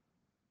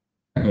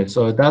 Anyway,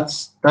 so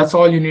that's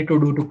all you need to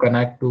do to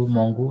connect to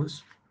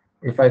Mongoose.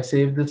 If I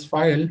save this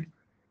file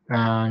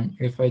And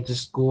if I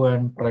just go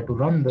and try to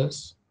run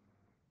this,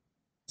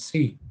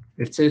 see,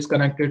 it says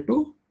connected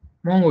to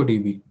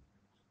MongoDB,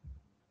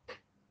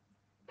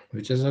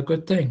 which is a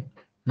good thing.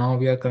 Now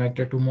we are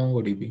connected to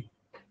MongoDB,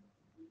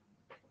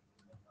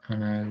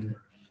 and I'll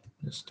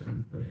just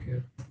enter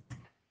here.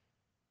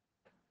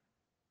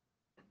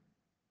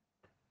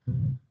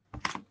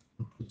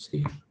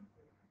 See,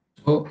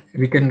 so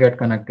we can get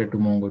connected to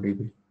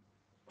MongoDB.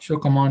 Show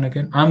command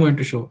again. I'm going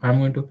to show. I'm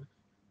going to.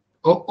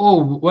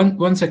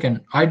 One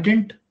second. I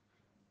didn't.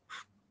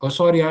 Oh,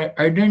 sorry.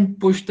 I didn't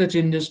push the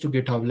changes to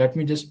GitHub. Let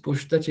me just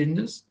push the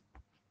changes.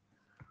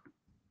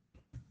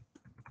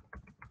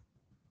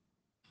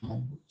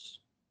 Mongoose.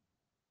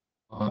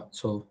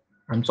 So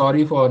I'm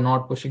sorry for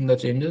not pushing the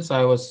changes.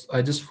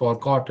 I just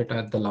forgot it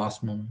at the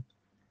last moment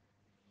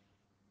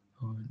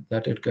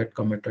that it get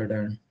committed,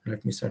 and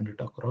let me send it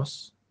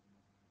across.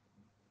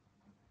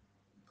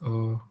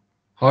 Uh,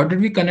 how did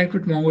we connect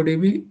with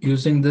MongoDB?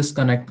 Using this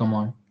connect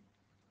command.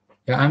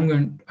 Yeah, I'm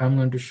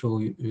going to show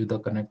you the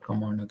connect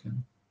command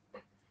again,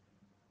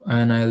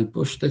 and I'll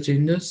push the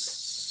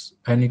changes,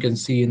 and you can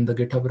see in the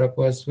GitHub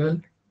repo as well.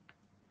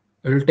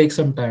 It will take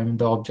some time.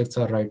 The objects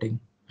are writing.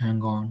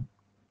 Hang on,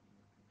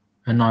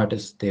 and now it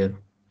is there.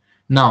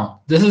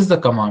 Now this is the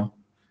command.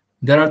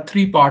 There are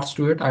three parts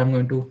to it. I'm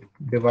going to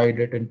divide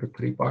it into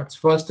three parts.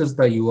 First is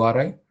the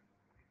URI.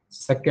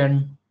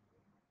 Second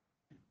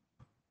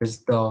is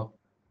the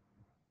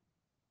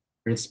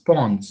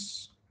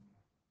response.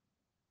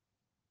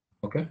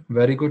 Okay,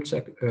 very good,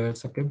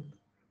 second.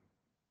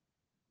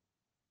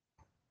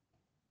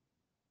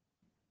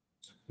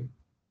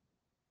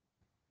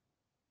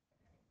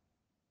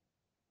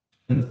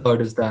 And the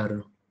third is the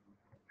error.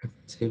 If I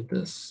save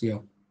this, yeah.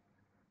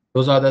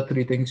 Those are the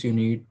three things you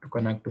need to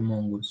connect to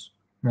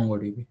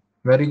MongoDB.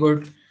 Very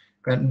good.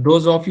 And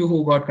those of you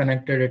who got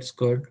connected, it's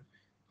good.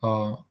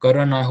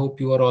 Karan, I hope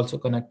you are also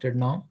connected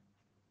now.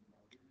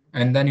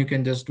 And then you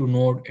can just do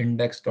node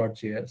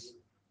index.js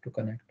to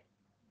connect.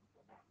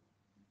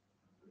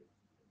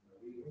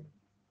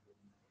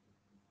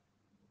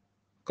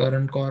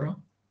 Karan Kaura,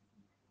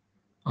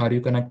 are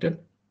you connected?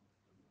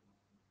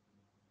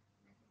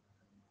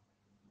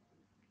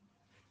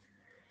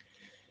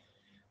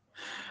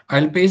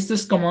 I'll paste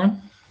this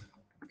command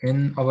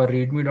in our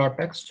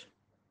readme.txt.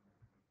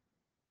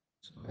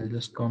 So I'll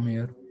just come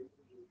here,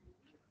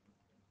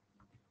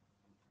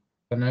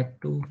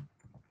 connect to,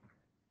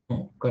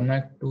 no,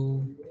 connect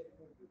to,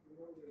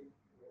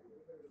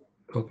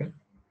 okay,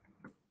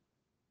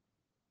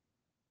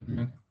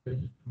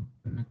 connected to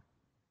connect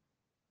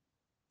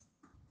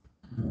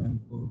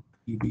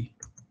MongoDB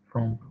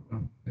from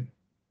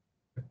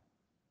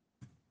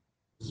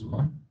this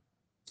one.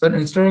 So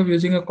instead of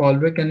using a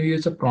callback, can we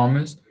use a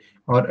promise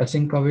or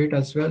async await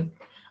as well?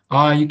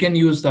 You can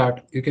use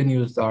that. You can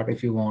use that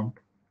if you want.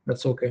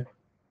 That's okay.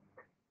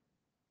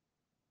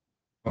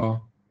 Uh,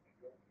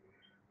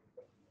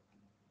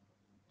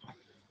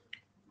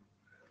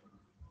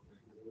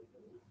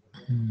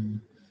 hmm,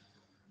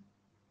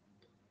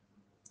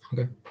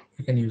 okay,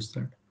 you can use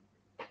that.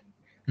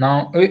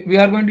 Now we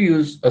are going to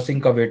use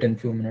async await in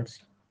few minutes.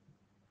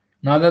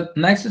 Now the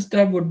next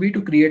step would be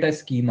to create a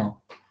schema,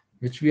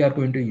 which we are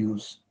going to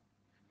use,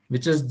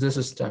 which is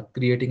this step,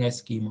 creating a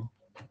schema.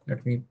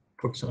 Let me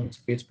put some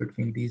space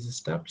between these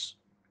steps.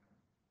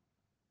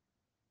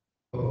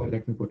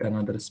 Let me put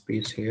another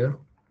space here,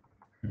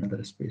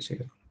 another space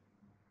here.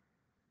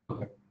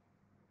 Okay.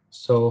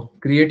 So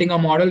creating a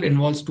model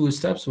involves two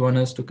steps. One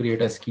is to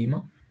create a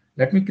schema.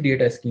 Let me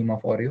create a schema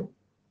for you.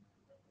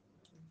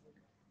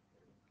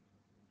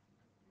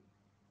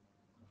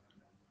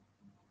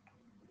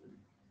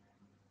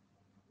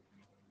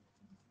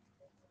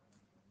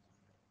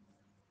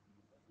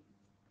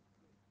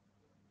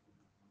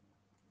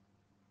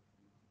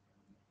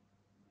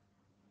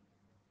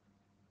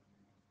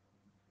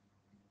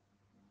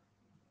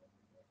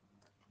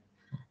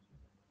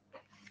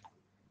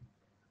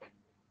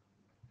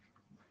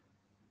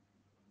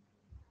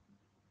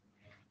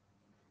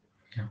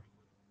 Yeah.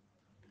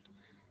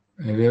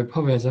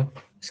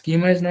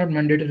 Schema is not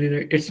mandatory,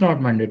 right? It's not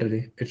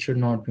mandatory. It should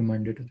not be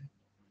mandatory.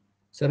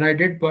 So I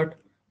did, but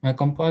my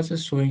compass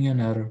is showing an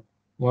error.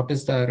 What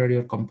is the error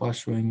your compass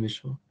showing,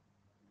 Vishwa?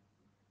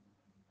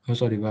 Oh,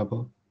 sorry,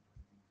 Vaibhav.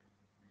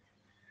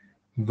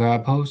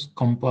 Vaibhav's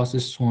compass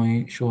is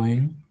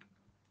showing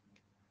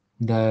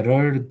the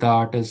error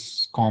that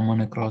is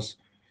common across.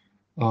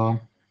 Uh,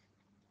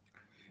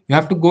 you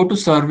have to go to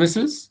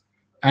services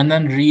and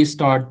then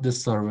restart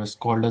this service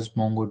called as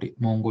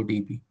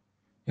MongoDB.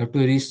 You have to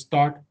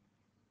restart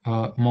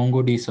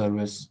MongoDB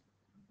service,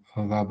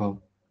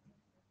 Vaibhav.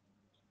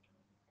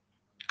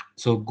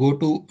 So go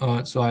to,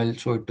 so I'll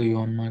show it to you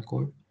on my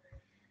code.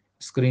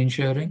 Screen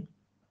sharing.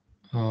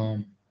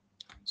 Um,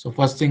 so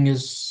first thing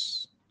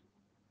is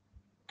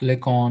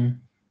click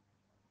on,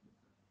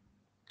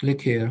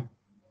 click here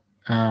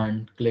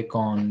and click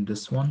on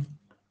this one,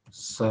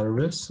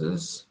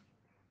 services.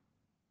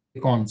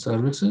 Click on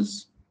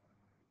services,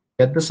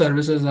 get the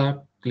services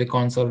app, click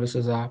on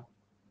services app.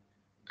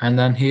 And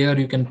then here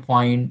you can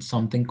find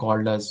something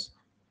called as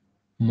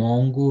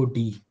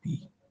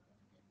MongoDB.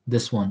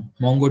 This one,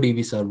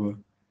 MongoDB server.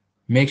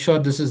 Make sure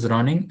this is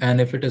running, and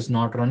if it is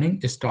not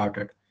running, start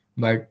it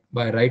by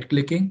right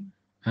clicking,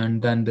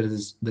 and then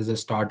there's a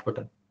start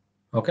button.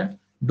 Okay,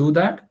 do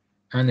that,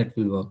 and it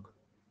will work.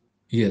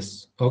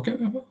 Yes. Okay,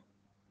 Weber.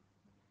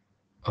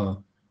 Uh,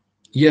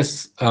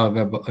 yes,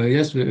 Weber.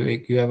 Yes,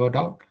 Vivek, you have a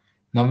doubt.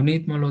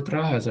 Navneet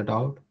Malhotra has a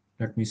doubt.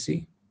 Let me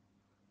see.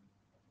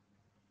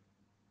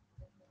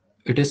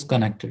 It is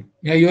connected.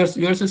 Yeah,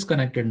 yours is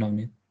connected,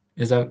 Navneet.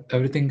 Is that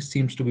everything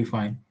seems to be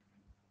fine?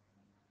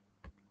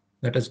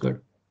 That is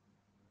good.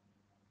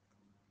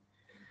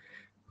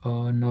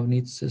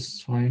 Navneet's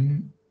is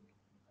fine.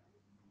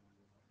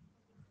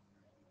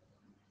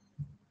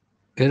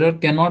 Error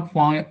cannot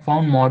find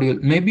found module.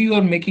 Maybe you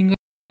are making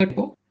a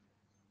typo.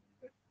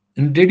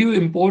 And did you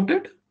import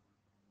it?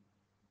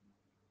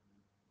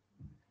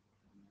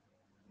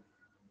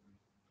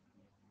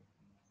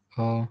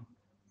 Uh,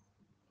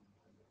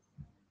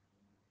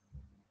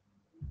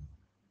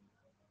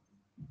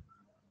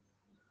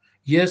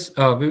 yes,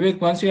 Vivek.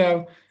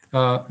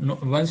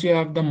 Once you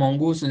have the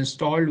mongoose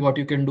installed, what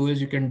you can do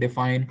is you can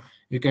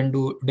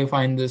do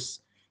define this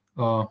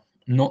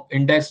no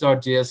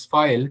index.js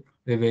file,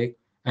 Vivek,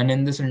 and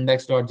in this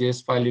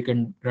index.js file you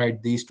can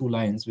write these two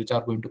lines which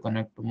are going to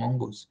connect to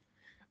mongoose.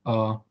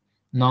 Uh,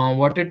 Now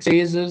what it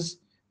says is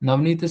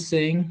Navneet is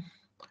saying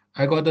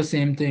I got the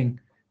same thing.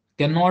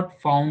 Cannot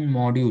found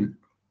module.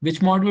 Which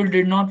module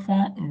did not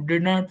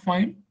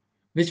find?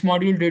 Which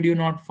module did you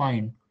not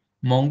find?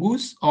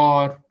 Mongoose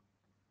or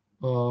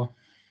uh,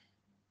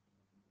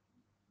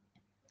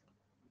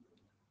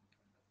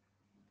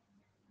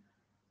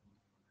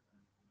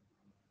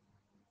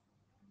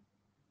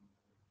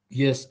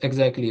 yes,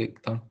 exactly,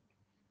 Ekta.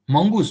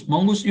 Mongoose.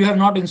 Mongoose. You have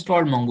not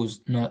installed Mongoose,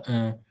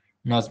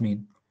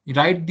 Nazmeen.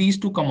 Write these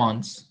two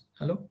commands.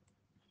 Hello.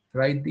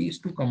 Write these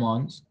two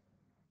commands.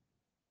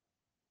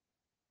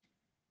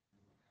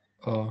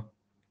 Uh,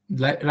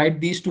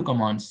 write these two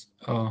commands.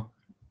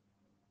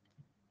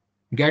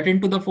 Get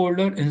into the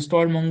folder.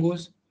 Install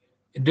Mongoose.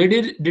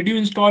 Did you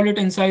install it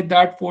inside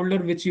that folder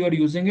which you are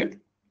using it?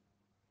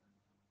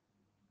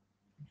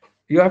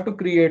 You have to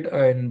create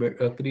an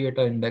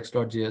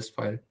index.js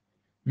file.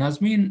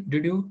 Nazmeen,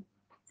 did you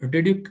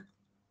do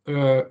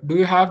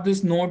you have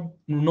this node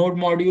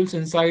modules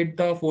inside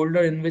the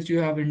folder in which you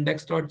have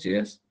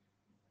index.js?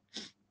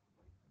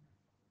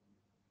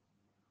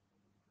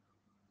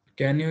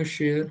 Can you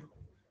share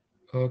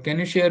can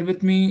you share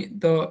with me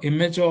the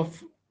image?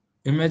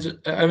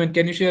 I mean,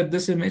 can you share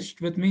this image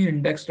with me,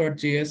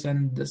 index.js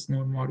and this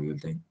node module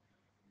thing?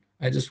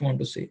 I just want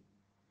to see.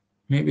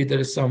 Maybe there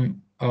is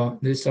some error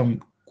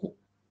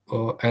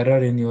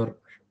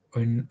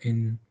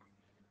in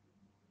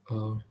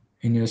uh,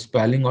 in your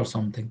spelling or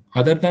something.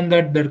 Other than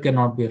that, there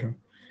cannot be error.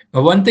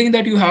 One thing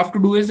that you have to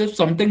do is if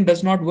something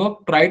does not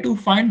work, try to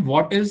find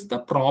what is the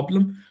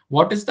problem,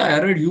 what is the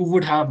error you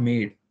would have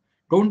made.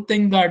 Don't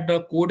think that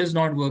the code is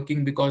not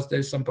working because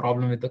there's some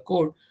problem with the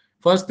code.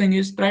 First thing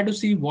is try to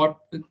see what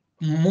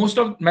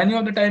many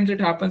of the times it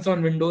happens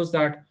on Windows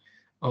that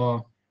uh,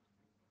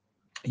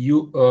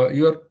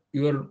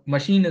 your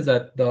machine is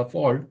at the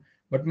fault,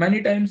 but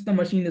many times the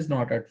machine is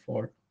not at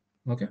fault.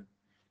 Okay,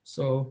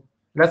 so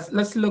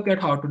let's look at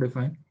how to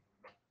define.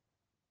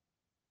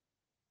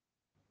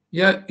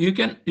 Yeah, you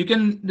can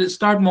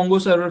start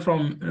Mongo server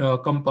from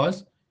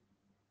Compass.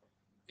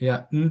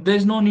 Yeah,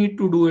 there's no need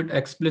to do it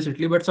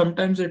explicitly, but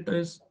sometimes it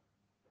is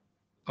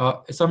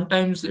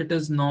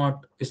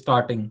not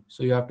starting,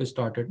 so you have to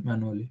start it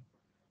manually.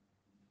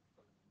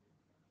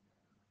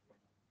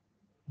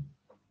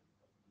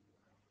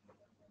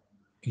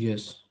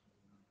 Yes.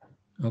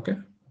 Okay.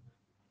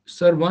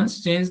 Sir,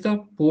 once change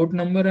the port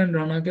number and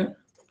run again.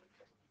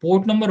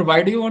 Port number.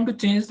 Why do you want to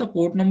change the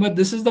port number?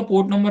 This is the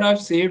port number I've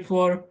saved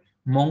for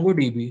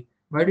MongoDB.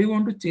 Why do you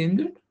want to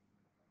change it?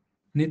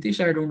 Nitish,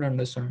 I don't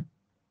understand.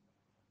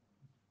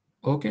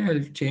 Okay,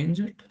 I'll change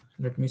it.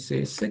 Let me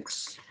say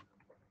 6.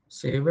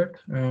 Save it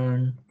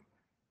and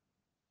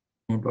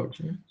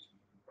node.js.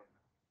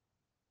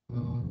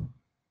 Uh,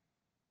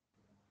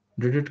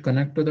 did it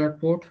connect to that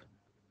port?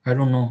 I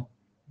don't know.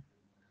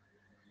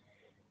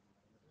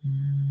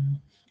 Mm,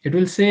 it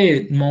will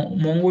say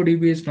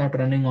MongoDB is not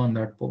running on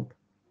that port.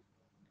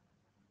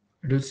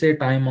 It will say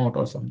timeout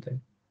or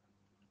something.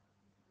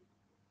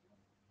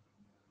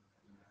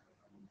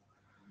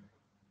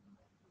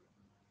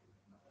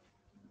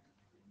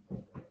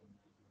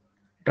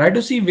 Try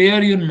to see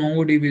where your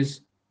MongoDB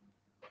is.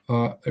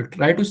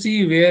 Try to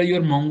see where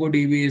your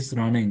MongoDB is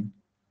running.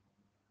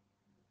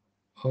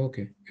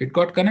 Okay, it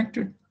got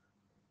connected.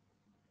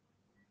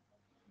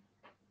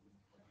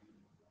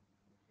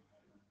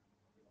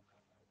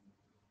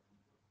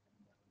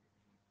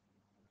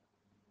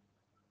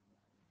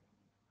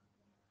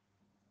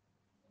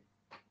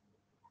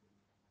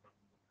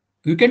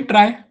 You can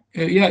try.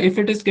 Yeah, if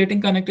it is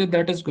getting connected,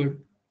 that is good.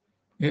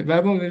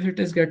 Vaibhav, if it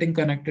is getting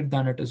connected,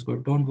 then it is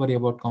good. Don't worry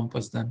about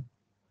Compass then.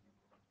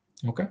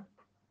 Okay.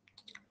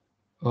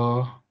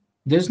 Uh,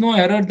 there's no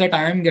error that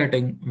I am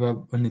getting,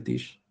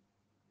 Nitish.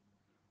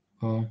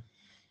 Uh,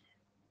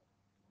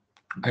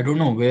 I don't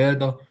know where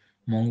the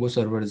Mongo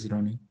server is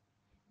running.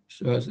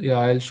 So, yeah,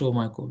 I'll show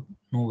my code.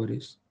 No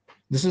worries.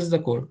 This is the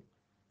code.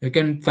 You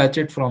can fetch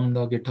it from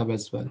the GitHub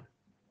as well.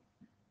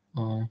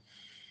 Uh,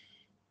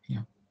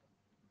 yeah.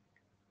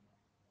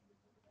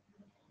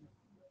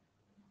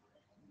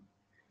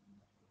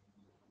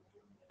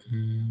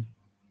 Mm.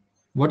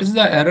 What is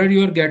the error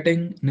you are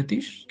getting,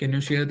 Nitish? Can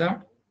you share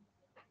that?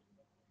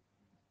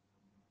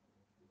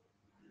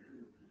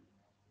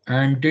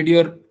 And did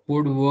your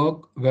code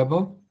work,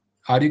 Webhub?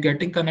 Are you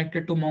getting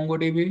connected to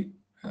MongoDB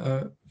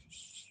uh,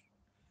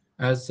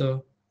 as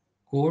a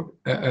code,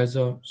 as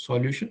a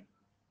solution?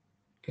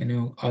 Can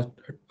you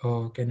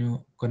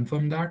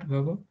confirm that,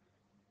 Webhub?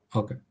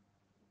 Okay.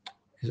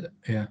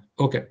 Yeah.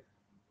 Okay.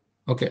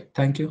 Okay.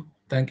 Thank you.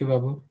 Thank you,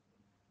 Webhub.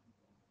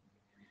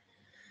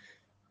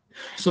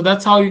 So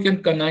that's how you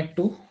can connect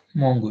to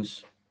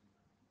Mongoose.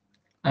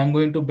 I'm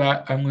going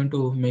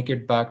to make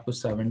it back to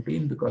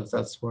 17 because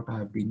that's what I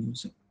have been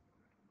using.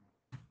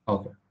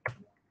 Okay.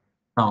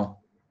 Now,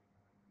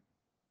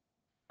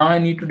 now I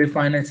need to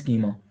define a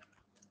schema.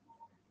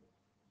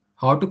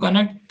 How to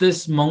connect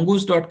this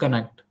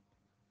mongoose.connect?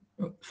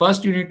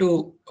 First, you need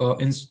to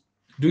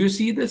do you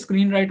see the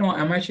screen right now?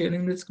 Am I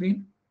sharing the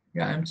screen?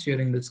 Yeah, I'm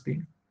sharing the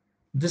screen.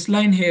 This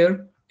line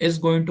here is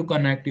going to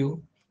connect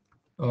you.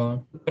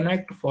 To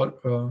connect for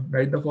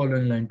write the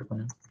following line to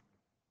connect.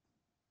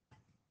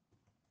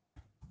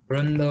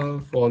 Run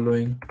the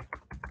following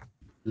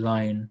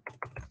line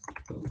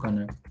to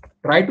connect.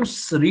 Try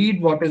to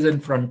read what is in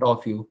front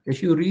of you.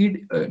 If you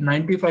read,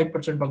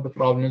 95% of the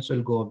problems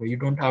will go away. You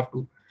don't have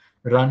to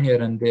run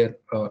here and there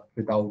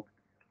without.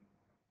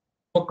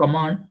 Oh,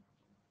 command.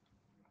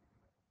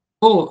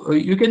 Oh,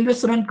 you can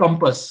just run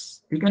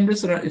compass. You can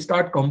just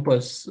start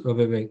compass,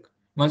 Vivek.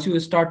 Once you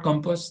start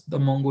compass, the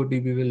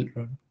MongoDB will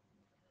run.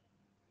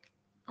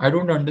 I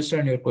don't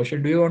understand your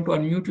question. Do you want to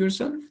unmute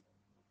yourself?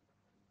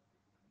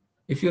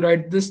 If you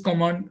write this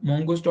command,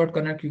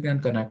 mongoose.connect, you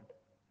can connect.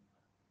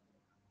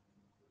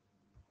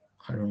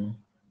 I don't know.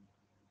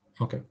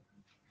 Okay.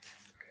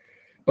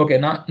 Okay.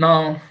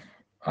 Now,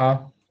 uh,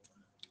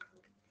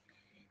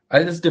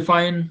 I'll just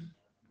define.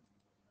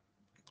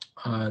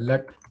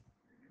 Let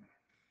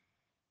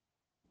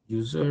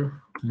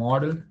user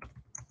model.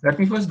 Let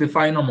me first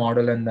define a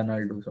model and then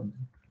I'll do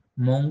something.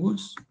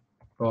 Mongoose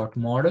dot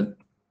model,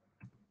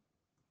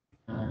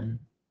 and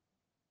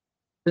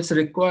this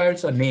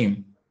requires a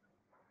name.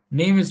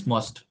 Name is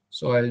must,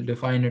 so I'll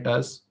define it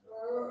as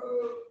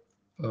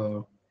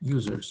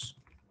users.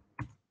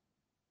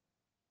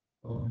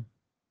 Uh,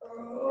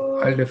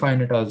 I'll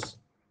define it as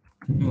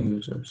new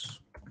users.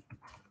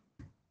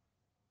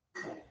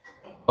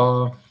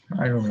 Uh,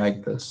 I don't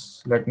like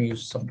this. Let me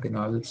use something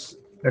else.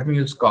 Let me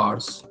use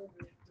cars.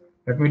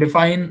 Let me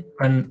define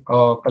an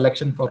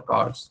collection for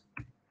cars.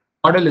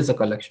 Model is a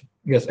collection.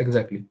 Yes,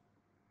 exactly.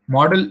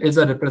 Model is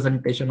a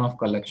representation of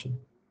collection.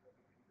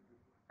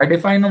 I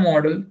define a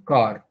model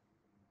car,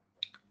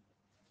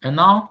 and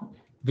now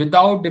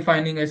without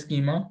defining a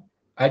schema,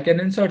 I can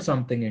insert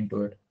something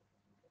into it.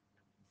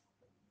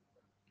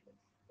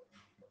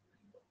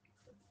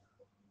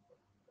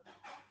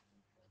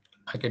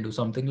 I can do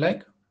something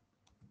like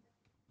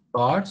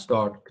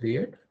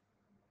cards.create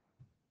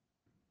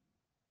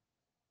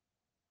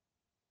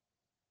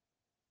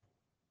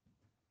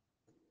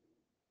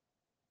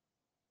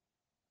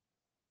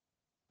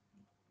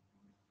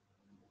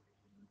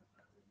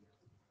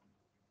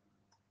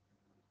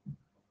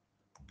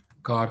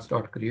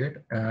cards.create,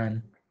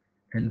 and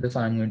in this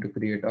I'm going to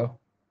create a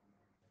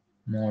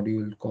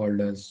module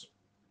called as,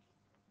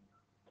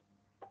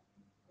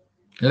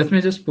 let me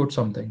just put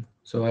something.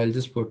 So I'll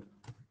just put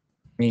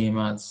name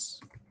as,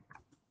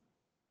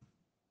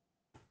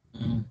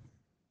 mm,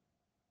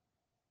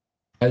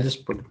 I'll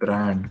just put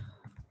brand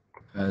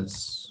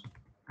as,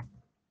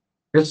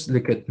 just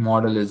look at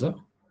model is a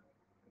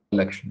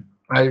collection.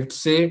 I'll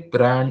say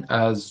brand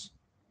as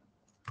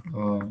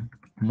uh,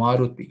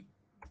 Maruti,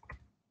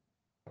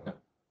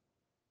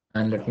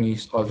 and let me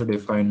also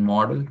define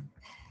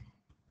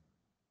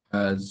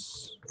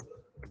as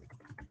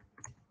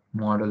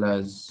model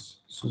as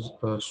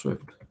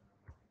Swift.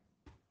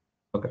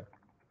 Okay.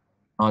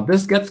 Now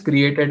this gets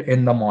created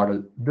in the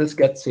model. This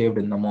gets saved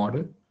in the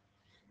model.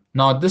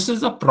 Now this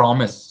is a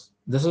promise.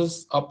 This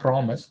is a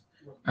promise,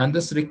 and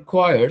this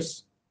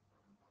requires,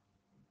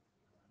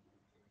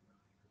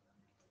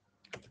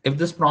 if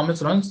this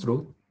promise runs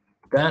through,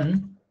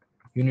 then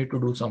you need to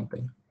do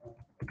something.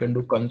 You can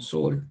do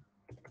console.log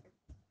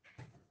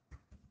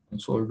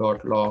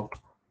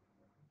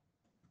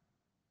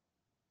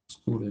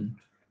student.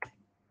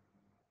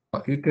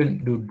 You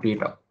can do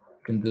data.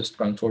 You can just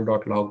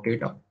console.log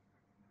data.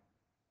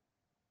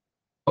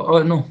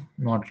 No,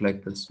 not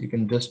like this. You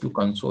can just do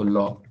console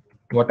log.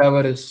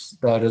 Whatever is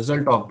the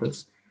result of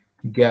this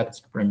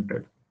gets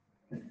printed.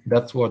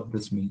 That's what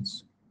this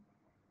means.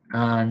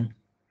 And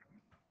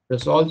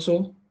there's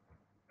also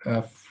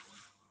a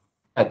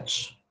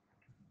catch.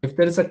 If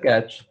there is a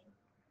catch,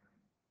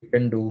 you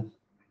can do,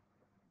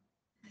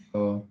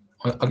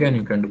 again,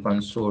 you can do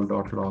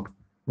console.log.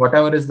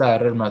 whatever is the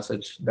error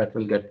message that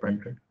will get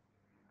printed.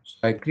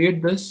 So I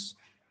create this.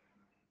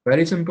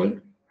 Very simple.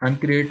 I'm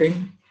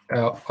creating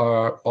a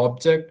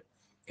object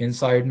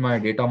inside my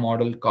data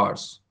model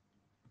cars.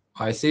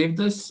 I save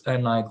this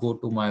and I go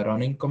to my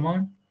running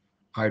command.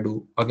 I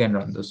do again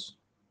run this.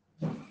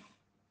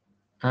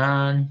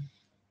 And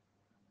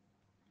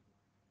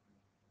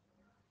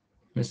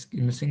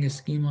missing a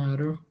schema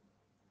error.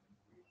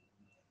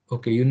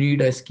 Okay, you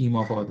need a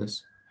schema for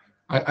this.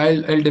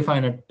 I'll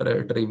define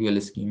a trivial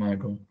schema. I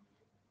don't.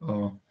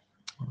 Uh,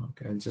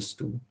 okay, I'll just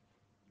do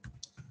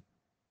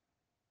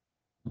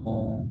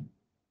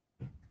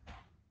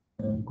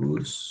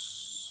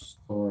mongoose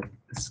or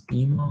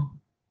schema,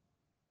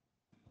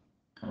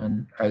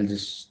 and I'll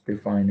just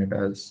define it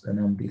as an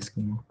empty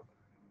schema.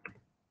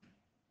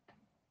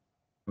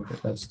 Okay,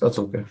 that's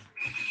okay.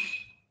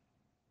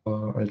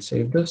 I'll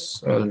save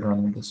this. I'll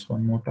run this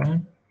one more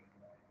time.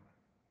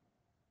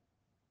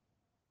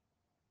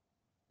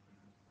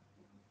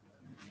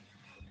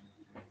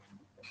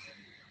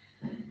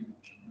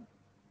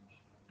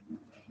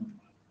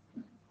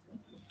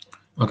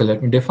 Okay,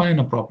 let me define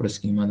a proper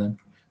schema then.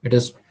 It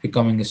is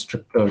becoming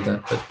stricter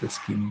than the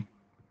schema.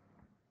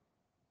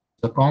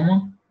 The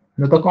comma?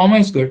 No, the comma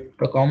is good.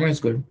 The comma is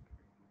good.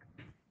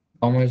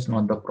 Comma is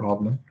not the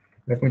problem.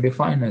 Let me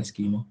define a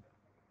schema.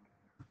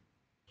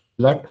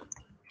 Let,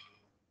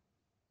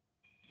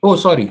 oh,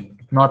 sorry,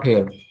 not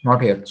here,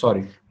 not here,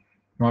 sorry,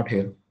 not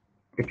here.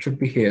 It should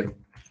be here,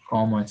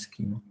 comma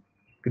schema.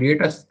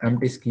 Create a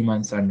empty schema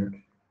and send it.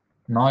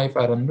 Now if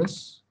I run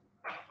this,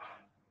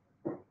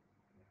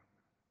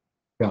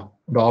 yeah,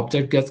 the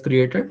object gets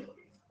created.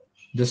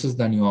 This is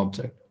the new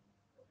object.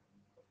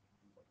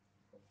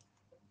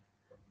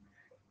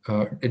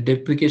 A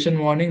deprecation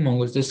warning,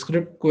 Mongoose. The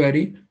script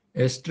query,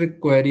 a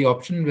strict query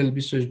option will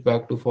be switched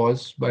back to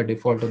false by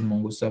default in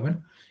Mongoose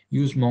 7.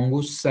 Use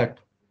Mongoose set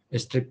a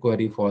strict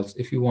query false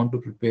if you want to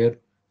prepare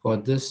for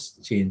this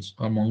change,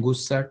 or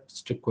Mongoose set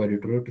strict query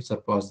true to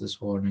surpass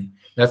this warning.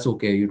 That's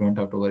okay. You don't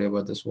have to worry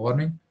about this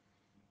warning.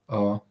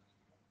 Uh,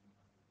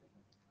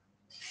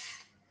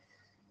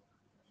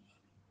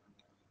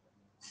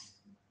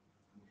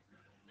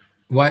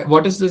 why?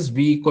 What is this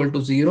v equal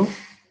to 0?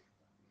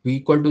 V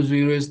equal to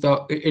 0 is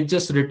the it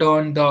just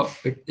return the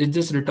it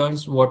just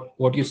returns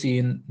what you see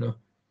in the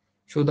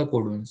show the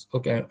code once.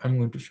 Okay, I'm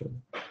going to show.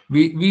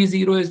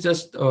 V0 is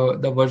just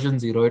the version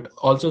 0. It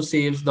also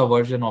saves the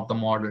version of the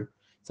model.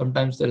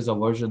 Sometimes there is a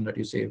version that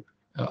you save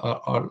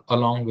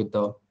along with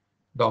the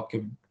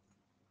document.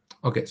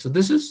 Okay, so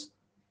this is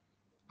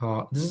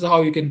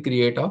how you can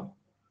create a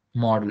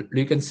model.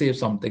 You can save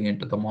something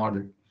into the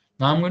model.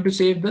 Now I'm going to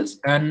save this,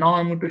 and now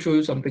I'm going to show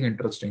you something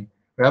interesting.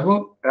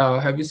 Rabo,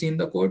 have you seen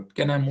the code?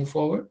 Can I move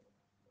forward?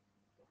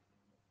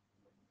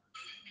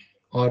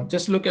 Or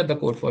just look at the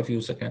code for a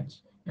few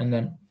seconds and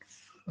then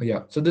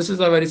yeah, so this is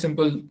a very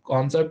simple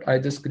concept. I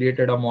just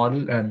created a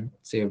model and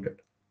saved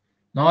it.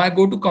 Now I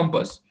go to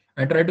Compass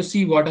and try to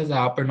see what has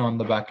happened on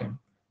the backend.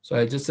 So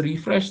I just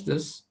refresh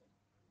this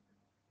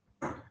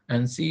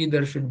and see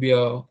there should be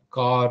a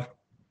car.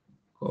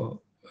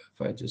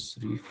 If I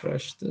just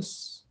refresh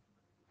this,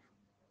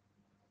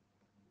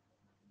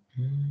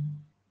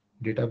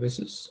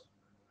 databases,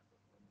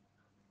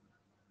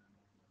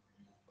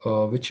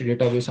 which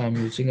database I'm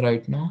using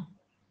right now.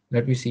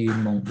 Let me see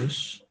in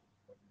Mongoose.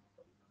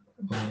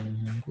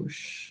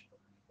 Mongoose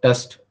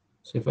test.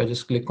 So if I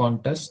just click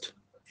on test,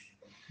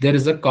 there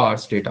is a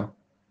cars data.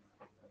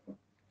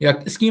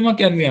 Yeah, schema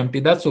can be empty.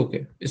 That's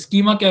okay.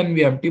 Schema can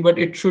be empty, but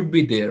it should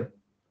be there.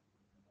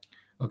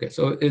 Okay,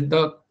 so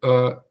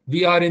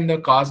we are in the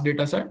cars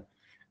data set,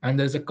 and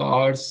there's a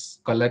cars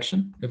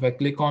collection. If I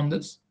click on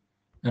this,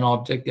 an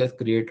object gets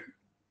created.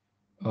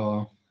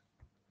 Uh,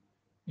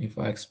 if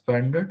I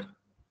expand it,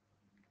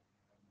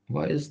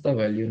 why is the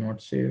value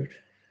not saved?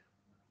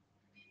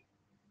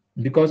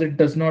 Because it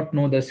does not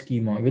know the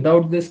schema.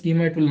 Without the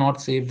schema, it will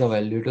not save the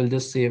value. It will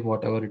just save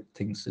whatever it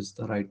thinks is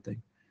the right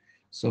thing.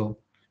 So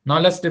now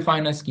let's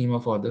define a schema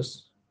for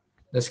this.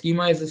 The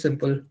schema is a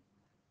simple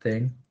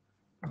thing.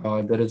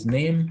 There is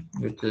name,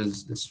 which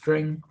is the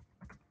string,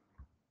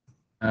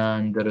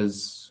 and there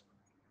is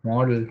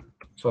model,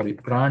 sorry,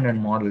 brand and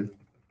model.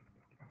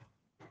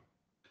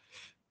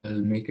 I'll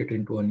make it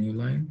into a new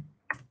line.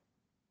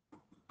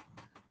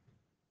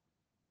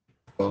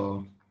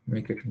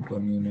 Make it into a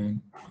new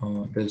line.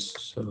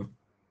 This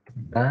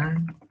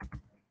brand,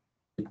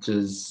 which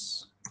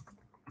is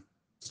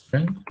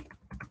string.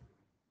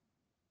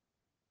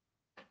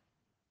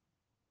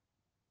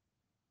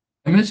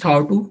 I missed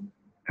how to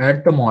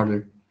add the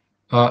model.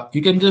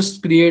 You can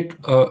just create,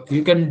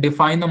 you can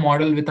define the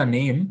model with a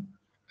name,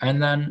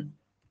 and then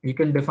you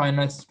can define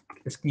a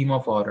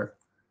schema for it.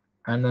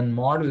 And then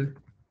model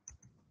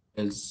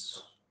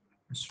is,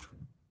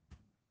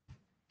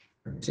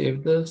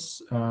 save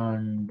this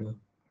and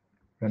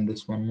run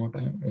this one more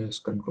time. Is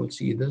Control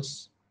C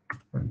this.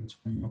 Run this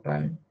one more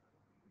time.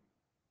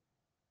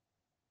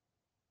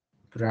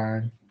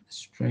 Brand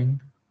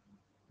string.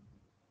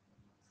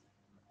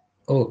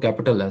 Oh,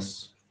 capital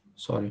S.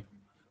 Sorry.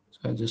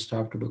 So I just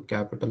have to do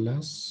capital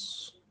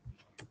S.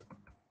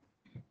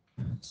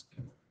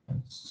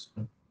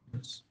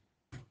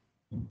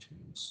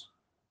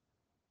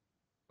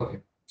 Okay,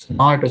 so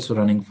now it is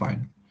running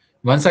fine.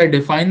 Once I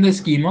define the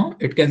schema,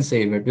 it can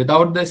save it.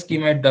 Without the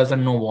schema, it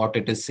doesn't know what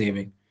it is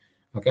saving.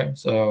 Okay,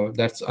 so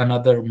that's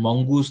another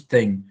Mongoose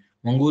thing.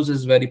 Mongoose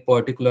is very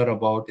particular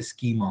about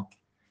schema.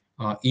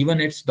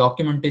 Even its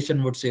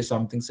documentation would say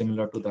something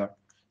similar to that.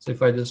 So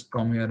if I just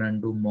come here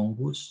and do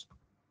Mongoose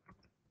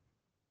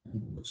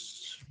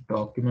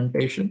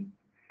documentation,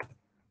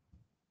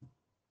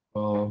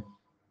 uh,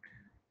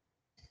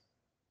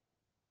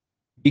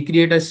 we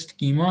create a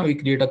schema, we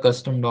create a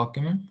custom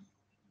document.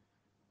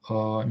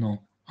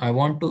 No, I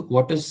want to.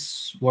 What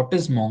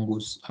is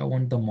Mongoose? I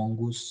want the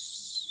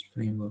Mongoose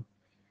framework.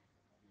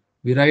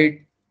 We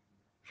write.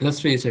 Let's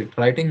face it.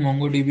 Writing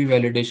MongoDB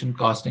validation,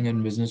 casting,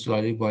 and business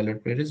logic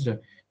boilerplate is done.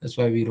 That's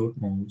why we wrote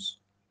Mongoose.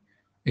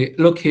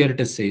 Look here.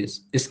 It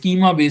says a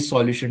schema-based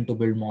solution to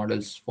build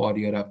models for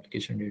your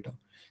application data.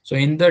 So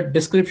in the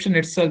description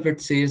itself,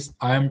 it says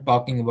I am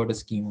talking about a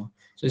schema.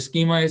 So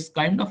schema is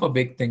kind of a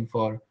big thing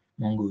for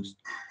Mongoose.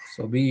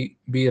 So be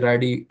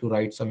ready to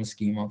write some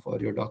schema for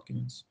your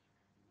documents.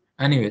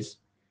 Anyways,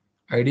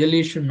 ideally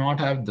you should not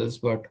have this,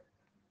 but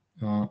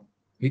uh,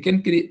 we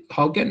can create.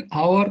 How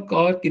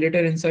our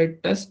creator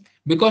inside test,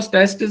 because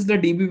test is the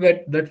DB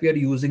that we are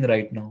using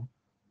right now.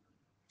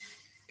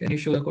 Can you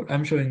show the code?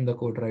 I'm showing the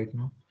code right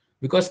now,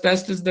 because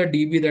test is the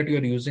DB that you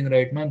are using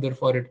right now.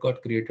 Therefore, it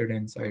got created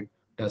inside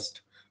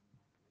test.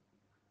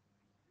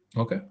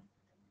 Okay.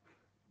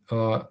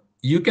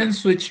 You can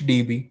switch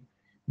DB.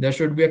 There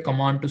should be a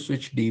command to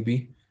switch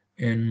DB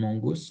in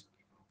Mongoose.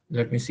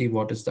 Let me see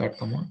what is that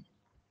command.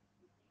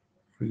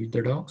 Read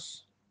the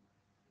docs.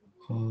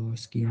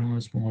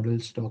 Schemas,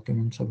 models,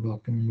 documents,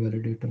 subdocument,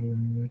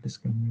 validator,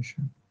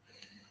 discrimination,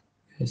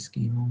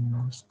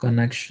 schema,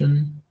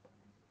 connection.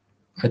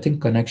 I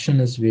think connection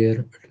is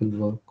where it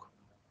will work.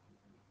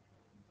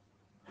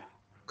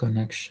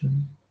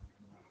 Connection,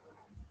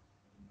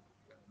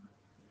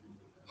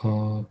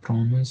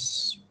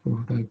 promise,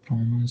 prototype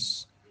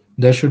promise.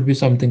 There should be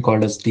something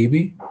called as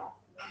DB.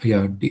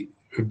 Yeah,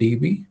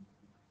 DB,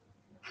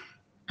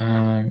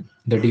 and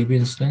the DB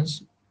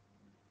instance.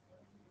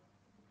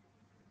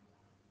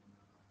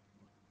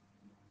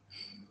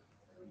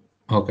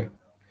 Okay,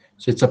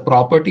 so it's a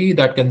property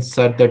that can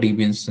set the DB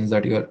instance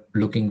that you are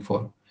looking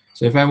for.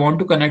 So if I want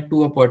to connect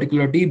to a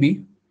particular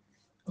DB,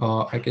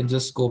 I can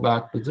just go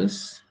back to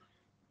this,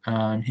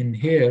 and in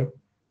here,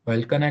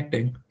 while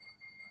connecting,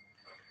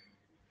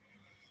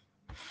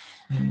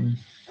 mm,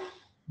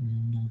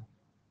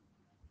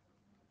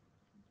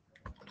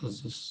 what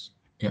is this?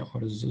 Yeah,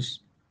 what is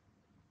this?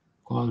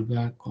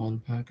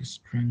 Callback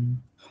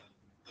string,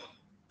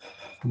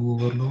 two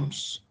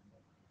overloads.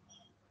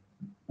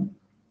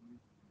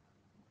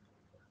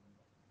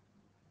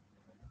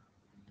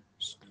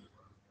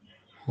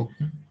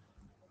 Open.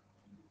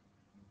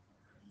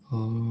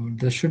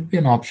 There should be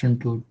an option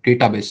to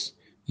database.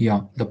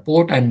 Yeah, the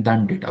port and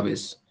then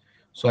database.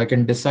 So I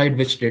can decide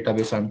which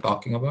database I'm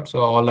talking about.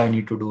 So all I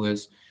need to do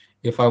is,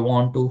 if I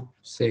want to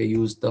say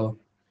use the,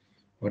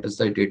 what is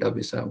the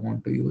database I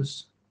want to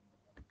use?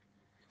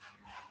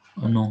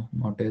 Oh no,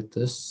 not it.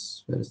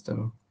 This.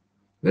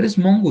 Where is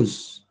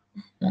Mongoose?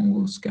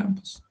 Mongoose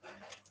campus.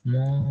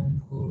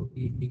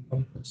 MongoDB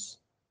campus.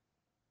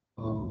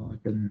 I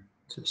can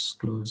just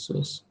close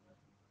this.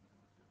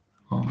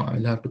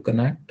 I'll have to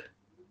connect.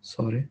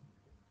 Sorry,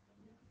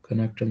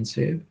 connect and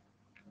save.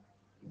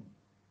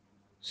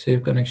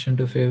 Save connection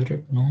to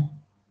favorite. No,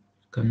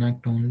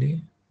 connect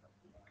only.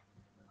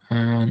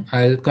 And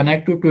I'll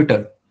connect to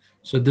Twitter.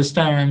 So this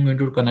time I'm going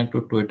to connect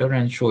to Twitter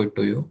and show it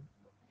to you.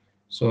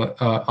 So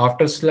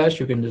after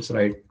slash, you can just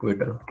write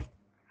Twitter.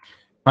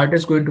 Now it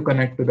is going to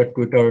connect to the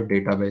Twitter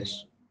database.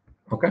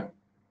 Okay.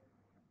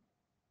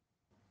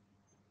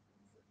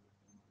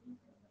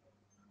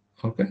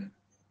 Okay.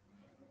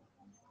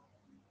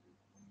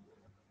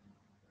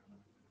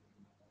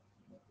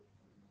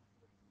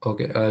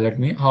 Okay, let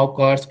me, how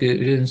cars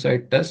created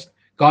inside test.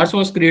 Cars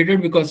was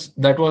created because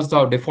that was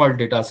the default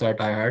data set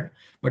I had.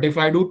 But if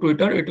I do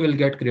Twitter, it will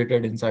get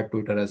created inside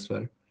Twitter as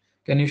well.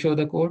 Can you show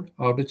the code?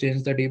 How to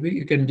change the DB?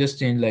 You can just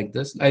change like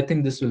this. I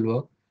think this will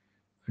work.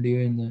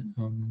 DB in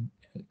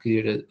the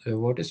create.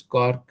 What is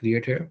car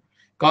create here?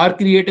 Car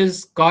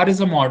is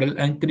a model,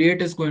 and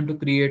create is going to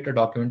create a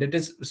document. It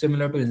is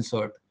similar to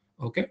insert.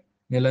 Okay,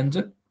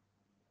 Nilanjan,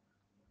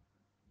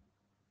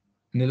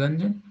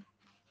 Nilanjan.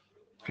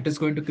 It is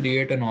going to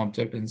create an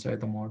object inside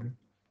the model.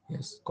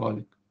 Yes, call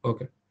it.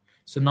 Okay.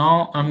 So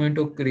now I'm going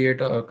to create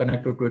a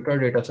connect to Twitter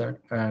dataset,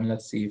 and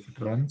let's see if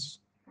it runs.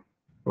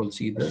 We'll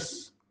see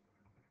this.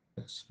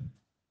 Yes.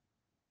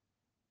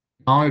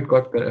 Now it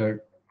got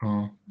it.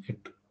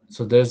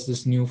 So there's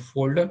this new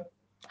folder,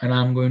 and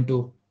I'm going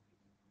to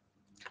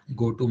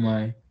go to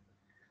my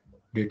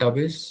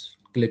database,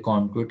 click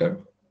on Twitter.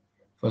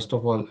 First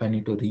of all, I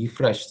need to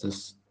refresh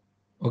this.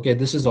 Okay,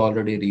 this is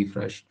already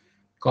refreshed.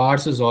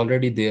 Cars is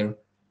already there,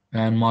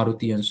 and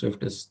Maruti and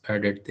Swift is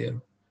added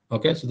there.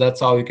 Okay, so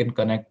that's how you can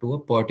connect to a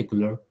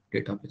particular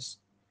database.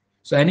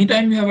 So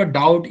anytime you have a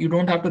doubt, you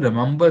don't have to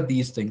remember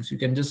these things. You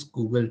can just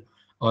Google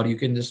or you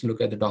can just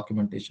look at the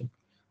documentation.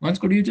 Once,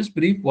 could you just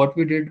brief what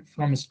we did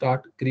from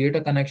start? Create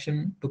a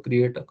connection to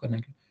create a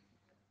connection,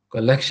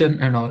 collection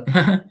and all.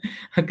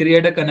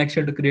 Create a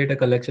connection to create a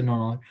collection and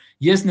all.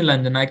 Yes,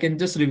 Nilanjan, I can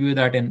just review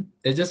that in.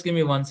 Just give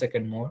me 1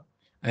 second more.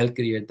 I'll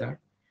create that.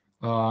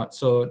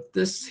 So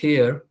this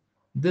here,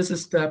 this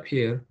step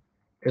here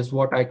is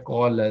what I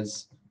call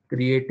as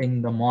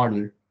creating the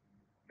model,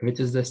 which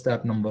is the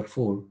step number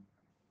 4,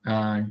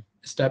 and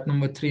step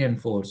number 3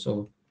 and 4.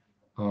 So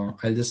I'll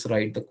just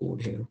write the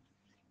code here.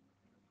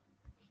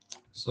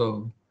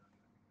 So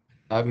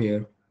I have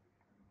here,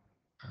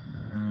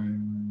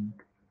 and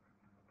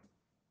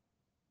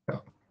yeah,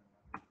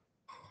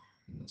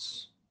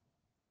 this,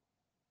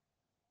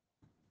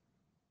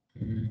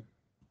 mm,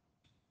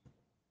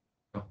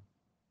 yeah.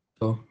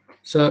 So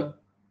so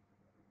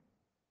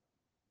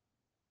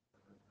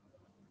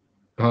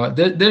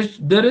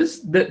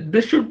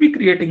there should be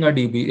creating a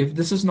DB. If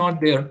this is not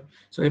there,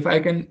 so if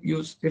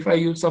I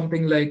use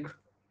something like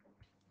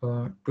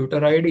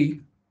Twitter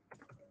ID,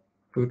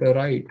 Twitter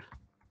ID,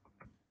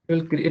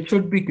 it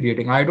should be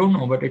creating. I don't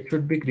know, but it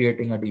should be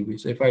creating a DB.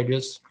 So if I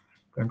just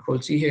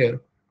Control C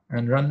here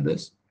and run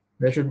this,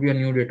 there should be a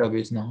new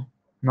database now.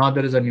 Now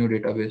there is a new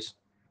database.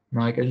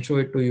 Now I can show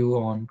it to you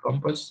on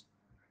Compass.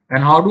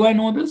 And how do I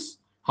know this?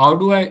 How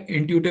do I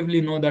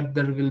intuitively know that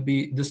there will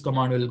be this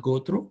command will go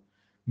through?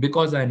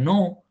 Because I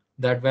know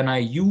that when I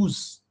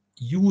use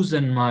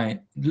in my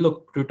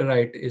look,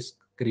 Twitterite is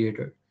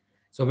created.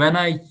 So when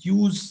I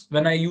use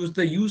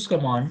the use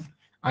command,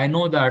 I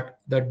know that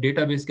the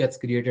database gets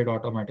created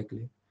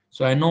automatically.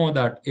 So I know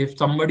that if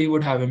somebody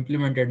would have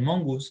implemented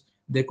Mongoose,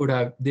 they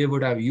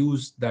would have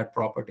used that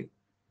property.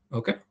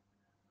 Okay.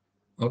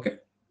 Okay,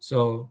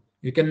 so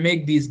you can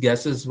make these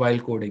guesses while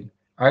coding.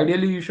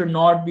 Ideally, you should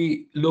not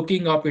be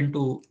looking up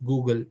into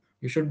Google.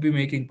 You should be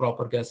making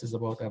proper guesses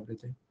about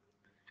everything.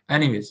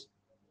 Anyways,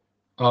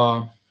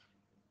 uh,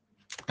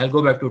 I'll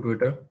go back to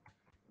Twitter.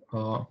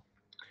 Uh,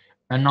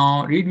 and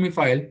now README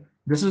file.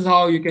 This is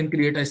how you can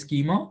create a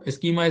schema. A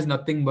schema is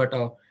nothing but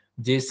a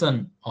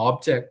JSON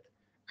object.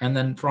 And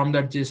then from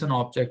that JSON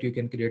object, you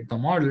can create the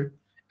model.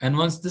 And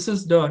once this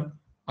is done,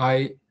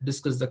 I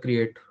discuss the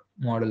create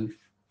model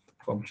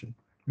function.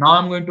 Now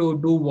I'm going to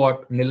do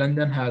what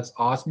Nilanjan has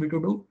asked me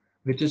to do,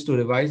 which is to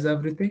revise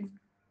everything.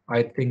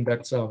 I think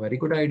that's a very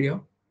good idea.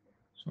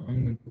 So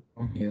I'm going to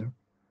come here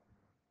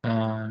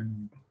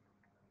and,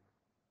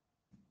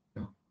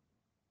 yeah,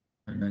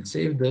 and then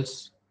save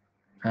this.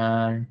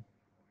 And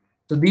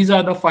so these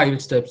are the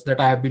 5 steps that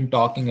I have been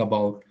talking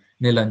about,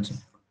 Nilanjan.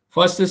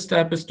 First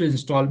step is to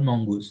install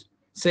Mongoose.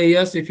 Say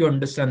yes if you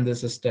understand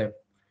this step.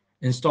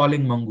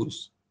 Installing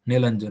Mongoose,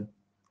 Nilanjan.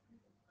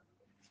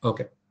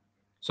 Okay.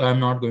 So I'm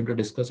not going to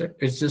discuss it.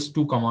 It's just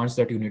 2 commands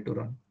that you need to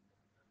run.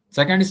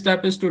 Second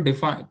step is to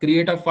define,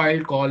 create a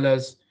file called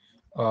as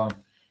uh,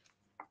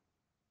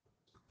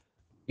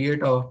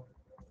 create a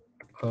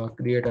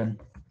create an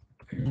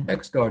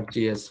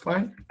index.js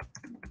file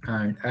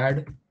and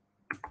add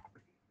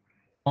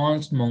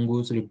const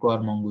mongoose require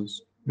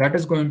mongoose. That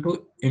is going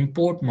to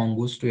import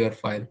mongoose to your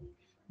file.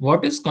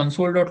 What is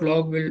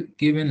console.log will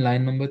give in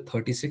line number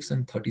 36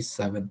 and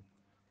 37.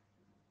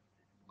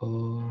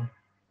 Uh,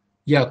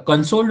 yeah,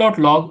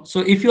 console.log.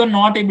 So if you are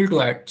not able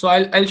to add, so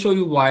I'll show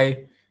you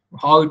why,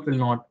 how it will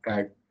not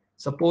add.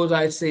 Suppose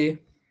I say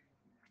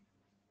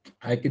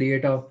I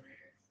create a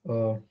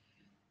uh,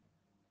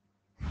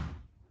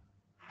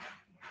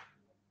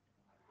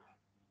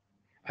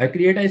 I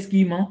create a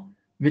schema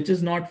which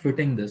is not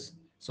fitting this.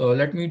 So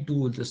let me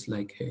do this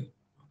like, hey,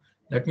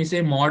 let me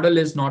say model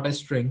is not a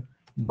string,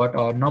 but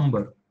a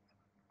number.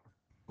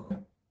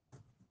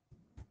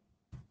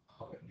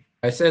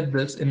 I said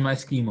this in my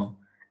schema.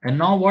 And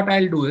now what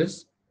I'll do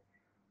is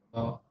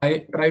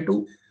I try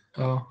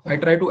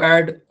to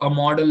add a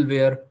model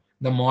where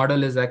the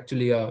model is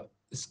actually a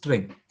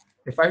string.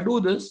 If I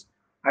do this,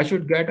 I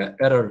should get an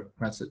error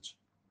message.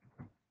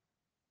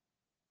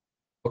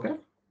 Okay.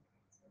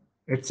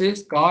 It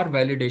says car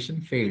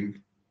validation failed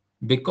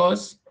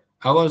because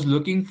I was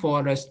looking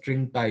for a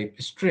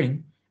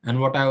string, and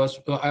what I was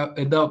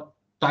the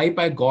type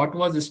I got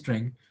was a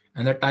string,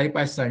 and the type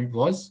I sent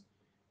was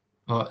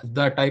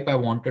the type I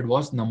wanted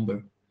was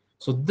number.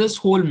 So this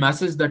whole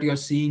message that you're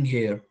seeing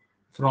here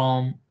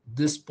from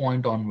this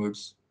point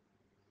onwards,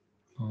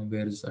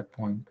 where is that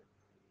point?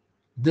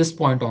 This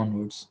point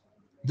onwards,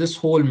 this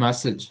whole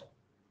message,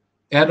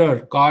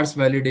 error, cars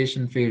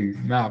validation failed,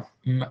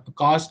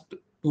 cast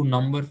to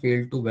number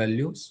failed to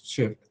value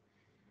shift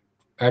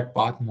at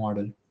path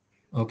model.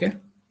 Okay.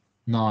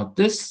 Now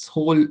this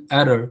whole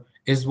error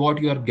is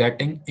what you are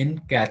getting in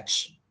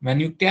catch. When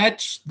you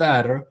catch the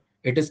error,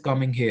 it is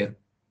coming here.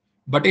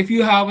 But if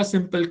you have a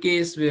simple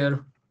case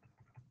where,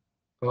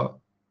 uh,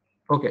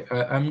 okay,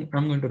 I'm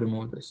going to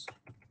remove this.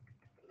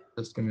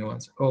 Just give me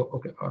one second. Oh,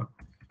 okay.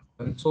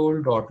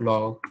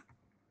 Console.log.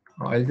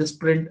 I'll just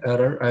print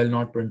error. I'll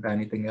not print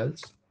anything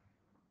else.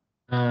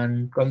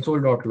 And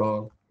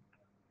console.log.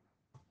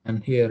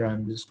 And here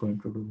I'm just going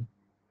to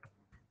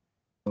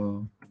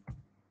do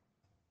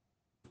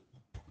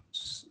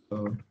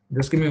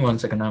Just give me 1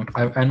 second.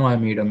 I know I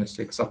made a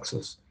mistake.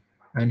 Success.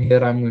 And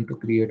here I'm going to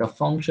create a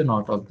function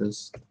out of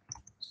this.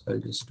 So I'll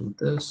just do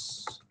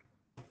this.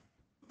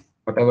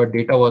 Whatever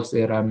data was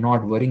there, I'm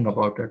not worrying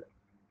about it.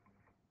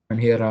 And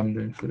here I'm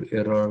going to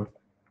error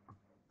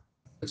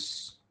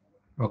this.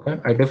 Okay,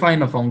 I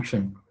define a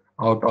function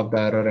out of the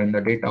error and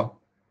the data.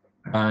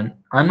 And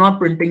I'm not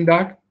printing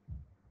that.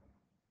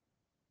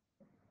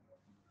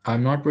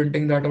 I'm not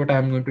printing that, but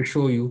I'm going to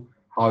show you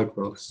how it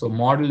works. So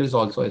model is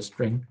also a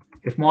string.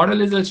 If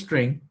model is a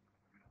string,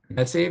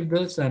 I save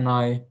this and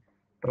I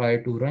try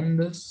to run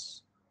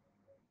this.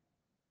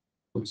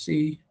 We'll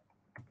see.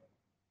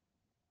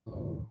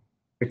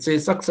 It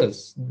says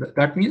success.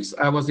 That means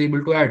I was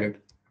able to add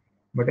it.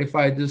 But if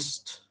I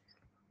just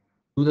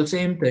do the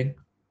same thing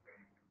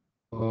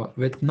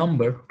with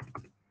number,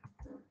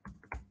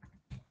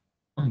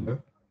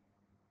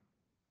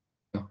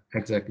 yeah,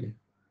 exactly.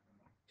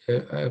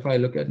 If I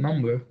look at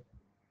number,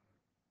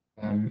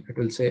 it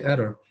will say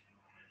error.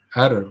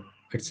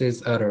 It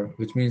says error,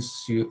 which means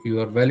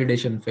your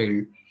validation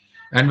failed.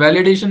 And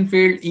validation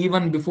failed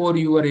even before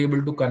you were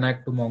able to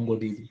connect to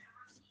MongoDB.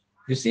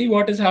 You see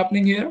what is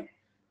happening here?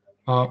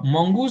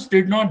 Mongoose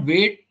did not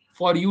wait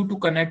for you to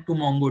connect to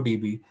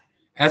MongoDB.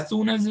 As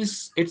soon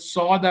as it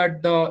saw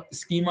that the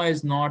schema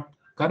is not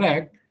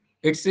correct,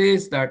 it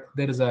says that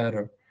there is an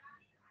error.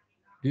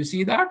 Do you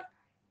see that?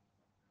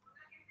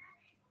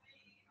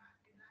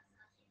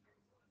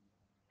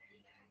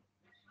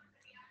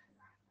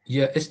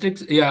 Yeah, it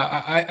sticks.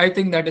 Yeah, I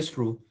think that is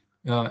true.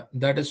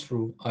 That is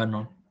true or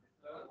not.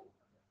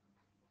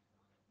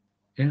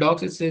 In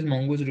docs, it says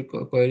Mongoose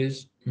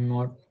queries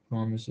not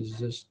promises.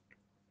 Just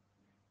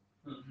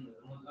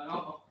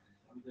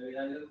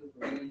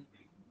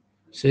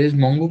says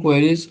Mongo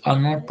queries are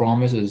not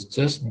promises,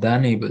 just the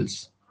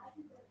enables.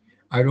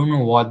 I don't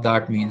know what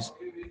that means.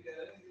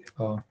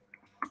 Uh,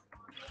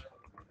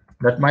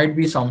 that might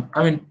be some.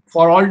 I mean,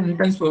 for all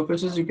intents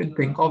purposes, you can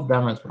think of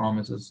them as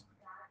promises.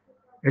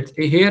 It's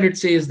here. It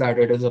says that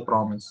it is a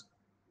promise.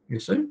 You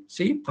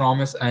see,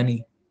 promise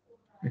any.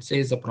 It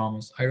says a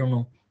promise. I don't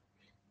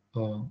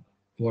know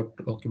what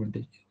document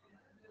is.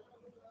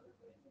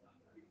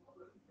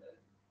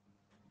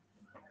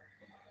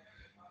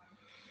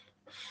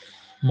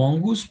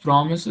 Mongoose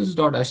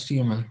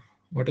promises.html.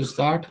 What is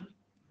that?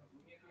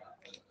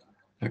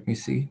 Let me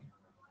see.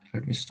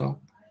 Let me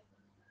stop.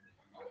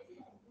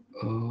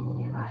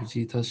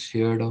 Vijit has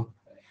shared a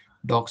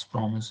docs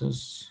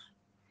promises.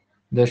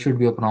 There should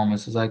be a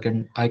promises. I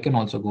can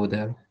also go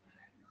there.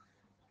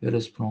 There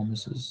is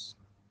promises.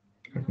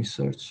 Let me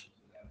search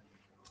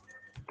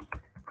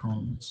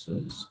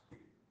promises.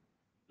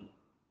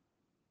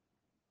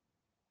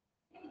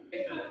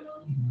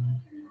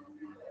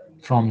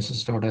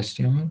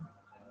 Promises.html.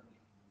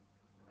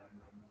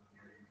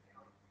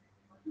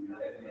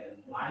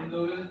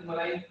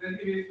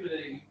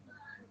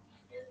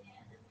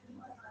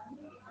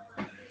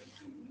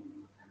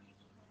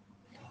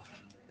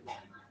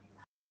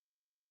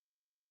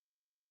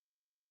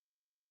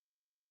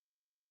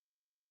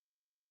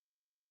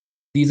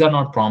 These are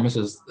not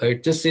promises.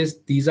 It just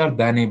says these are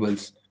the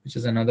enables, which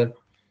is another.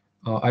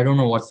 I don't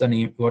know what's the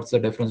name. What's the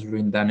difference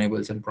between the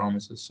enables and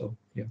promises? So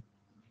yeah.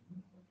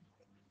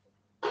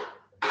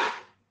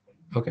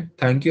 Okay.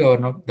 Thank you,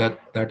 Arnab.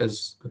 That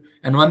is good.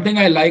 And one thing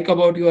I like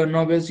about you,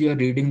 Arnab, is you're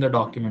reading the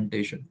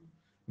documentation,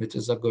 which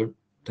is a good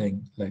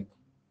thing. Like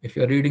if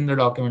you're reading the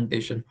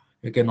documentation,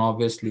 you can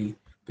obviously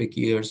pick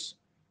years.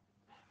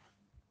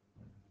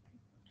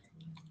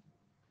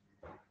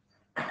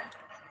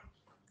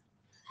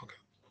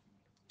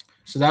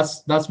 So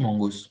that's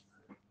Mongoose.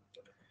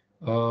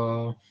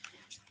 Uh,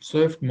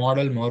 Swift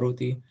model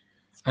Maruti.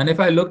 And if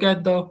I look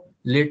at the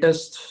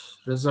latest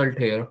result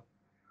here,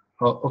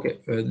 okay,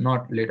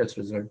 not latest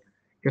result.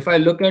 If I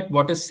look at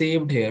what is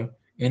saved here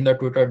in the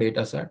Twitter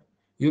dataset,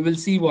 you will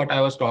see what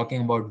I was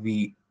talking about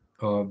V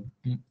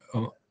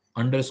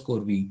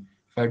underscore V.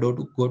 If I go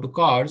to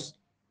cars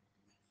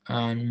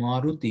and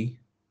Maruti,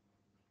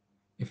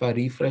 if I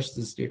refresh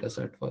this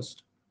dataset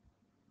first,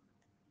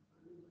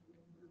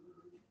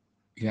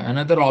 yeah,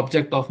 another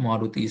object of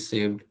Maruti is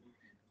saved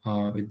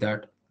with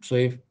that.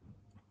 So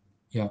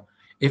yeah,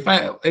 if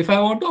I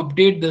want to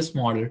update this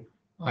model,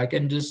 I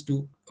can just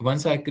do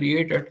once I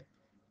create it.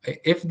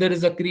 If there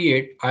is a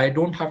create, I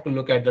don't have to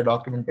look at the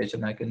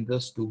documentation. I can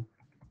just do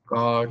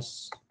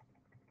cars.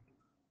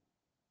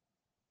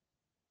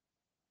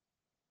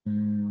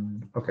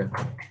 Okay,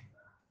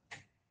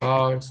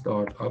 cars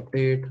dot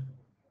update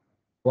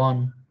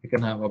one. You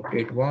can have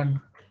update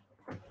one.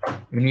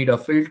 You need a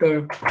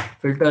filter.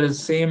 Filter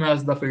is same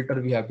as the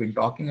filter we have been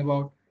talking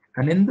about.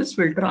 And in this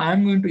filter,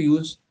 I'm going to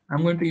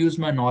use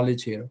my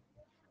knowledge here.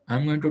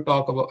 I'm going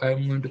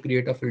to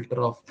create a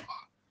filter of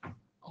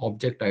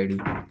object ID.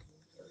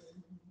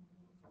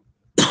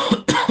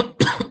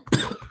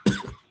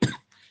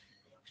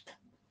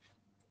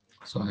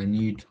 So I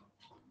need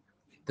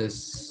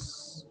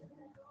this.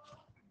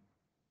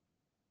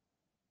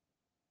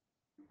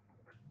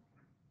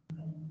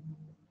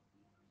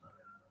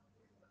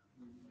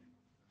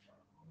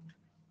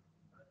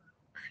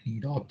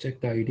 Need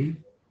object ID.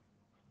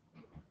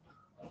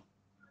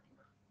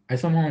 I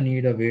somehow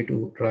need a way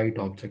to write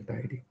object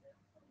ID.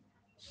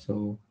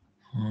 So,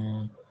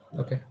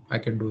 okay, I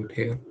can do it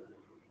here.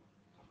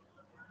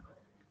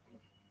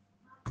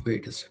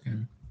 Wait a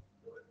second.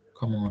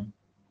 Come on.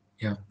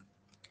 Yeah,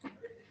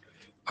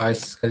 I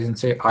can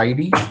say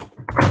ID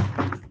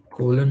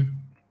colon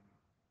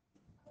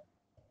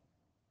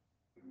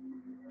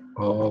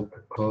of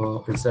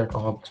is that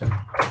object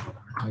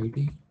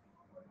ID?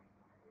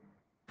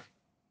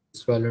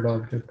 Is valid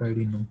object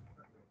ID? No.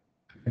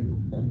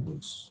 And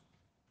mongoose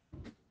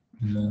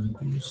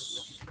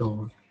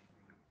dot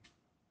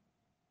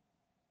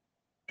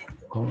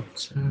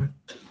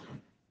object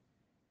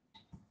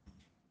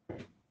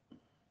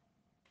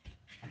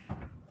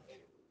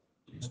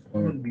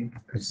or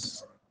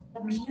is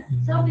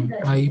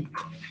type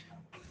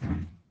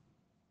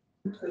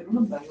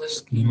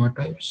schema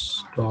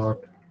types dot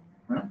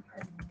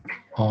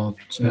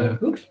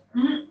object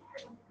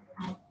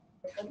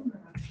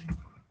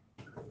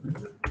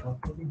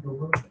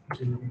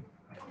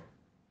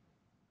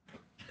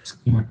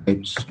schema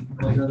types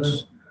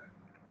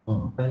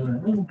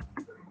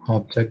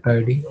object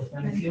ID.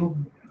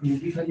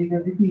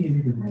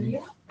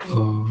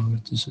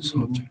 This is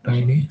object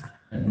ID,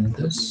 and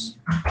this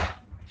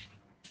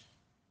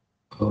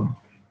uh,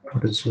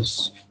 what is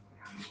this?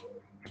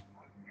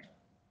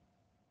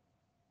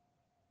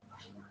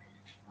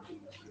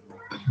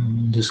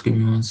 Just give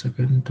me 1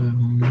 second.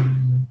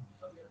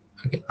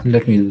 Okay,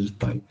 let me use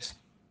types.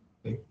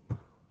 Okay.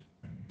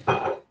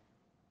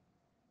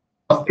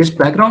 Is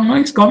background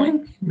noise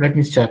coming? Let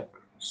me check.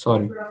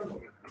 Sorry.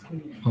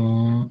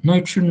 No,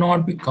 it should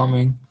not be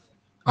coming.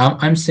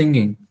 I'm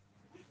singing.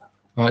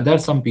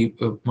 There's some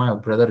people. My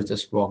brother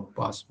just walked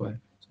past by,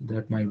 so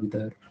that might be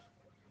there.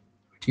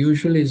 It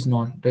usually is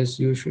not. There's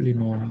usually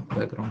no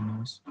background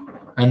noise.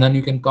 And then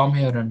you can come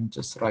here and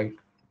just write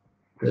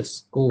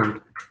this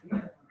code.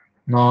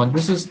 Now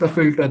this is the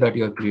filter that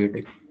you're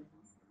creating.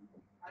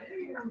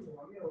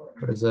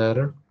 What is the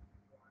error?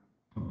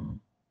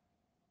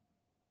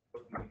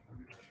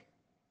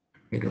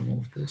 Let me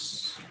remove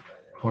this.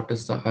 What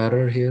is the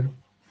error here?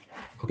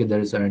 Okay, there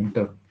is an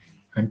enter.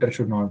 Enter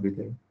should not be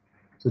there.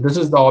 So this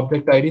is the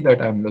object ID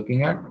that I'm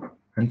looking at.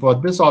 And for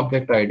this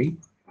object ID,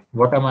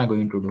 what am I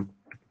going to do?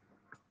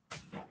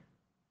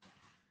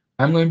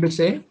 I'm going to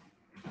say,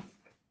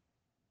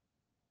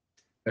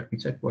 let me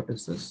check what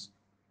is this.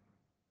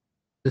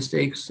 This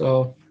takes,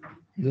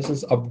 this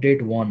is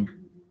update one.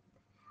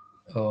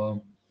 Uh,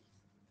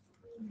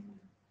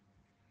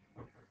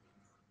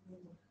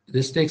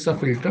 this takes a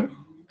filter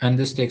and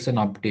this takes an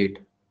update,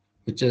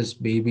 which is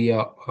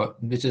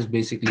which is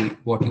basically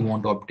what you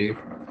want to update.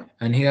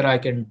 And here I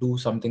can do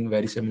something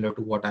very similar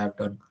to what I have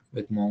done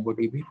with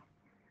MongoDB.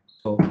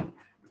 So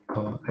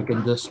I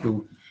can just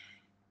do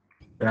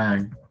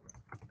brand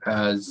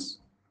as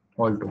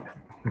Alto.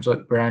 So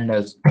brand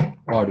as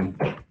Audi.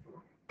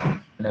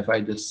 And if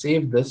I just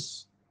save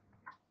this,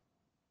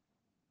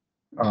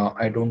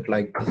 I don't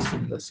like this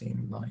in the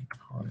same line.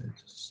 I'll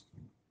just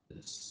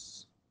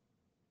this.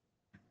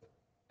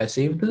 I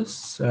save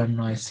this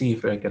and I see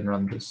if I can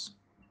run this.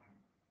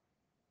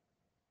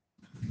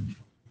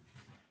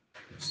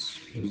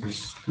 Is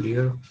this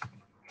clear?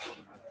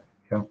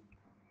 Yeah.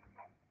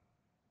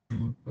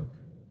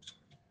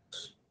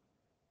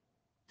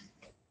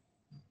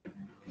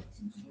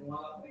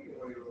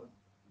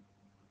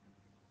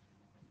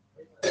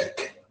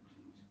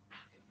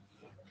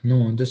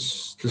 No,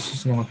 this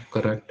is not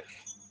correct.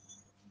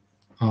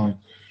 Uh,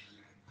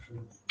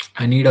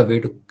 I need a way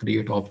to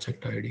create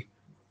object ID.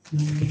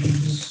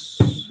 Let's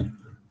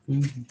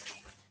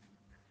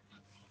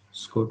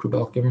go to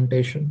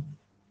documentation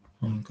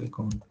and click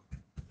on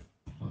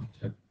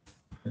object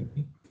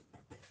ID.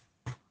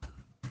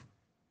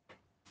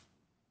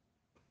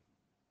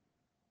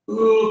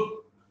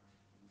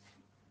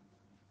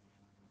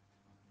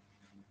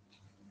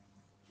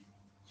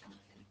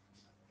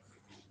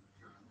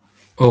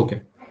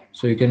 Okay,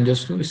 so you can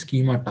just do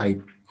schema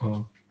type.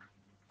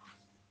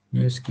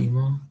 New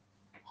schema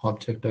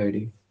object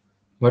ID.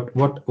 But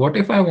what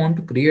if I want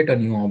to create a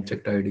new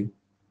object ID?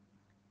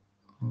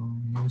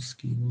 New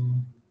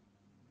schema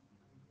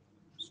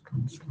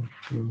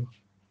constructor.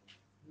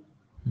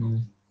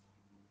 No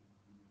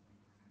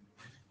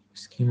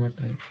schema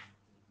type.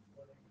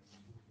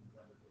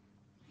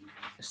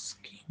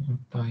 Schema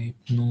type.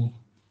 No.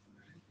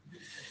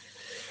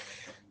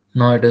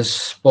 No, it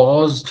is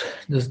paused.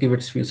 Just give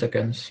it a few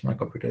seconds. My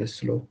computer is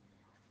slow.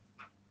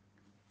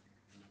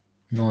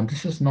 No,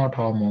 this is not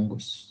how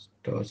Mongoose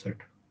does it.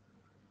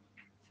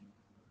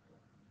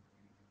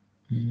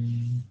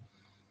 Hmm.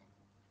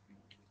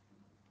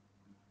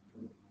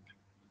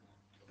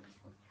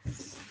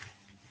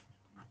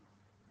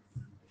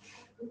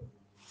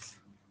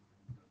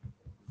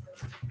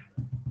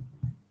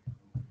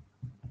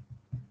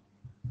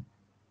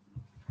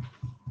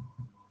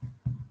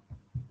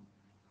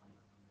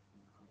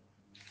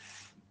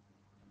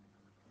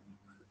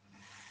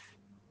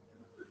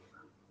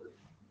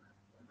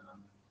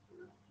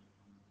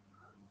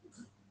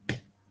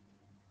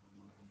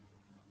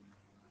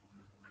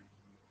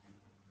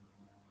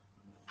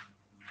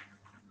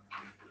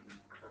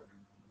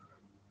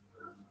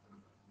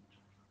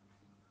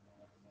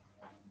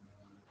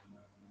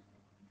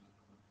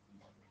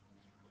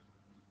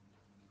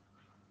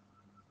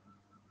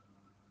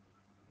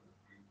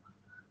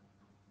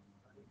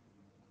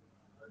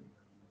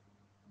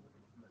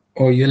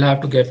 Oh, you'll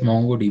have to get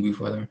MongoDB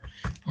for that.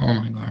 Oh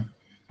my god.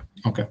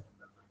 Okay.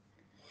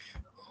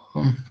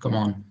 Come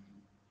on.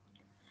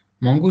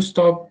 Mongoose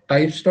top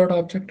types dot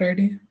object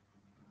ID.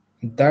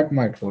 That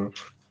might work.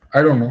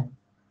 I don't know.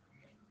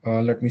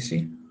 Let me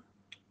see.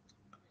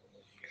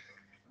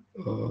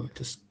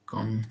 Just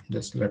come.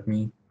 Just let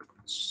me.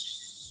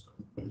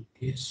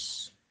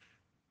 Yes.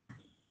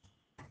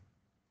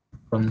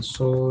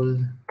 Console.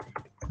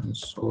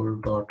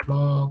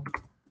 Console.log.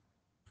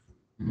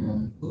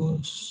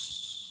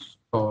 Mongoose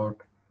dot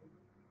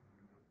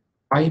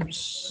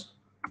types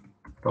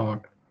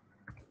dot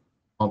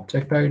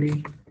object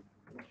ID.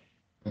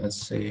 Let's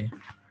say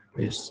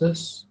paste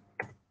this,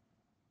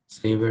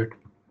 save it,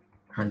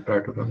 and try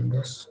to run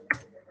this.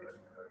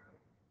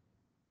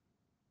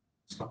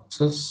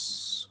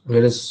 Success.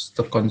 Where is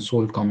the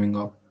console coming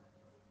up?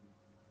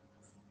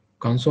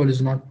 Console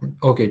is not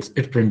okay. It's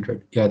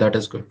printed. Yeah, that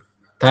is good.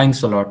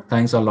 Thanks a lot.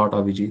 Thanks a lot,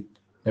 Abhijit.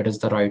 That is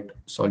the right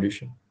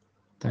solution.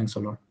 Thanks a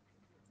lot.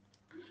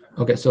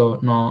 Okay, so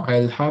now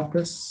I'll have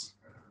this.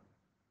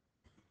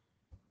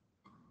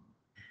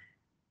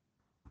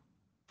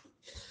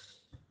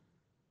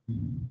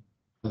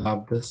 I'll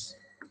have this.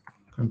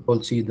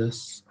 Control C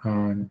this,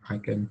 and I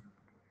can.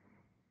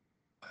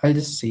 I'll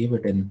just save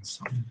it in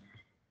some.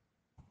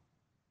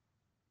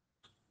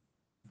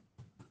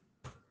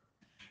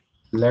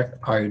 Let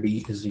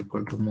ID is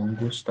equal to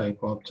mongoose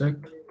type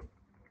object,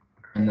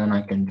 and then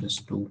I can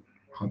just do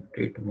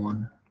update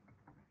one,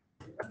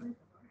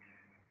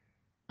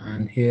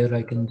 and here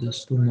I can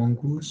just do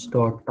mongoose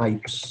dot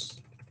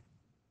types.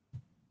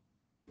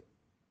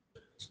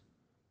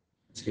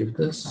 Save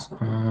this,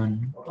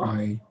 and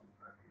I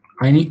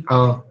need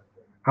I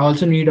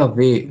also need a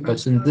way,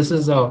 since this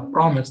is a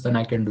promise, then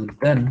I can do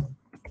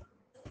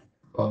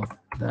uh,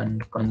 then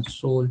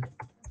console.log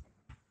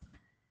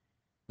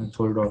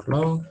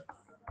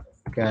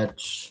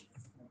catch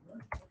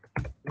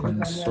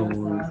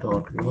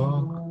console.log.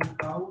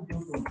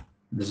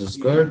 This is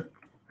good.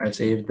 I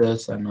save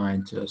this and I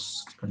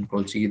just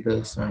control C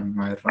this and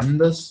I run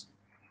this.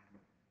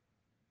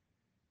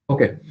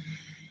 Okay,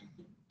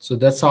 so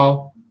that's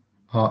how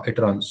it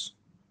runs.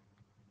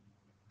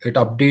 It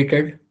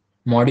updated,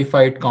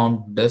 modified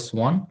count this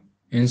one,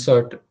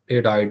 inserted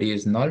ID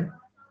is null,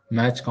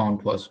 match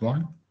count was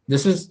one.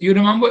 This is, you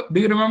remember,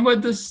 do you remember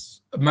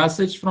this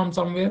message from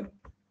somewhere?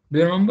 Do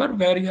you remember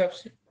where you have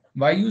seen?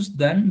 Why use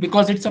then?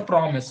 Because it's a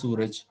promise,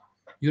 Suraj.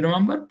 You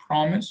remember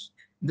promise?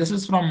 This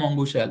is from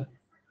Mongo Shell.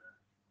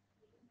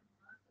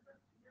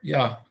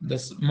 Yeah,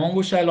 this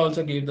Mongo Shell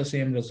also gave the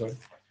same result.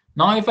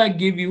 Now, if I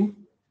give you,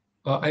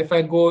 if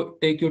I go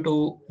take you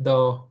to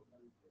the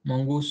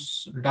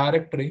Mongoose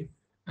directory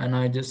and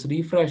I just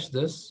refresh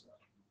this,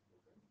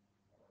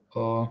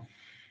 let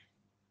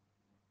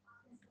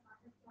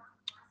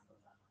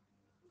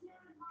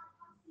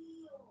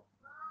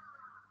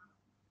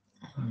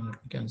me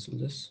cancel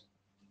this.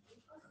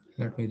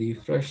 Let me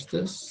refresh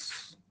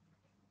this.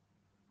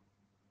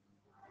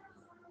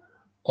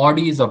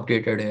 Audi is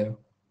updated here.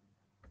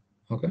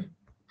 Okay.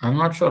 I'm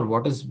not sure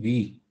what is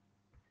V.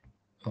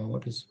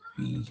 What is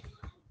V?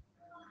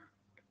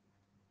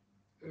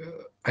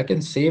 I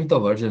can save the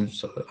versions.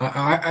 So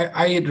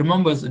I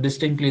remember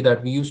distinctly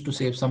that we used to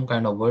save some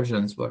kind of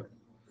versions, but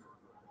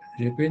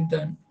repeat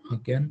then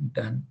again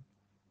then.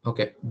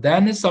 Okay,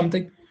 then is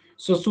something.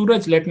 So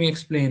Suraj, let me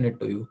explain it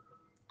to you.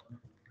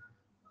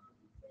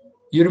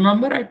 You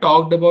remember I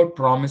talked about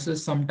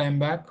promises some time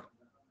back,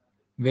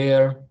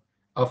 where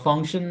a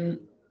function.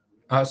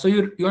 So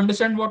you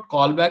understand what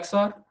callbacks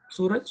are,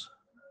 Suraj?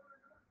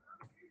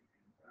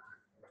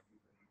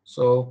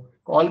 So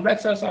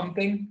callbacks are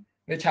something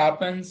which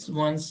happens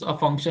once a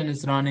function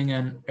is running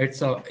and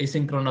it's a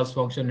asynchronous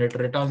function. It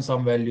returns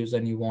some values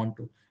and you want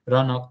to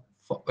run a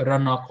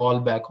run a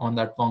callback on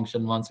that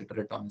function once it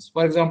returns.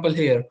 For example,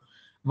 here,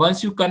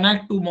 once you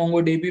connect to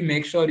MongoDB,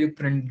 make sure you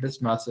print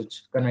this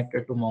message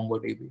connected to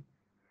MongoDB.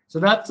 So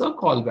that's a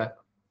callback.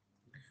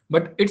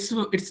 But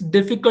it's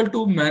difficult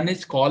to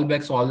manage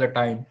callbacks all the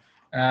time,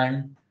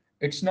 and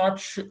it's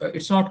not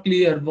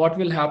clear what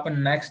will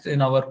happen next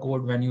in our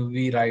code when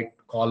we write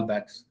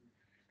callbacks.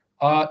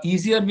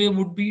 Easier way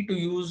would be to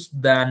use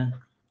than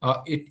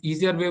it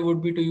easier way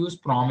would be to use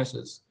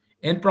promises.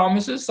 In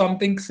promises,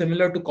 something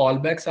similar to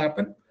callbacks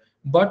happen,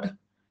 but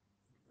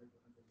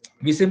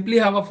we simply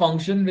have a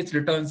function which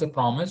returns a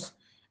promise,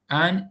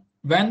 and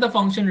when the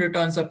function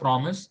returns a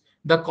promise,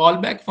 the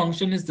callback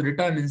function is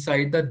written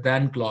inside the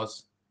then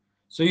clause,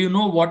 so you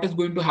know what is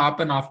going to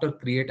happen after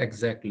create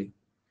exactly.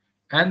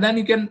 And then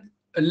you can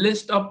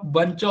list a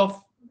bunch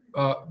of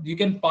you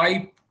can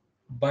pipe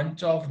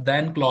bunch of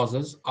then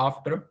clauses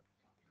after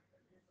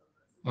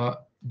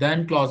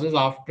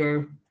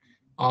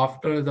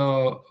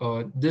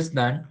the this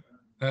then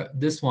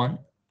this one.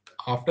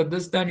 After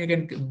this then you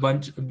can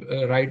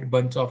write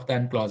bunch of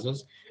then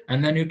clauses,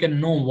 and then you can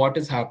know what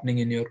is happening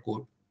in your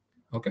code.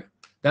 Okay,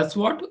 that's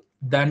what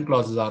then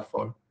clauses are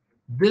for.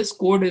 This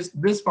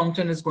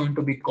function is going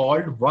to be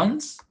called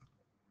once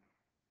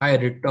I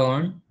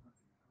return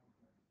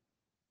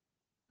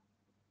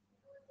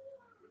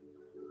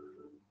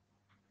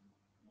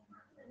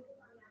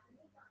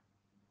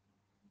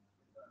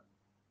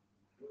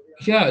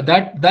Yeah,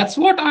 that's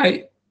what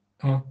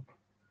uh,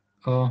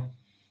 uh,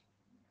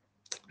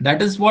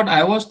 that is what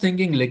I was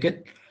thinking,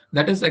 Likit.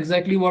 That is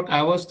exactly what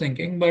I was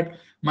thinking. But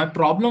my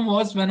problem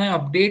was when I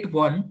update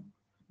one,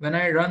 when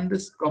I run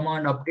this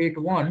command update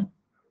one,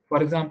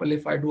 for example,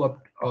 if I do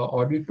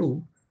audit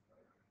two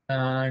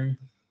and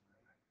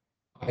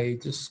I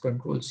just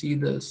control C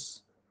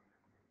this,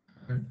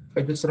 and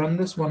if I just run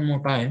this one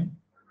more time,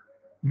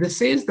 this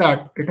says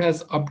that it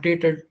has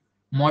updated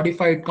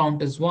modified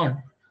count as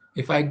one.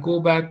 If I go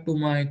back to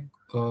my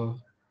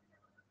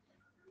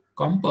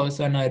compass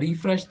and I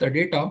refresh the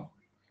data,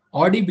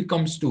 Audi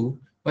becomes 2,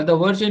 but the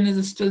version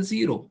is still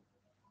 0.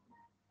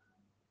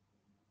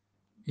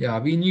 Yeah,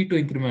 we need to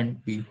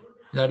increment B.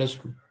 That is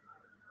true.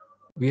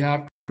 We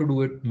have to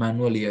do it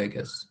manually, I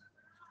guess.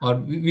 Or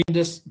we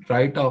just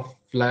write a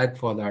flag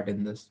for that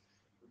in this.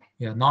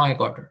 Yeah, now I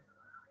got it.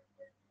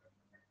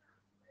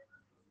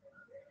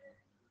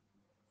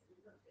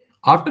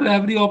 After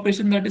every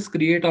operation that is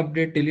create,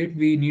 update, delete,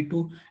 we need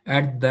to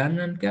add then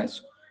and cache.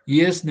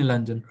 Yes,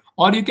 Nilanjan.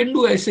 Or you can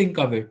do async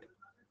await.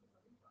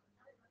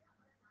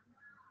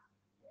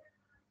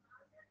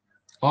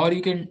 Or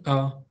you can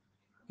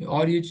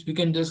you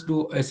can just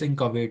do async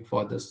await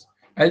for this.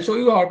 I'll show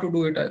you how to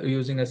do it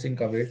using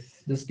async await.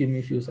 Just give me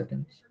a few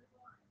seconds.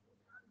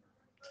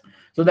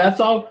 So that's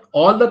how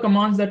all the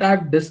commands that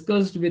I've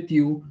discussed with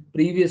you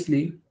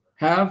previously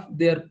have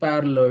their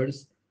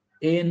parallels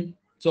in.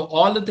 So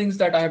all the things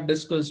that I have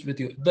discussed with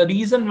you. The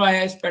reason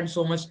why I spent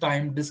so much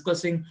time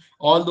discussing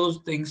all those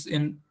things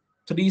in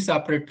three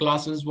separate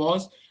classes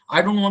was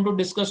I don't want to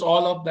discuss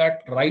all of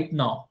that right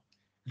now.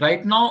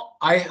 Right now,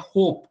 I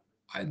hope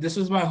this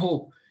is my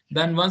hope.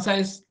 Then once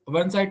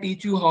I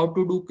teach you how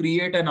to do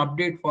create and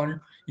update fund,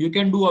 you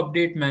can do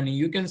update many.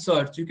 You can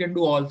search. You can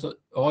do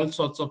all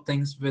sorts of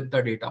things with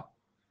the data.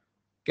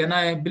 Can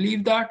I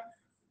believe that?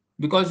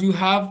 Because you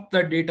have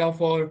the data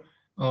for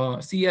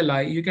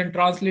CLI, you can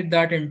translate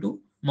that into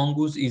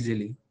Mongoose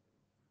easily.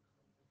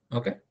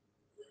 Okay.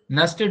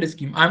 Nested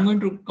scheme. I'm going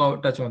to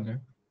touch on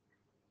that.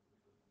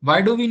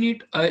 Why do we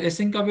need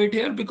async await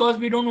here? Because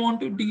we don't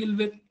want to deal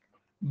with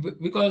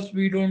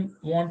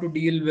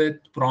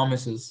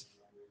promises.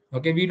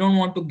 Okay, we don't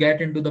want to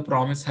get into the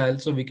promise hell,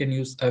 so we can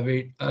use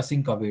await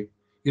async await.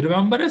 You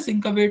remember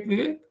async await,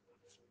 Vivek?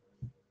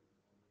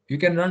 You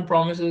can run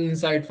promises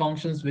inside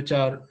functions which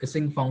are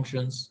async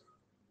functions.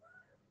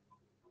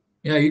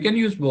 Yeah, you can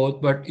use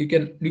both, but you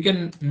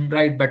can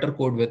write better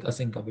code with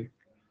async await.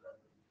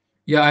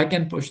 Yeah, I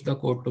can push the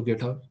code to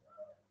GitHub.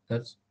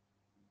 That's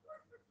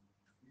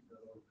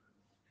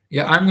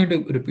yeah, I'm going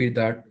to repeat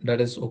that.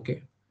 That is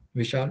okay.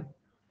 Vishal.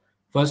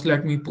 First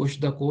let me push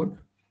the code.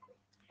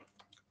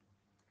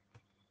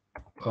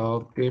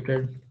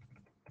 Created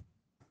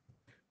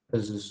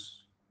this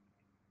is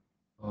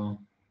what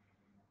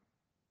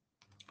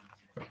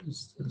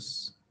is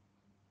this?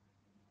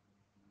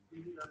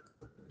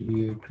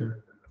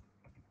 Created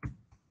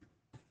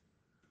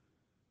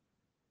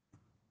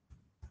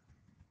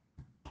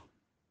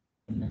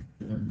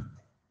connection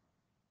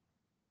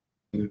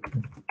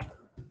created.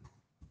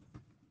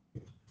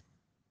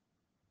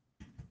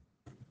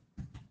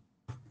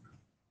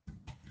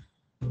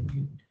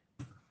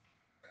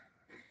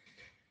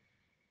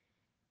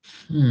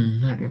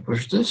 Let me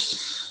push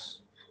this.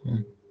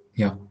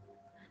 Yeah.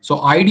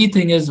 So ID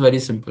thing is very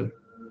simple.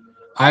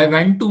 I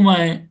went to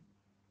my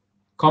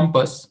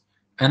compass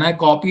and I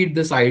copied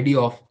this ID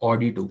of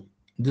Audi2,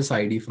 this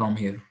ID from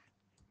here.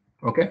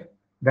 Okay.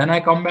 Then I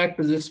come back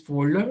to this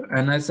folder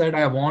and I said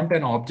I want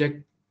an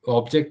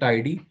object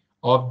ID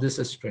of this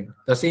string,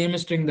 the same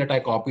string that I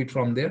copied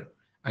from there.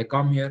 I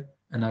come here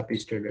and I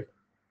pasted it.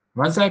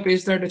 Once I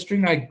paste that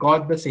string, I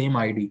got the same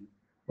ID.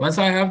 Once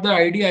I have the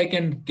ID, I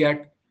can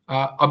get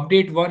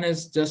update one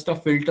is just a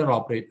filter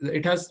operator.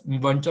 It has a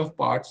bunch of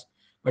parts,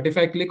 but if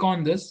I click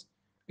on this,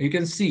 you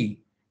can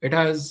see it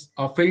has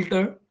a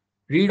filter.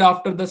 Read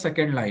after the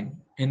second line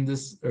in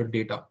this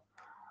data.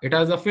 It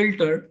has a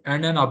filter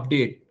and an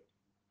update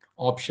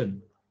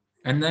option,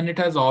 and then it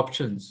has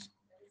options.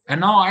 And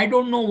now I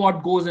don't know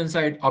what goes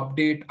inside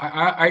update.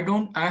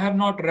 I have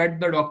not read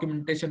the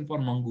documentation for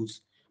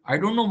Mongoose. I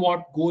don't know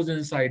what goes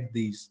inside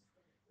these,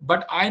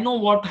 but I know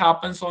what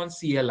happens on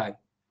CLI.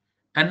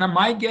 And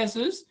my guess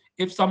is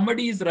if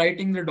somebody is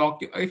writing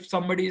if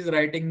somebody is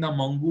writing the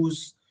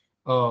Mongoose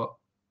uh,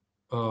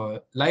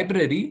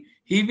 library,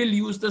 he will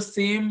use the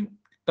same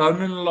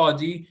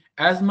terminology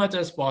as much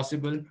as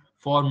possible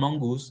for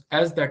Mongoose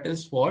as that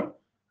is for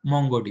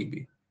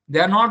MongoDB. They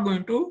are not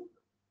going to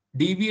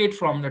deviate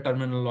from the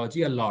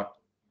terminology a lot.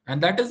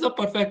 And that is a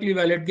perfectly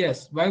valid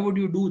guess. Why would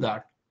you do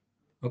that?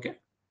 Okay.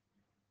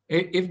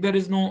 If there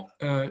is no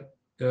uh,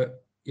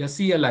 yeah,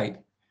 CLI,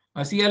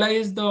 CLI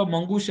is the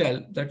Mongoose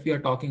shell that we are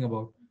talking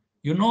about.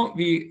 You know,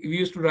 we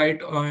used to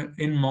write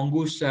in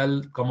Mongoose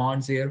shell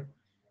commands here.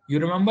 You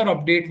remember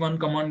update one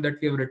command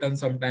that we have written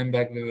some time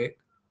back, Vivek?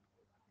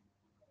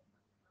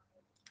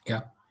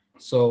 Yeah.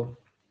 So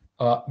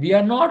we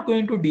are not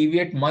going to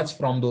deviate much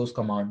from those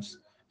commands,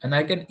 and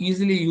I can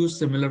easily use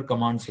similar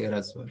commands here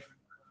as well.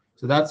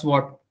 So that's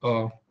what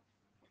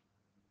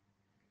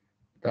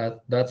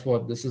That's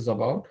what this is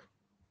about.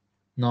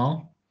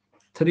 Now,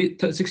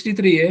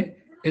 63A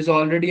is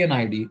already an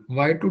ID.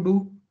 Why to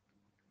do?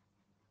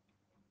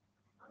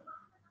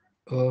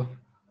 Uh,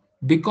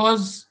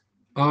 because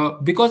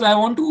I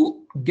want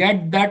to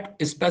get that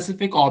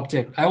specific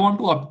object. I want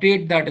to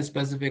update that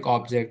specific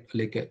object.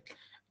 Like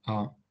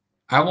uh,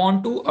 I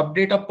want to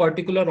update a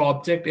particular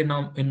object in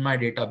my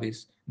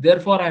database.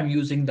 Therefore, I'm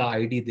using the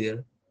ID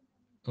there.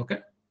 Okay,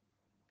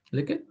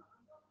 like it.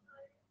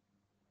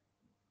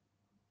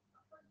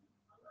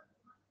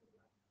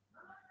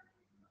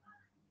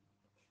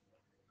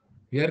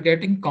 We are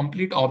getting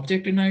complete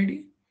object in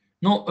ID.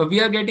 No, we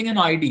are getting an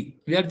ID.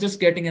 We are just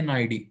getting an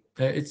ID.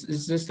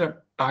 It's just a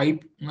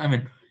type. I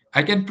mean,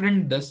 I can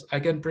print this. I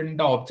can print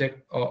the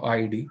object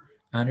ID,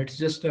 and it's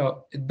just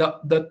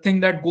the thing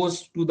that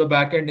goes to the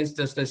backend is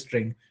just a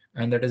string,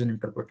 and that is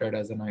interpreted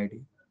as an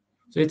ID.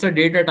 So it's a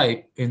data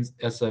type in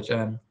as such,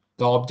 and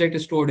the object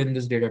is stored in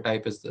this data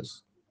type is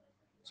this.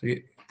 So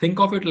you think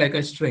of it like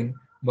a string,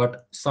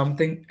 but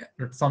something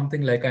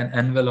like an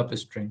envelope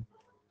string,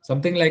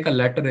 something like a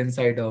letter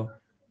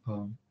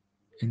um,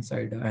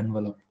 inside an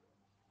envelope.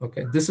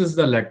 Okay, this is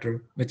the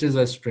letter, which is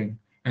a string,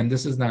 and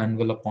this is the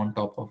envelope on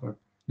top of it.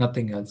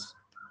 Nothing else.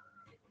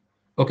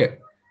 Okay,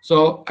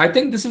 so I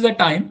think this is a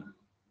time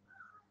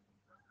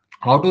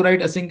how to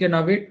write async and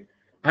await.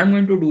 I'm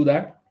going to do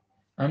that.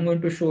 I'm going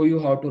to show you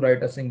how to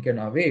write async and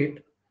await.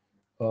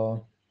 Uh,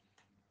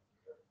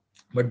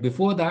 but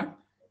before that,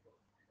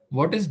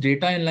 what is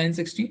data in line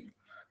 16?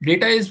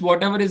 Data is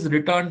whatever is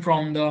returned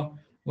from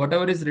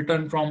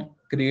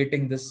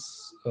creating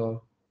this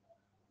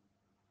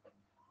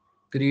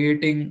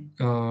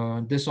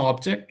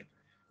object,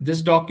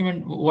 this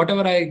document.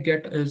 Whatever I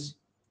get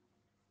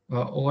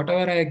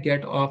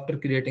after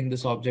creating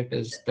this object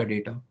is the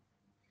data.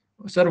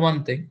 Sir,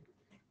 one thing,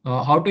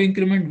 how to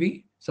increment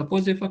V?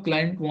 Suppose if a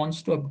client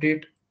wants to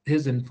update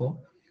his info,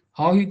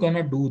 how he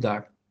gonna do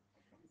that?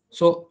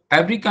 So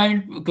every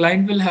client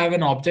will have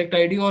an object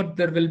ID, or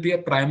there will be a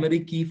primary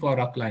key for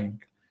a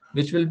client,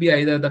 which will be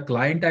either the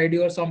client ID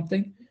or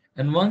something.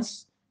 And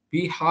once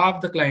we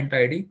have the client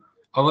ID,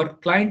 our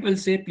client will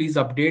say, please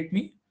update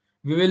me.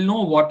 We will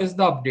know what is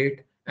the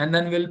update, and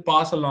then we'll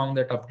pass along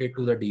that update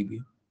to the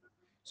DB.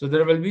 So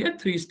there will be a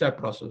three-step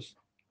process.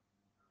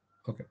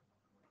 Okay,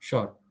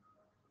 sure.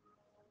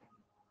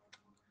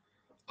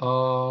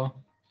 Uh,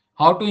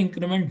 how to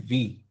increment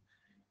V?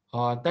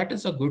 That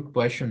is a good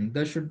question.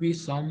 There should be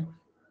some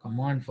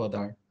command for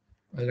that.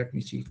 Let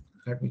me see.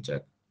 Let me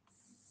check.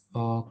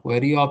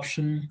 Query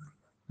option,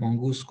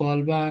 Mongoose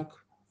callback,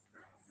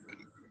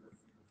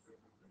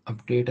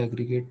 update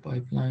aggregate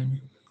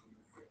pipeline,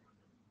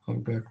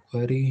 update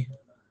query.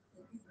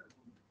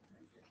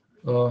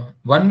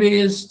 One way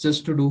is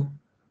just to do.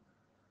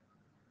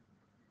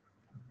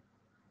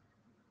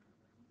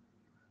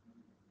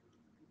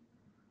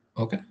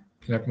 Okay,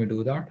 let me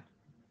do that.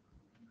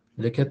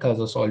 Likit has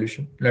a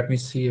solution. Let me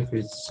see if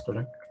it's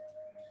correct.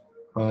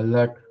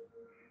 Let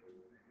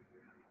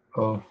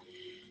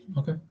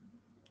okay.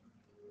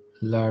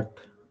 Let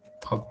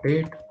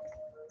update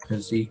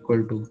is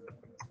equal to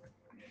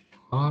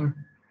R,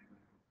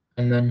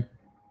 and then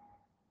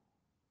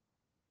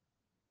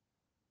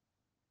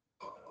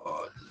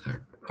uh,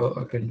 let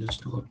I can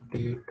just do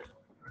update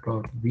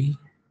dot v.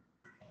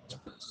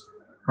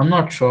 I'm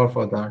not sure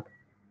for that.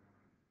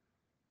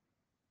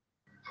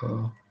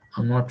 Uh,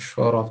 I'm not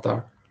sure of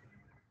that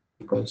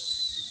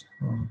because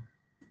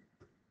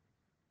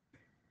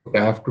okay,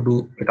 I have to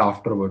do it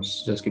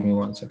afterwards. Just give me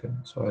 1 second.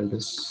 So I'll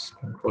just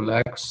control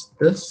X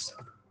this,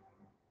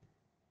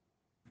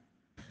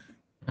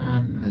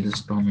 and I'll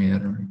just come here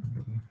and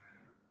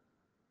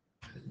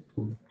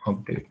do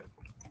update.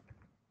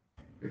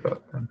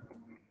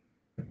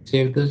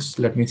 Save this.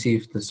 Let me see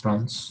if this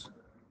runs.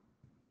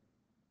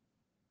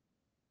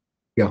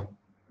 Yeah.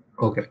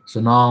 Okay. So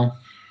now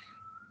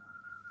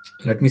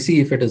let me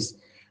see if it is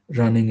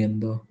running in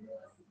the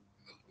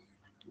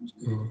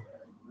uh,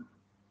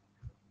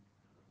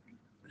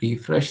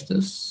 refresh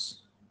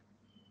this.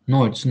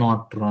 No, it's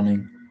not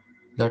running.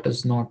 That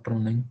is not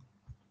running.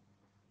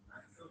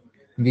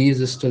 V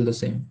is still the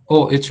same.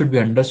 Oh, it should be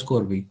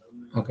underscore V.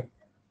 Okay.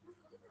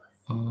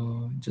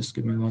 Just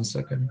give me 1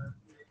 second.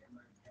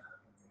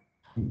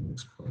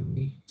 Underscore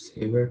V.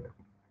 Save it.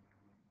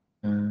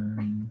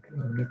 And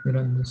let me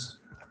run this.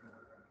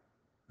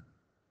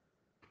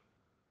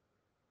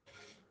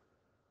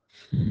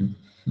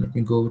 Let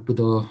me go to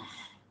the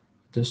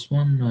this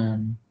one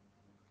and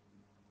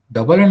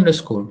double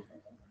underscore.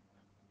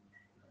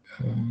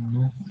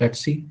 No, let's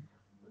see.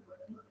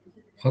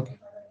 Okay.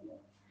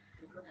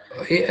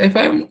 If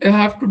I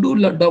have to do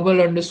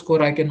double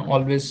underscore, I can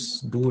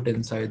always do it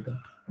inside the.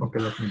 Okay,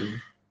 let me do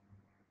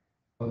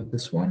it.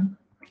 This one.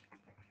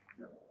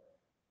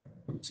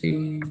 Let's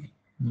see.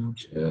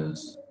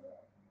 Just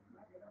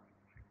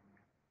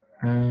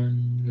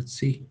and let's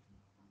see.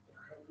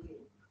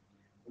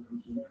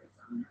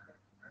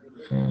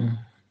 Uh,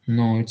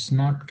 no, it's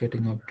not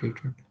getting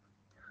updated.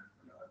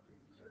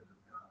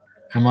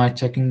 Am I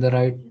checking the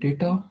right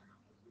data?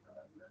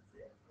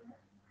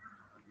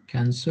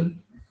 Cancel.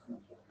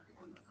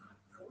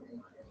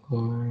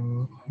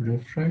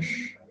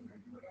 Refresh.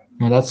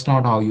 No, that's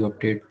not how you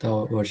update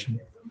the version.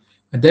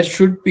 There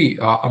should be,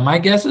 my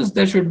guess is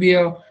there should be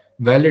a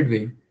valid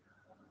way.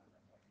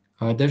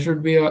 There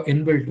should be a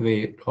inbuilt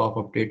way of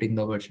updating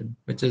the version,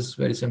 which is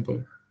very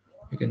simple.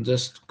 You can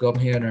just come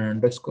here and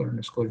underscore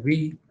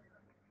v,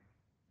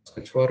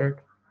 search for it.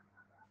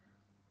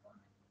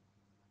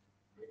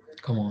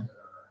 Come on.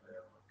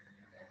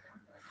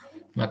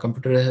 My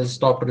computer has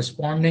stopped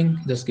responding.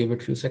 Just give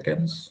it a few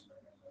seconds.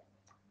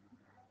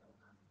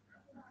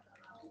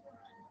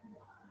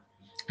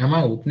 Am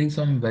I opening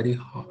some very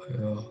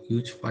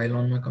huge file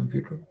on my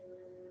computer?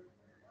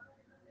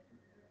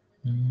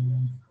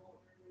 Mm,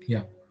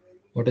 yeah.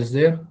 What is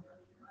there?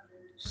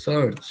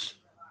 Search.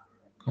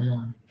 Come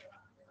on.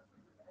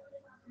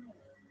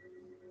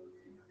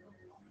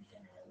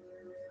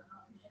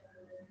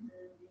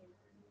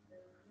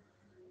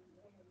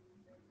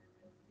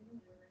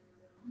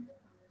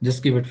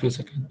 Just give it a few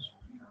seconds.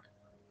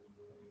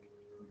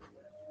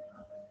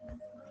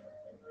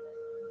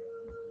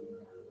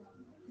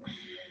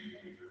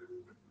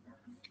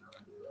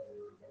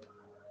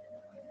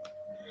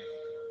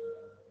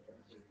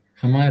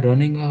 Am I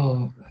running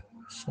a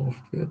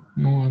software?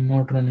 No, I'm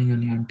not running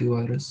any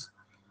antivirus.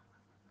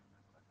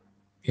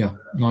 Yeah,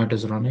 no, it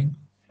is running.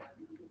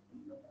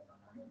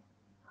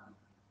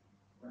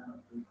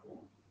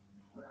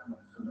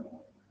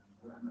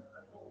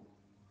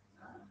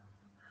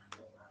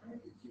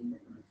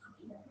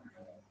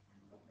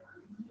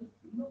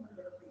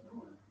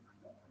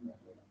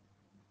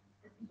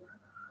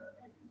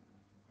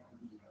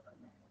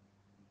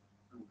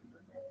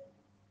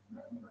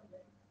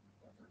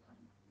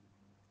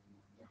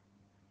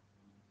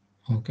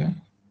 Okay.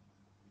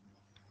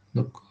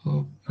 Look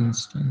up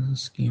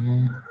instance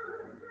schema.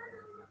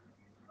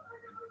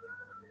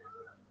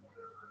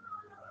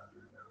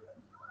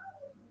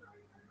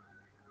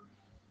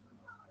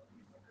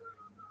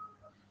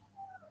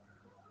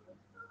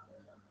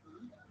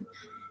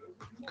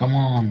 Come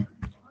on.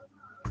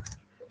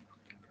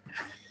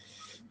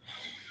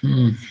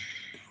 Hmm.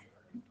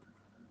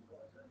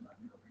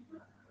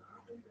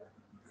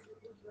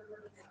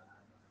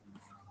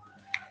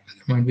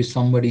 There might be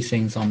somebody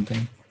saying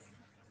something.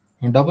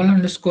 A double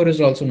underscore is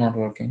also not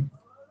working.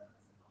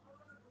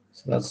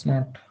 So that's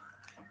not.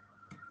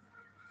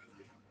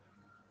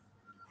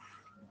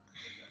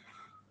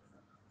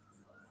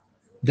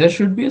 There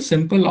should be a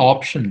simple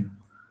option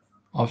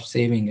of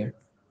saving it.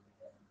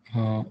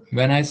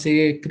 When I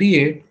say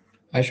create,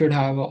 I should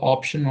have an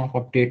option of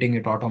updating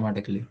it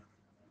automatically.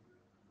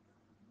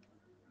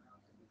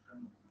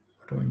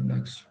 Auto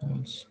index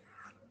false.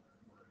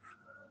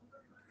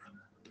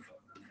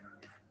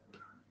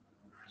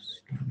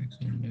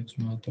 Index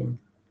method.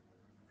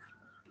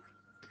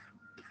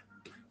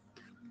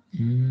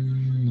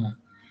 No.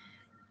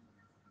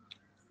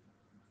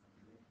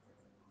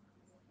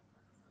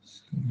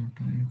 Schema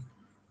type.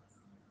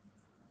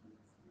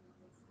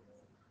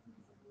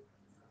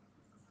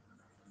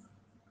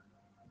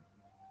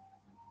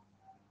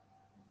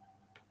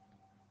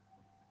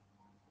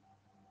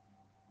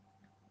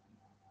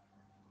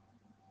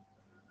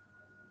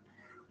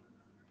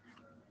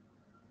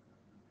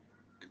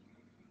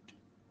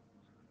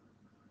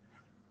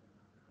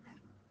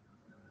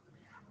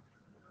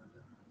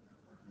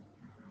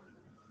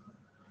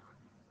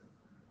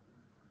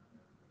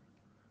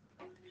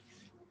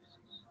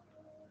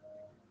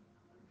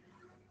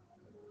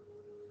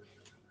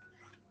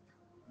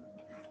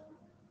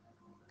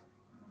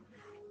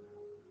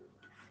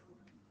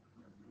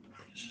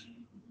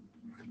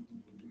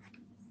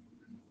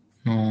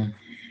 No.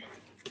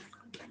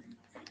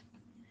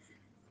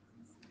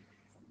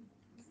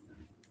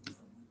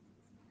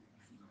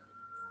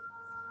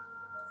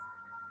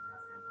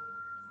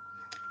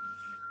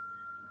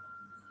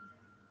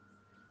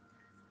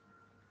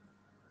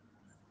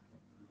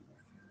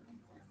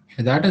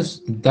 That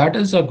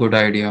is a good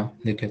idea,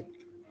 Likit.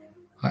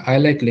 I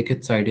like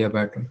Likit's idea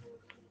better.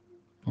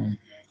 Um,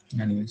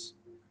 Anyways,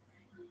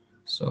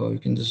 so you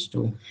can just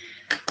do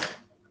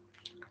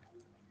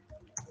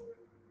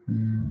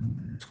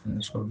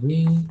underscore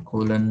v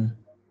colon,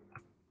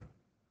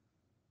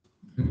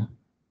 no,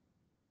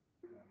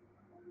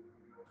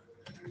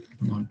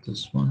 not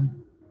this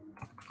one,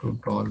 to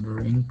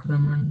dollar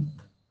increment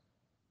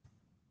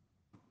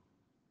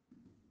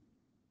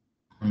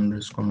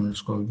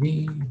underscore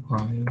v by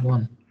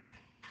 1.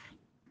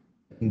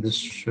 This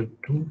should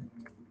do.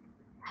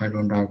 I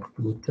don't have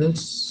to do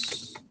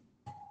this.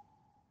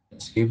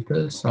 Save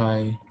this.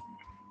 I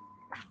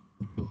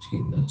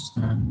see this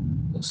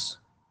and this.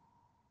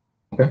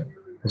 Okay,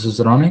 this is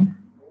running.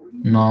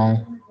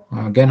 Now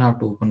again I have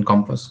to open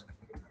Compass.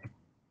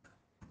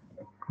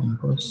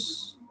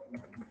 Compass,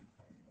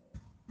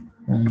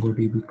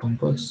 MongoDB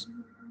Compass.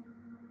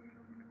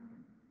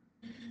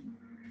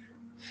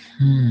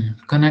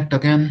 Connect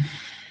again.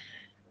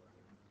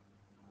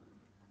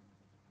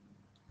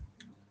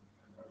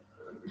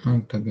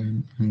 Connect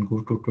again and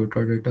go to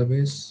Twitter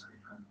database.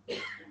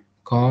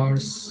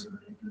 Cars.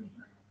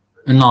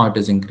 And now it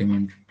is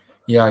incremented.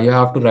 Yeah, you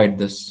have to write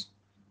this.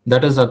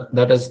 That is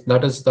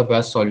the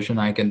best solution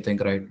I can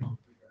think right now.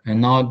 And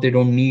now they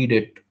don't need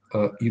it.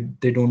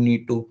 They don't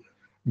need to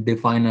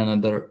define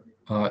another.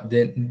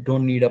 They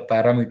don't need a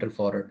parameter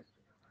for it.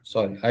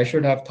 Sorry, I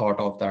should have thought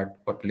of that.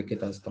 What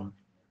Likit has done.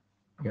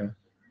 Yeah.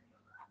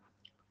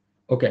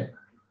 Okay.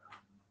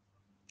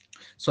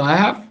 So I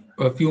have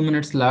a few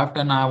minutes left,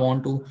 and I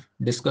want to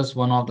discuss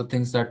one of the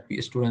things that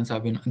students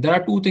have been. There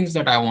are two things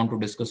that I want to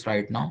discuss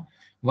right now.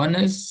 One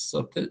is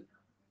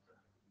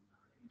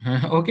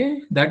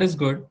okay. That is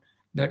good.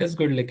 That is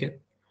good, Likit.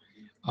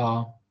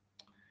 Uh,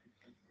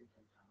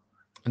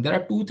 there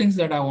are two things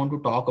that I want to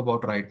talk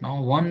about right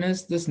now. One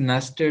is this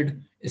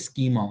nested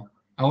schema.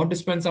 I want to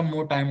spend some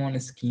more time on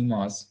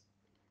schemas.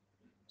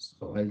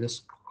 So I'll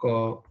just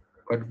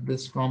cut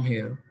this from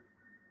here.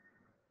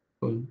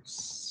 Full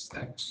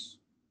X,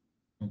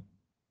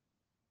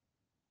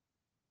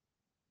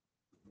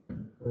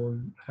 full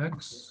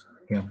X,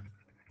 yeah,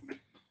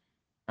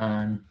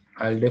 and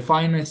I'll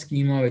define a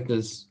schema which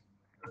is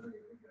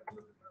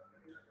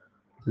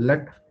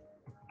let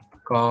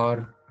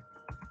car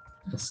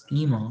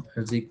schema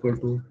is equal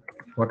to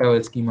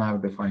whatever schema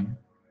I've defined.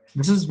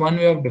 This is one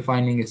way of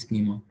defining a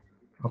schema.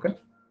 Okay,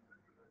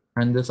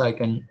 and this I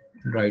can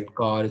write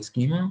car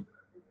schema,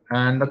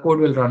 and the code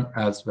will run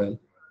as well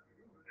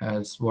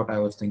as what I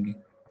was thinking.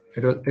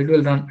 It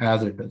will run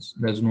as it is.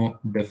 There's no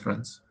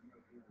difference.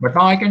 But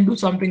now I can do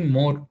something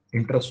more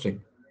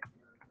interesting.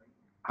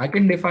 I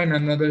can define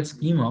another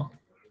schema.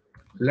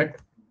 Let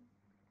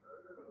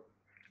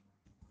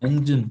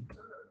engine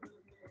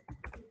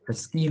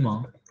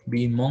schema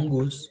be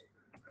mongoose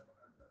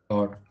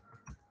dot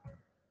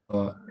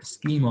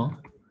schema,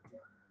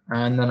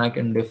 and then I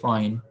can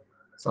define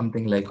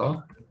something like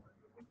a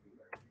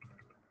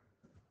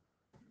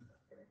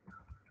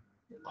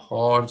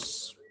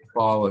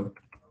horsepower,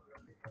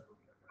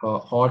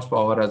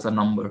 horsepower as a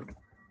number.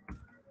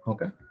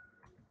 Okay,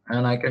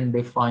 and I can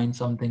define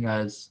something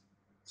as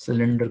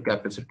cylinder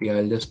capacity.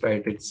 I'll just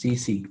write it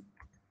cc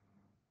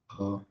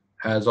uh,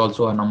 as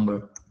also a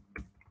number.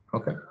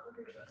 Okay,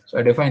 so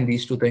I define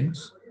these two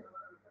things,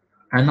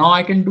 and now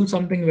I can do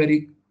something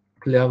very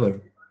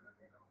clever.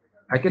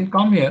 I can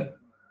come here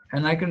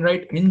and I can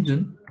write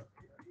engine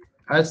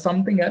as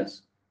something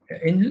else.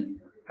 Engine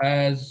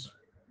as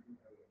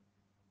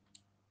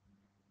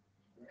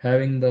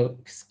having the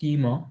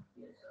schema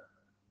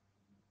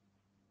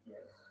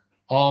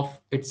of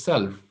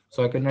itself.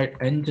 So I can write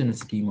engine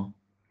schema.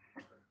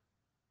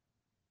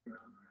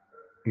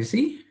 You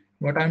see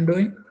what I'm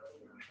doing?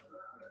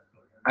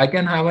 I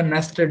can have a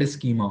nested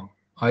schema,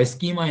 a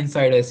schema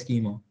inside a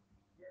schema.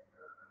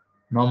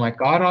 Now my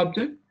car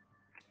object,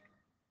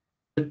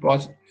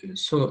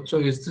 so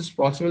is this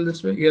possible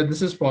this way? Yeah,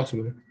 this is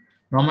possible.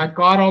 Now my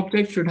car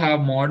object should have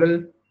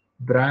model,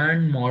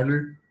 brand,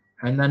 model,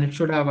 and then it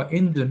should have an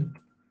engine,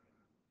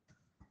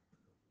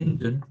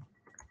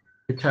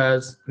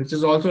 which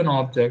is also an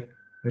object,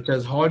 which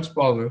has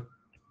horsepower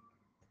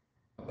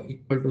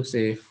equal to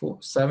say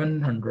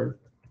 700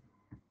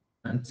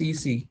 and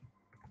cc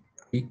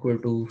equal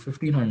to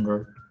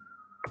 1500.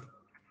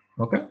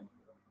 Okay,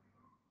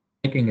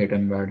 making it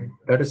embedded.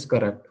 That is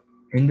correct.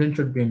 Engine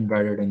should be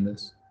embedded in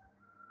this,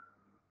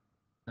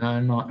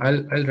 and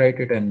I'll write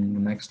it in the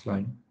next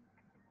line.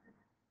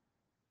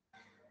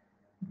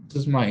 This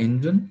is my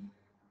engine.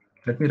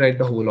 Let me write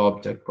the whole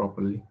object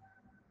properly.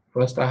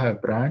 First I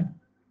have brand,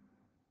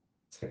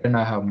 second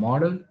I have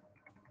model,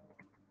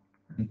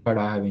 and third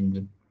I have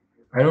engine.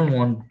 I don't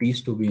want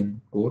these to be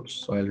in quotes,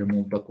 so I'll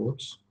remove the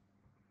quotes.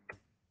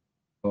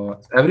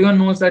 Everyone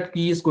knows that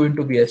key is going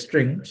to be a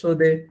string, so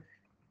they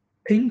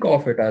think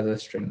of it as a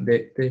string.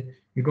 They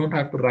you don't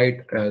have to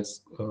write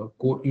as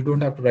code. You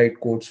don't have to write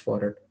codes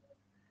for it.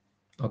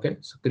 Okay,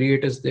 so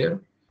create is there,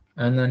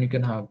 and then you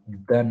can have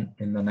then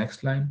in the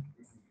next line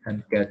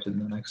and catch in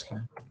the next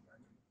line.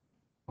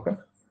 Okay,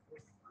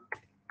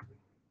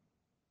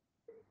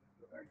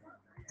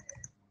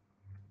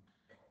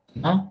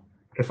 now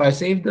if I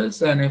save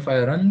this and if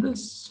I run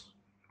this,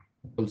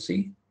 we'll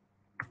see.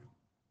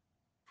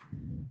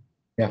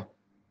 Yeah,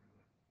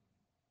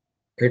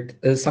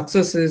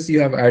 success is you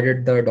have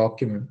added the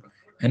document,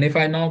 and if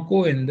I now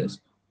go in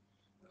this,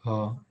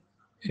 uh,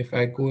 if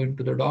I go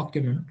into the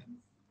document,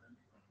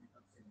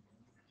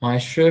 my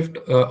shift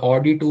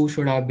OD2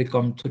 should have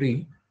become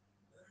 3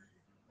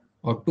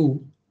 or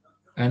 2,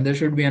 and there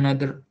should be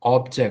another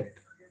object,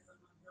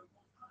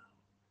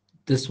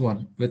 this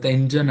one with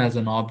engine as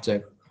an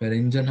object, where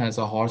engine has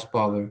a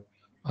horsepower,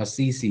 a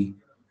cc,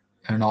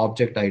 and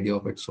object id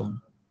of its own.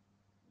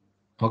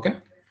 Okay,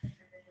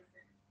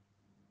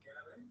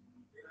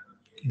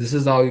 this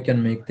is how you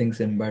can make things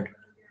embed.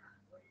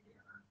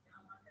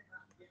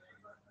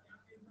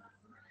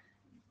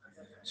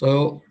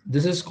 So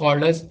this is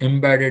called as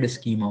embedded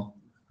schema.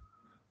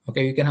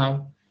 Okay, you can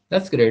have,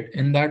 that's great.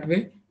 In that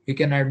way you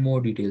can add more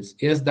details.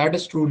 Yes, that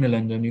is true,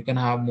 Nilanjan. You can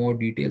have more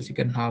details, you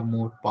can have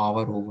more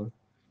power over.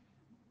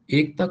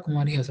 Ekta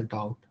Kumari has a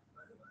doubt.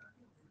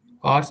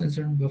 Cars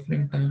incident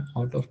buffering time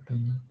out of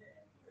time.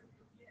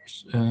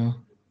 Uh,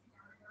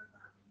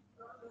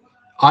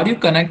 are you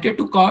connected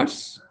to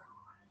cars?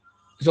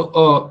 So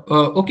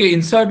okay,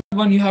 insert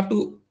one you have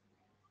to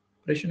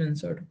operation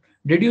insert.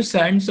 Did you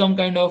send some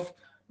kind of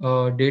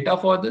data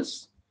for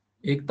this,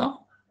 Ekta?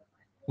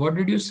 What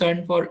did you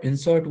send for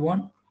insert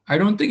one? I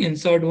don't think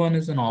insert one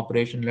is an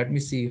operation. Let me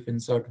see if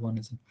insert one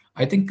is.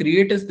 I think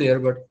create is there,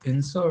 but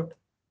insert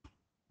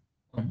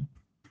one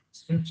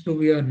seems to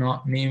be a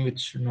not name which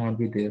should not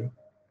be there.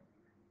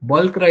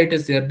 Bulk write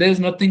is there. There is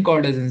nothing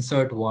called as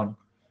insert one.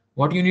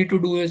 What you need to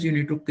do is you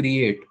need to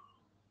create.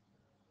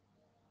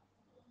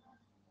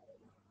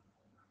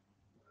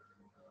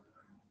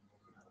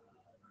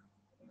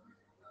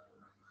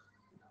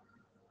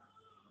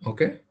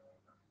 Okay.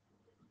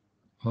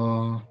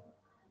 Uh,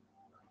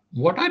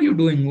 what are you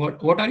doing?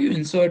 What are you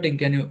inserting?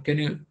 Can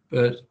you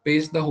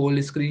paste the whole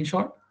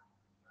screenshot?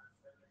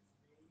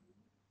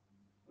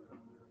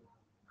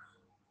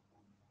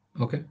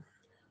 Okay.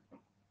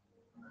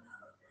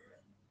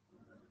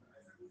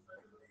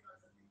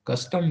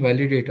 Custom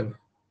validator.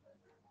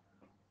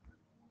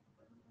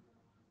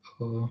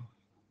 Uh,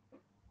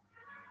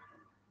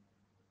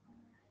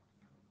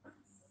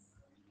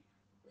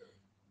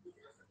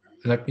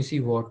 let me see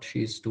what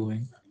she's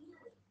doing.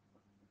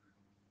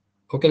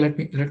 Okay,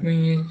 let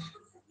me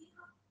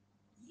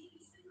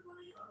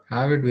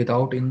have it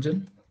without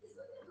engine.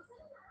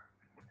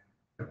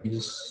 Let me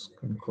just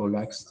control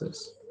X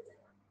this.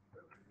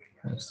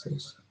 X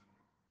this.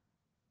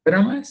 Where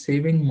am I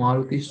saving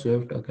Maruti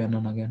Swift again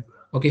and again?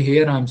 Okay,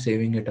 here I'm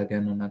saving it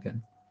again and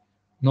again.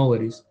 No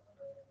worries.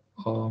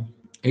 Uh,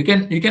 you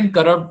can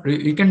corrupt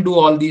you can do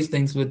all these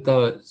things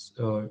uh,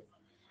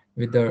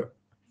 with the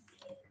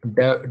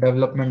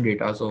development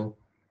data. So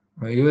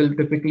you will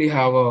typically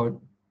have a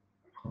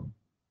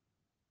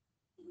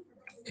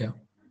yeah.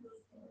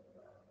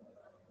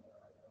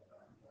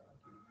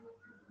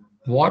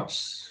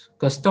 What's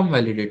custom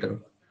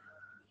validator?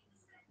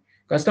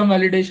 Custom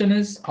validation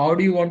is how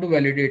do you want to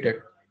validate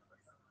it?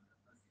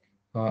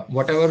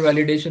 Whatever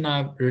validation I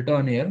have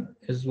written here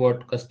is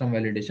what custom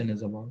validation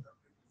is about.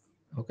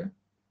 Okay,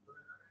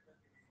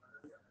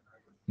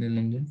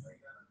 Nilanjan?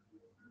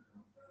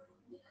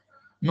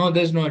 No,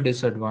 there's no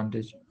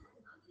disadvantage.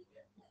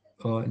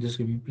 Just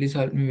give me, please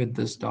help me with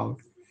this doubt.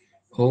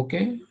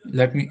 Okay,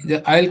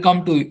 I'll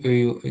come to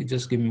you.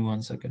 Just give me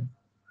 1 second.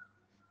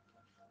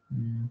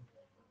 Mm,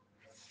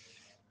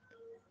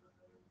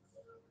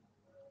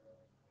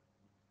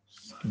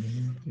 just give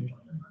me-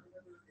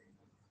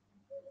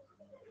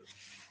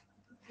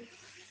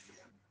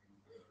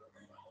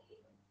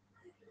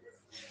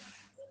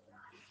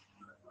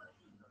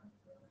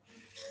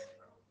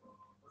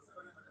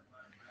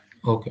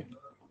 Okay,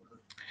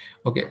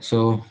 okay.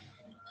 Uh,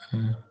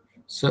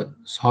 so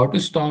how to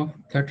stop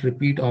that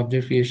repeat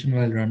object creation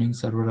while running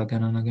server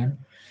again and again?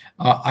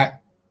 I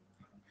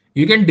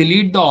You can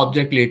delete the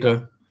object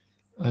later.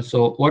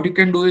 So what you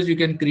can do is you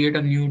can create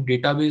a new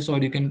database,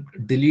 or you can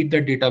delete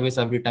the database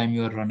every time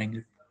you are running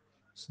it.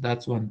 So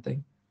that's one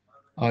thing.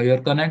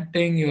 You're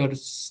connecting your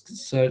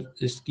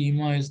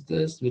schema is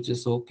this, which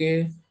is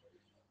okay.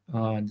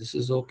 This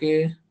is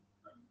okay.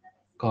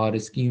 Car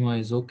schema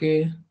is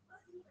okay.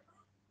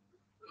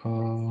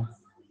 Uh,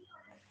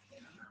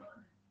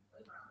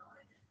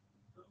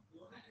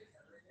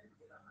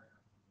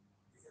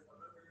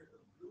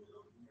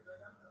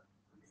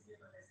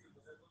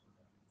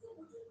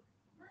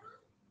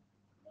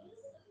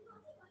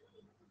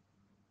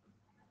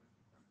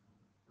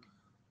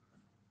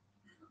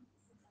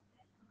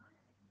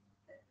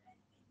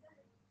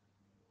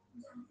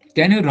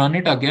 can you run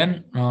it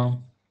again?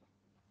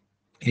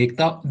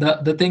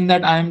 Ekta, the thing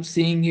that I'm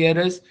seeing here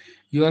is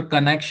your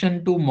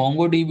connection to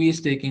MongoDB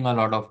is taking a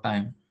lot of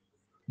time.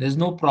 There's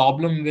no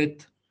problem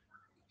with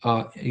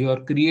your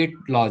create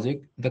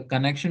logic. The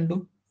connection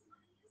to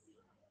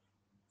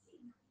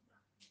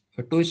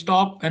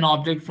stop an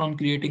object from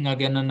creating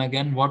again and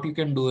again, what you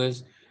can do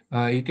is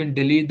you can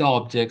delete the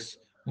objects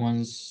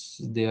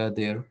once they are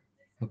there.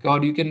 Okay,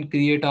 or you can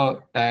create a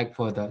tag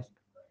for that.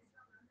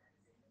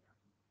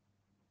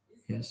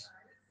 Yes,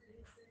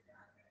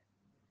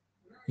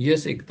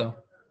 yes, Ekta,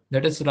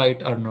 that is right.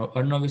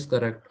 Arnav is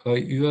correct.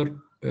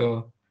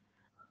 Uh,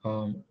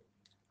 um,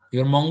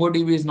 your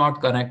MongoDB is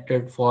not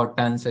connected for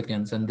 10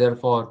 seconds, and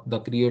therefore the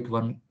create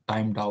one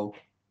timed out.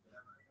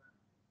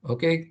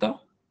 Okay, Ekta,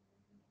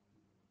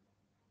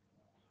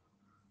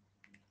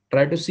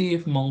 try to see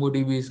if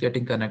MongoDB is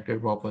getting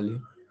connected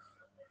properly,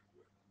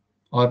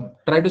 or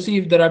try to see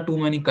if there are too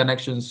many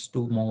connections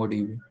to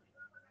MongoDB.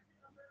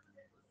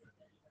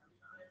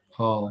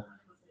 Oh,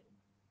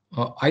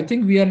 I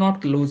think we are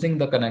not closing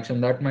the connection.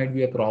 That might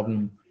be a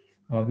problem.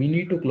 We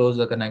need to close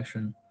the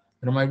connection.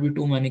 There might be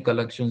too many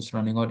connections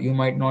running, or you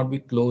might not be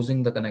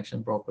closing the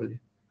connection properly.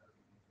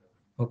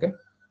 Okay.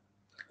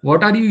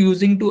 What are you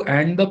using to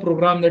end the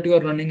program that you are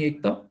running,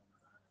 Ekta?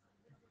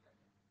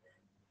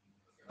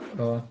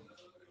 Uh,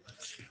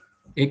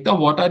 Ekta,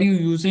 what are you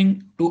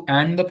using to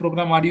end the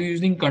program? Are you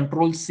using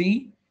Control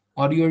C,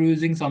 or you are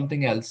using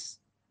something else?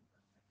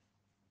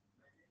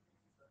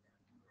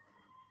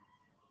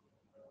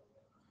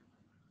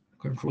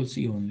 Control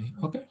C only.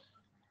 Okay.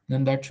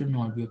 Then that should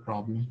not be a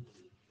problem.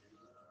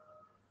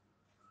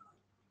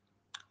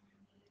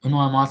 No,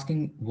 I'm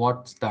asking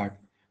what's that?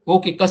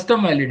 Okay,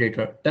 custom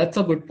validator. That's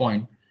a good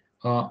point.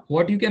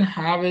 What you can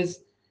have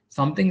is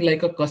something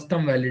like a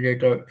custom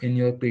validator in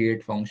your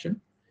create function,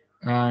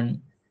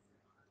 and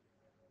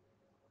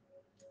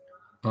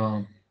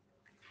um,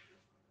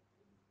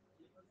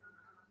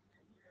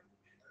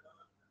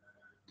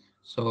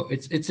 so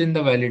it's in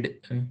the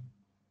valid.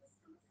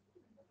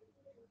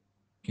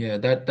 Yeah,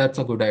 that's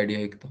a good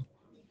idea, Ekta.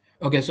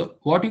 Okay, so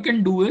what you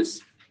can do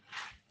is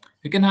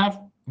you can have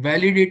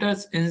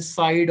validators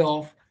inside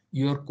of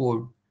your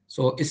code.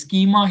 So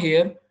schema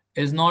here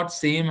is not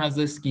same as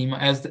the schema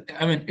as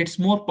I mean it's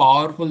more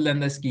powerful than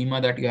the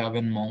schema that you have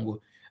in Mongo.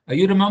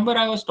 You remember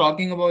I was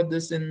talking about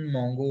this in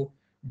Mongo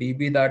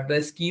DB that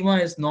the schema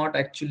is not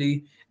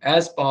actually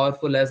as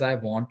powerful as I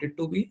want it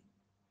to be.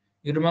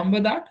 You remember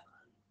that?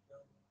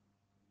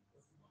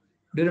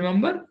 Do you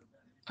remember?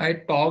 I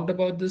talked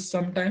about this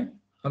sometime,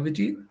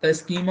 Avijit. The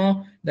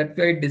schema that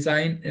we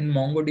designed in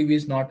MongoDB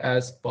is not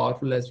as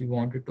powerful as we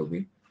want it to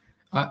be.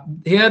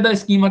 Here, the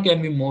schema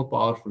can be more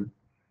powerful.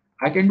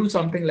 I can do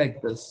something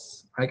like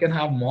this. I can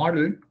have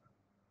model.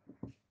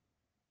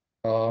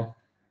 Uh,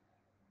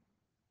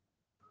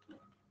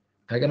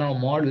 I can have a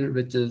model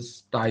which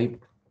is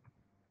type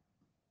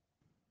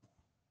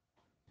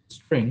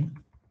string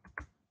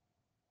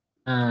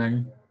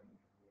and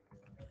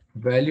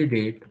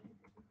validate.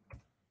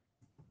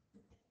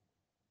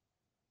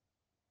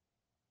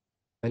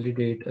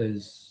 Validate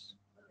is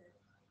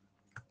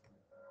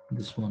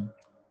this one.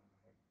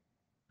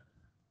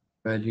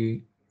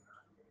 Validator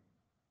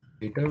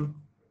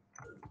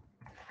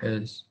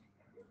is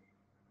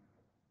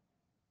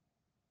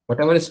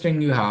whatever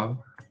string you have.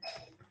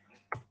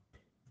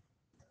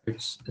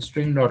 Its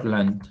string dot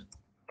length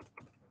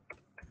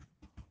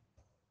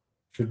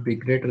should be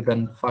greater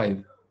than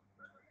 5.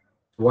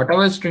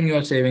 Whatever string you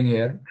are saving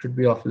here should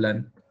be of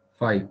length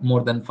 5,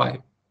 more than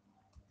 5.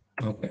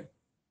 Okay.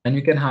 And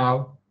you can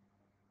have,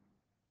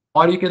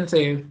 or you can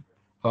say,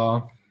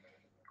 uh,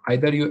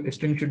 either your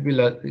string should be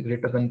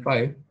greater than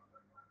 5.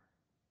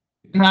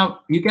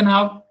 You can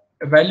have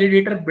a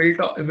validator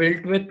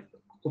built with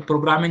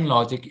programming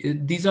logic.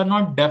 These are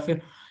not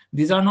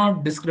these are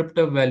not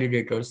descriptive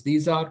validators.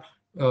 These are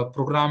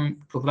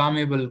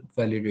programmable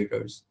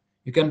validators.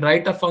 You can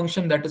write a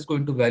function that is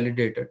going to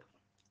validate it.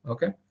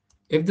 Okay.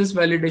 If this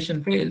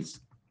validation fails,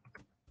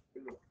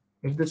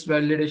 If this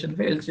validation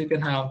fails, you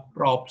can have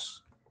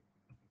props,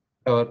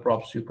 or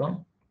props you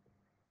come.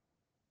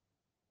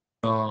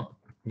 Uh,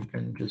 you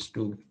can just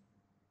do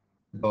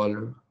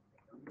dollar,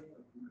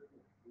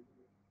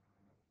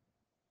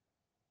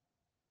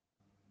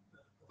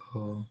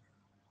 uh,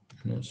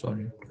 no,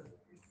 sorry,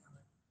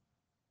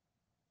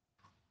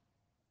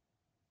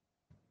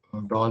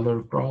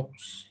 dollar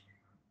props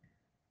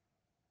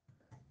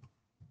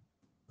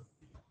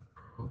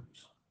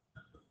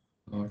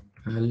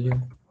value,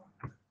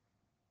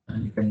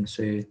 and you can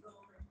say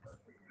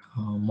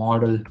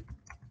model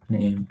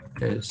name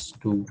is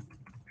too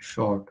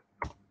short.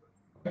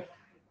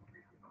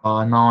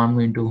 Now I'm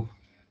going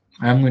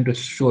to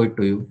show it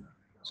to you.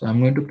 So I'm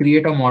going to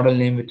create a model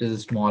name which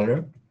is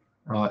smaller.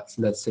 So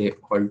let's say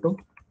Alto,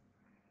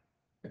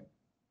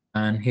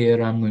 and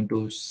here I'm going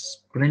to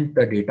print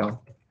the data.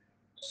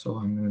 So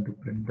I'm going to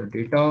print the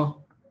data,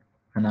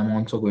 and I'm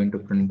also going to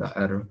print the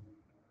error.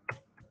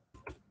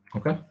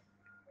 Okay,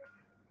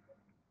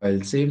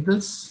 I'll save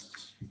this.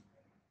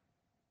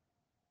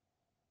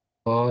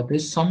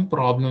 There's some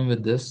problem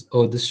with this.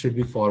 Oh, this should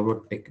be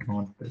forward tick,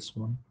 not this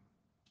one.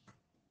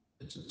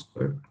 This is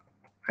good.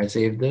 I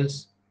save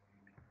this.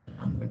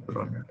 I'm going to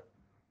run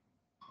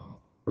it.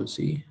 We'll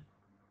see.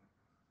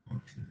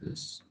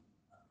 This.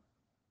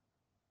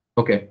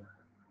 Okay.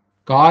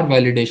 Car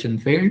validation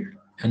failed.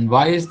 And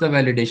why is the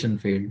validation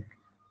failed?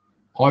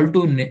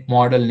 Alto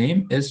model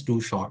name is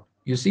too short.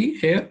 You see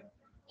here,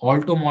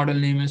 Alto model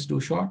name is too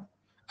short.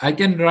 I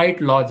can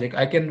write logic.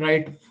 I can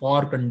write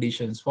for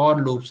conditions, for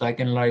loops. I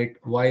can write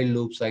while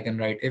loops. I can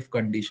write if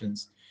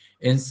conditions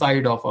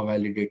inside of a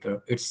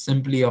validator. It's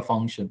simply a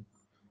function.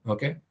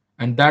 Okay.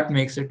 And that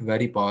makes it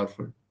very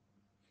powerful.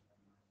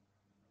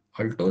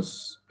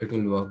 Altos, it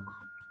will work.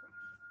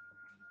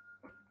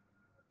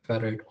 If I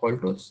write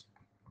altos,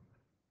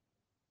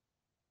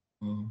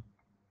 uh,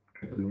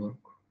 it will work.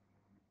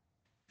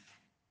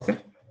 Okay.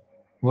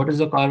 What is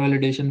the car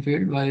validation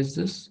field? Why is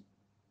this?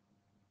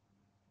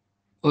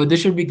 Oh,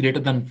 this should be greater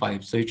than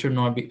 5, so it should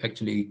not be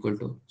actually equal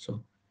to.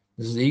 So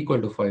this is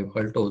equal to 5,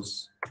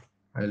 altos.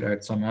 I'll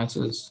add some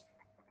asses.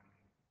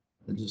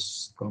 I'll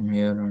just come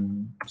here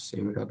and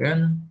save it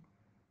again.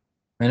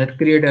 And it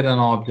created an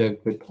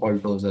object with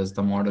altos as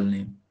the model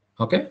name.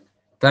 Okay.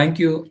 Thank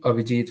you,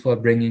 Avijit, for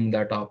bringing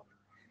that up.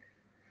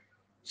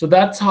 So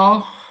that's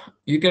how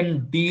you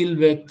can deal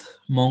with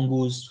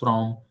Mongoose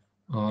from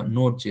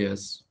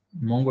Node.js,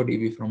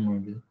 MongoDB from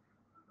Node.js.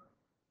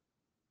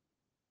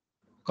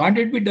 Can't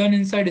it be done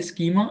inside a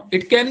schema?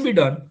 It can be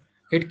done.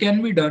 It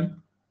can be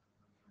done.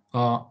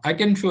 I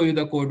can show you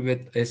the code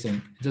with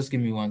async. Just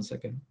give me 1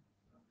 second.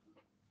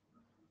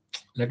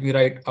 Let me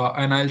write,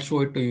 and I'll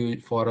show it to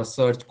you for a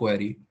search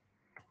query.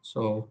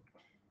 So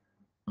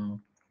Uh,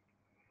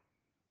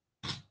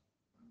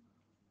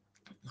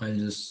 I'll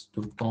just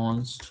do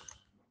const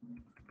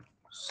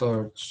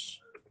search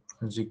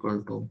is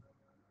equal to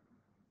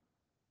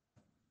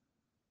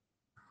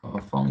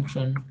a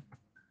function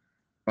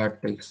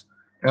that takes.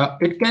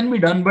 It can be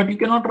done, but you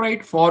cannot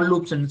write for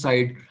loops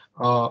inside.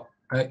 Uh,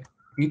 uh,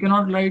 you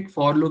cannot write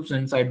for loops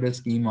inside the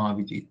schema,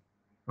 Abhijit.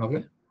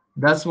 Okay,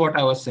 that's what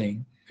I was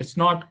saying. It's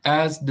not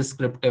as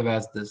descriptive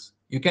as this.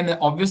 You can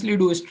obviously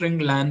do a string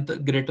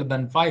length greater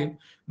than 5,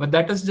 but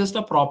that is just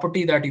a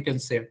property that you can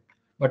save.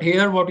 But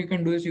here, what you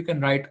can do is you can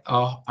write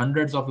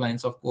hundreds of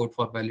lines of code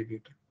for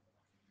validator.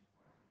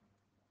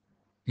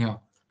 Yeah.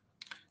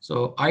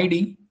 So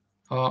ID.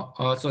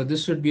 So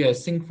this should be a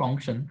sync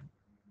function.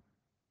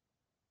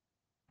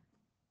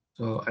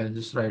 So I'll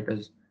just write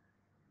as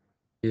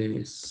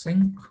a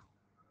sync.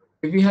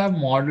 If we have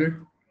model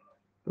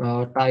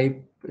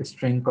type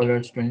string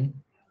color string,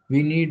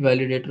 we need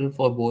validator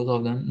for both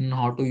of them. And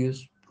how to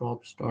use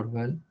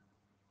props.val?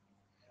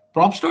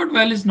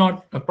 Props.val is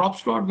not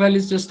props.val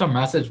is just a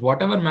message.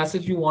 Whatever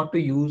message you want to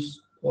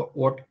use,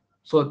 what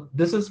so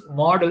this is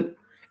model,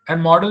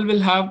 and model will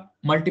have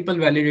multiple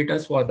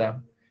validators for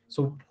them.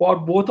 So for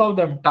both of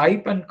them,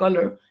 type and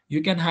color,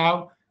 you can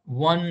have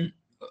one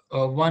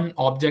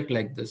object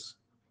like this.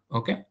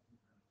 Okay,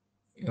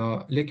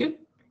 like it.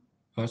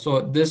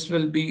 So this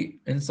will be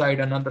inside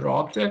another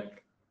object,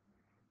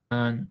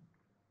 and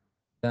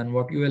then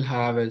what you will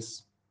have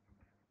is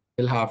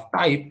you'll have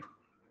type,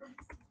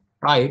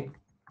 and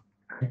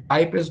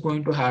type is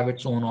going to have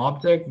its own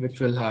object, which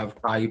will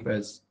have type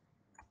as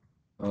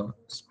a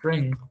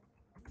string.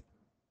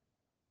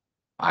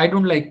 I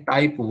don't like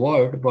type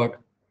word, but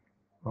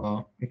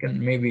you can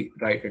maybe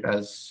write it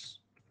as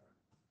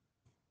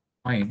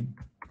fine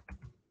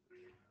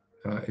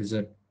is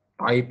a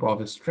type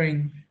of a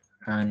string,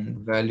 and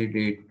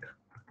validate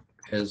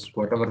is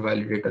whatever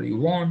validator you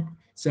want.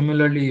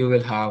 Similarly, you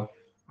will have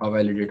a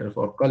validator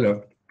for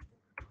color.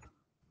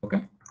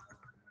 Okay,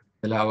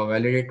 you'll have a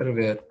validator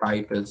where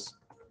type is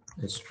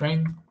a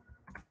string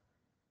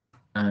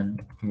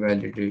and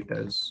validate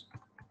as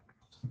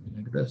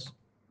something like this.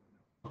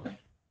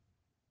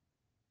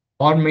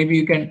 Or maybe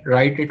you can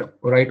write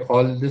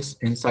all this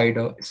inside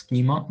a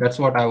schema. That's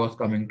what I was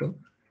coming to.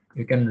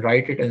 You can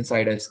write it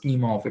inside a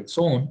schema of its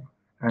own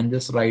and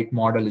just write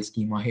model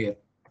schema here.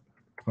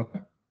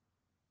 Okay,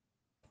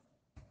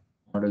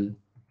 model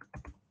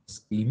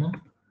schema,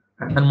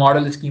 and then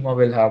model schema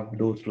will have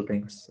those two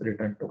things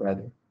written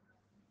together.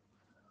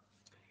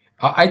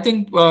 I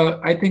think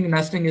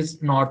nesting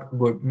is not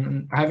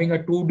good. Having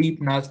a too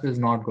deep nest is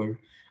not good.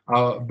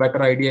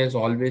 Better idea is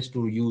always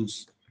to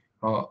use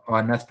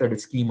a nested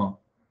schema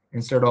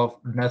instead of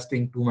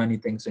nesting too many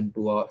things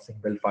into a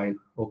single file.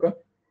 Okay.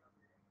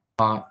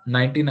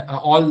 19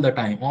 all the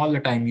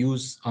time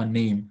use a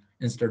name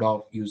instead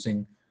of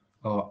using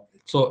uh,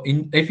 so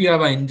if you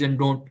have an engine,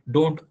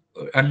 don't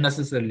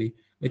unnecessarily,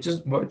 which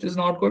is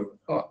not good.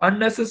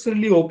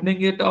 Unnecessarily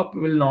opening it up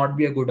will not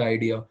be a good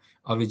idea,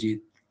 Avijit.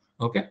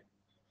 Okay.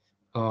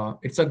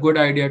 It's a good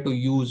idea to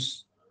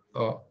use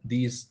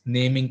these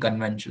naming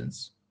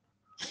conventions.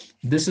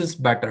 This is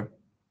better.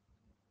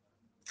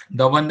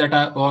 The one that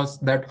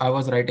I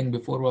was writing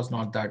before was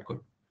not that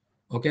good.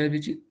 Okay,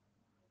 Vijay?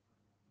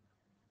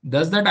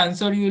 Does that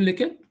answer you,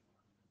 Likit?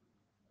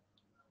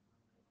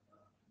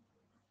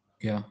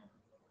 Yeah,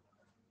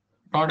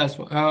 not as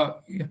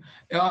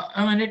yeah.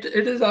 I mean, it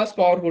is as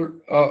powerful.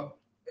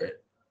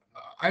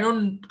 I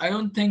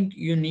don't think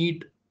you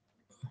need.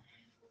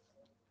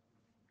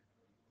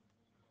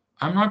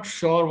 I'm not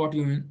sure what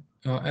you mean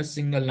as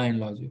single line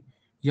logic.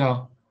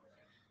 Yeah.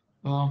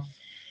 Uh,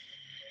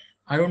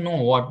 I don't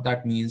know what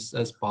that means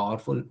as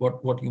powerful.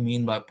 What you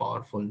mean by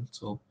powerful?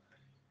 So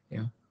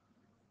yeah.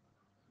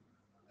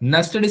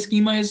 Nested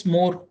schema is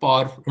more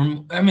powerful.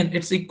 I mean,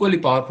 it's equally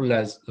powerful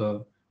as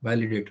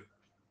validator.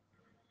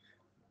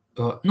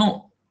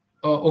 No.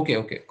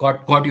 Okay.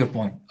 Got your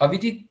point.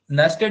 Avijit,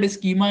 nested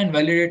schema and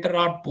validator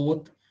are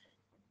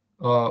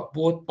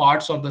both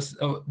parts of this.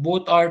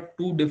 Both are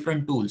two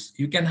different tools.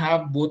 You can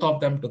have both of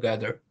them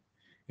together.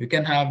 You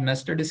can have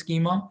nested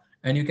schema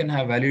and you can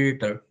have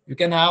validator. You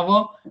can have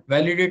a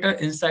validator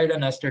inside a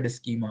nested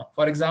schema.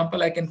 For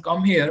example, I can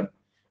come here,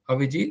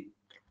 Avijit,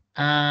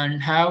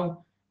 and have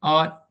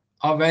a,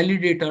 a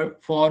validator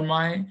for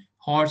my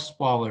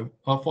horsepower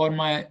or for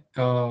my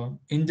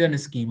engine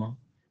schema.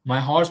 My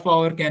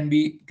horsepower can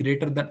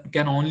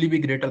only be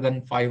greater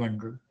than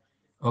 500.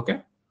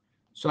 Okay,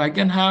 so I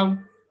can have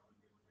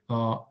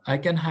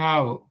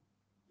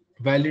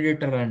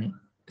validator and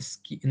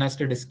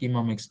nested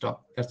schema mixed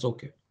up. That's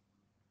okay.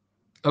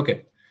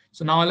 Okay,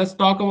 so now let's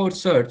talk about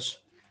search.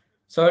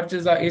 Search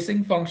is a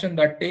async function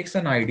that takes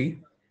an ID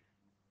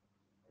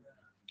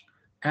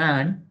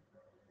and,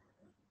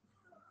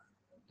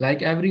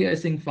 like every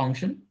async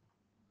function,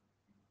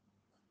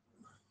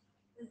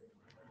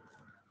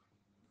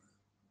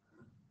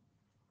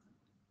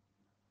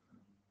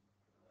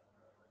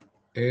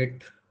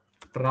 it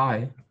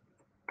try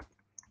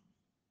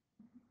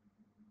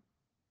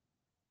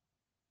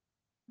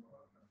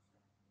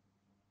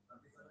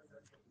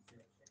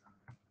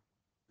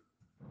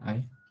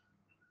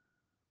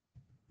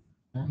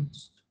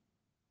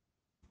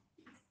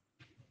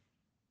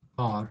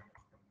car.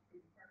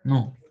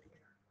 No,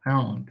 I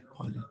don't want to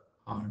call it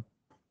car.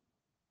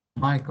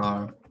 My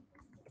car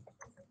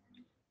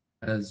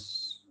is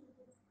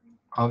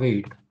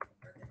await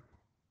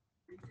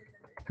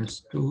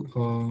is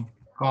to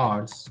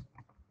cars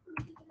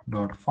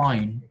dot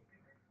find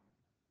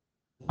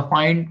a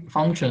find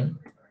function,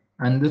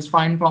 and this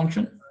find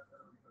function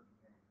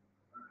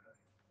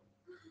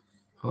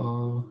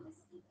uh,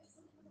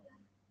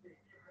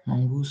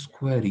 mongoose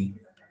query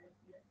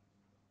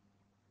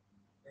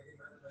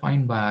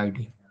find by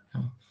id.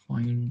 Uh,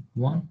 find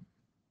one,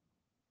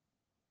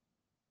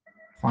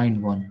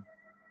 find one.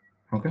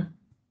 Okay,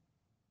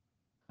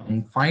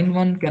 and find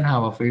one can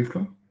have a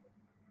filter,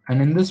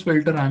 and in this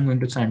filter I'm going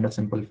to send a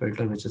simple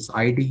filter which is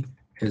id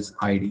is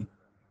id.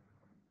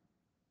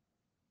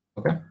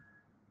 Okay,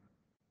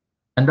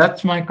 and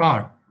that's my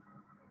car.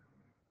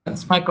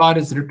 Once my car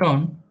is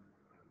returned,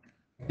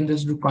 I can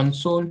just do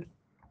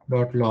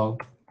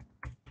console.log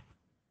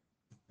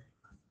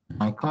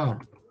my car.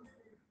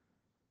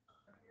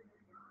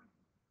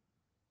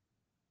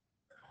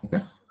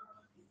 Okay,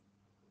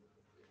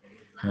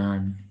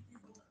 and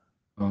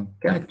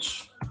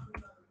catch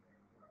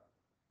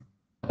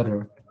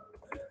error.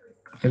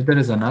 If there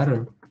is an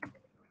error,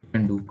 you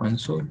can do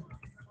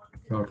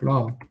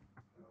console.log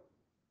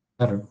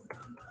error.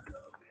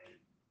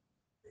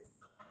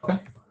 Okay,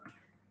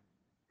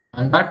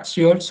 and that's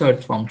your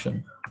search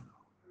function.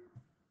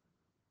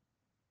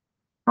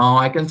 Now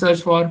I can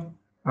search for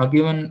a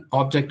given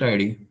object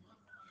ID.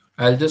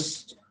 I'll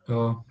just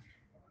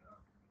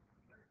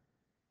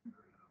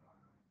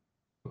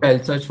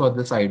I'll search for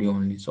this ID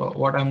only. So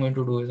what I'm going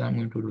to do is I'm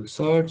going to do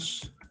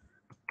search,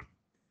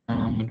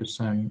 and I'm going to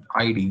send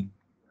ID,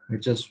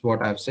 which is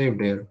what I've saved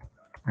here,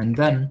 and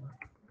then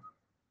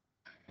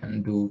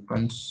and do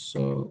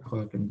console.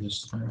 Or I can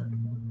just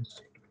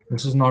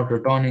this is not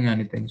returning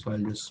anything, so I'll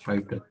just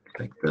write it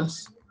like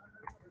this,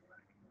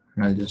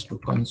 and I'll just do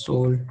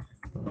console.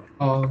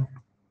 Uh,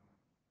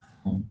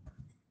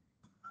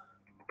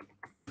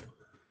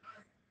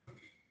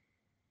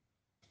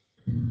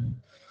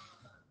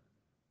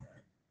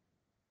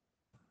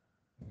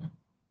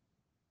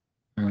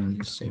 and I'll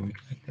just save it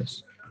like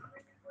this.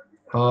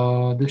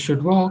 This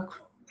should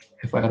work.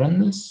 If I run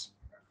this,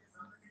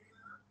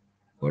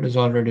 what is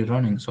already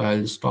running? So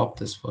I'll stop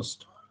this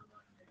first.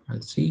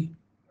 I'll see,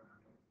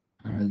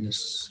 and I'll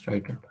just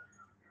write it.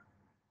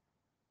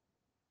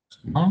 So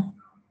now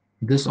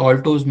this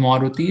Alto's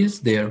Maruti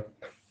is there.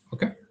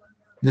 Okay,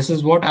 this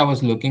is what I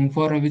was looking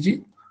for,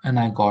 Avijit, and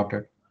I got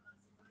it.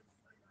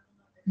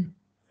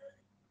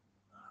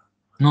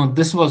 No,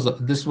 this was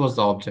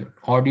the object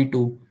Audi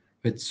 2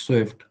 with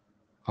Swift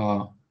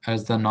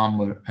as the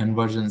number and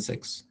version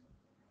 6.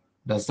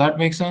 Does that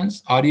make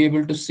sense? Are you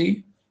able to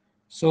see?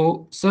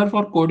 So, sir,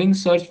 for coding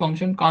search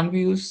function, can't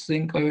we use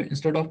sync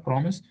instead of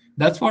promise?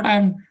 That's what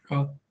I'm.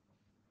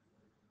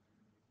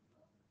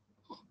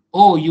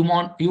 Oh, you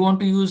want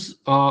to use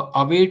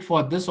await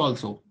for this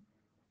also?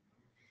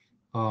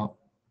 Uh,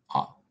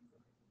 uh,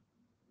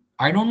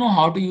 I don't know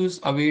how to use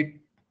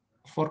await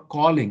for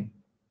calling.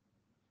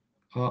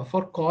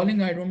 For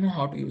calling, I don't know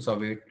how to use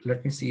await.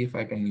 Let me see if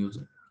I can use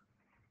it.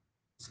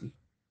 See,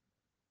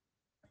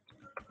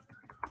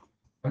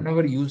 I've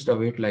never used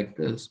await like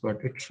this,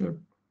 but it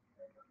should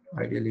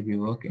ideally be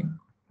working.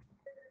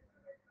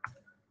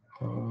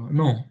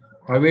 No,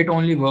 await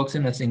only works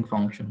in async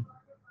function.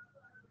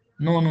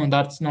 No, no,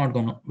 that's not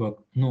gonna work.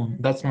 No,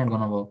 that's not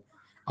gonna work.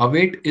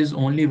 Await is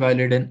only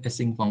valid in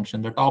async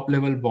function, the top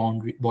level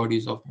boundary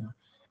bodies of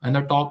and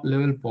the top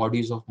level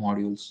bodies of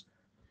modules.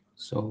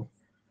 So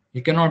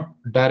you cannot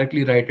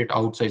directly write it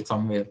outside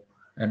somewhere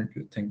and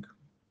you think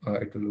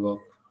it will work.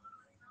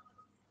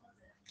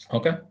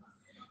 Okay,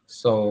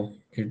 so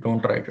you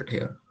don't write it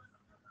here.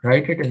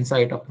 Write it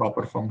inside a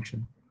proper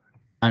function.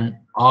 And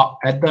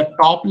at the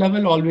top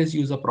level, always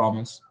use a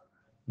promise.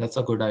 That's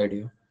a good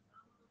idea.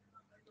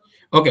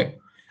 Okay,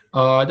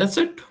 that's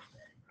it.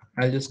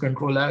 I'll just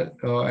control that.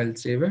 I'll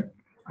save it.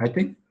 I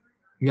think.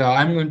 Yeah,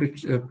 I'm going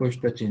to push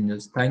the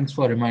changes. Thanks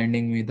for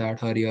reminding me that,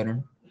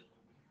 Hariharan.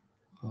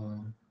 Uh,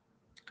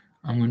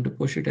 I'm going to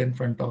push it in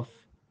front of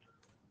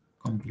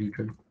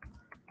completed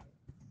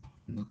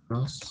in the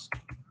class.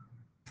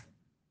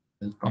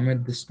 I'll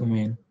commit this to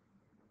main.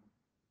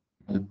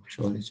 I'll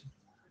show this.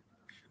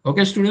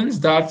 Okay, students,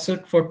 that's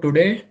it for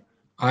today.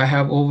 I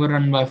have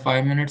overrun by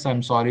 5 minutes.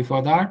 I'm sorry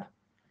for that.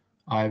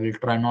 I will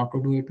try not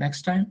to do it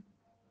next time.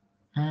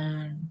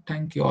 And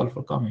thank you all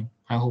for coming.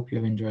 I hope you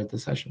have enjoyed the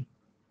session.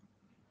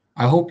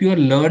 I hope you are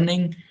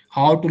learning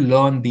how to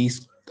learn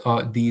these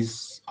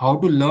how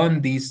to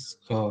learn these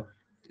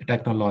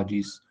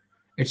technologies.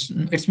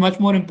 It's much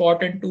more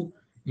important to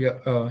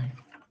yeah,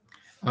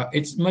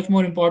 it's much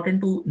more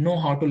important to know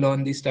how to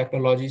learn these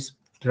technologies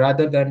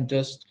rather than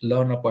just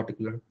learn a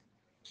particular.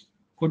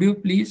 Could you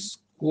please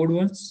code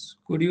once?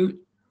 Could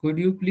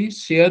you please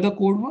share the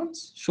code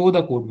once? Show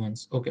the code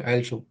once. Okay,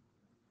 I'll show.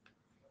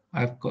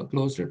 I've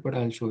closed it, but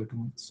I'll show it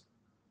once.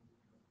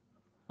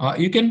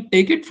 You can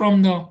take it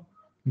from the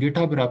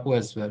GitHub repo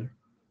as well.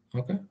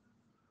 Okay,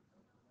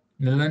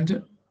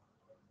 Nilanjan.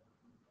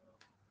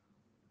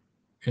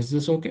 Is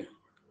this okay?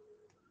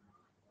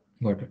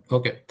 Got it.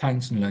 Okay.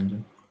 Thanks,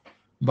 Nilanjan.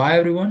 Bye,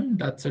 everyone.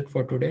 That's it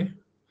for today.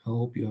 I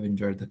hope you have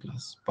enjoyed the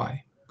class.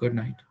 Bye. Good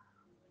night.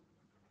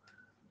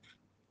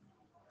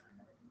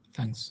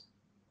 Thanks.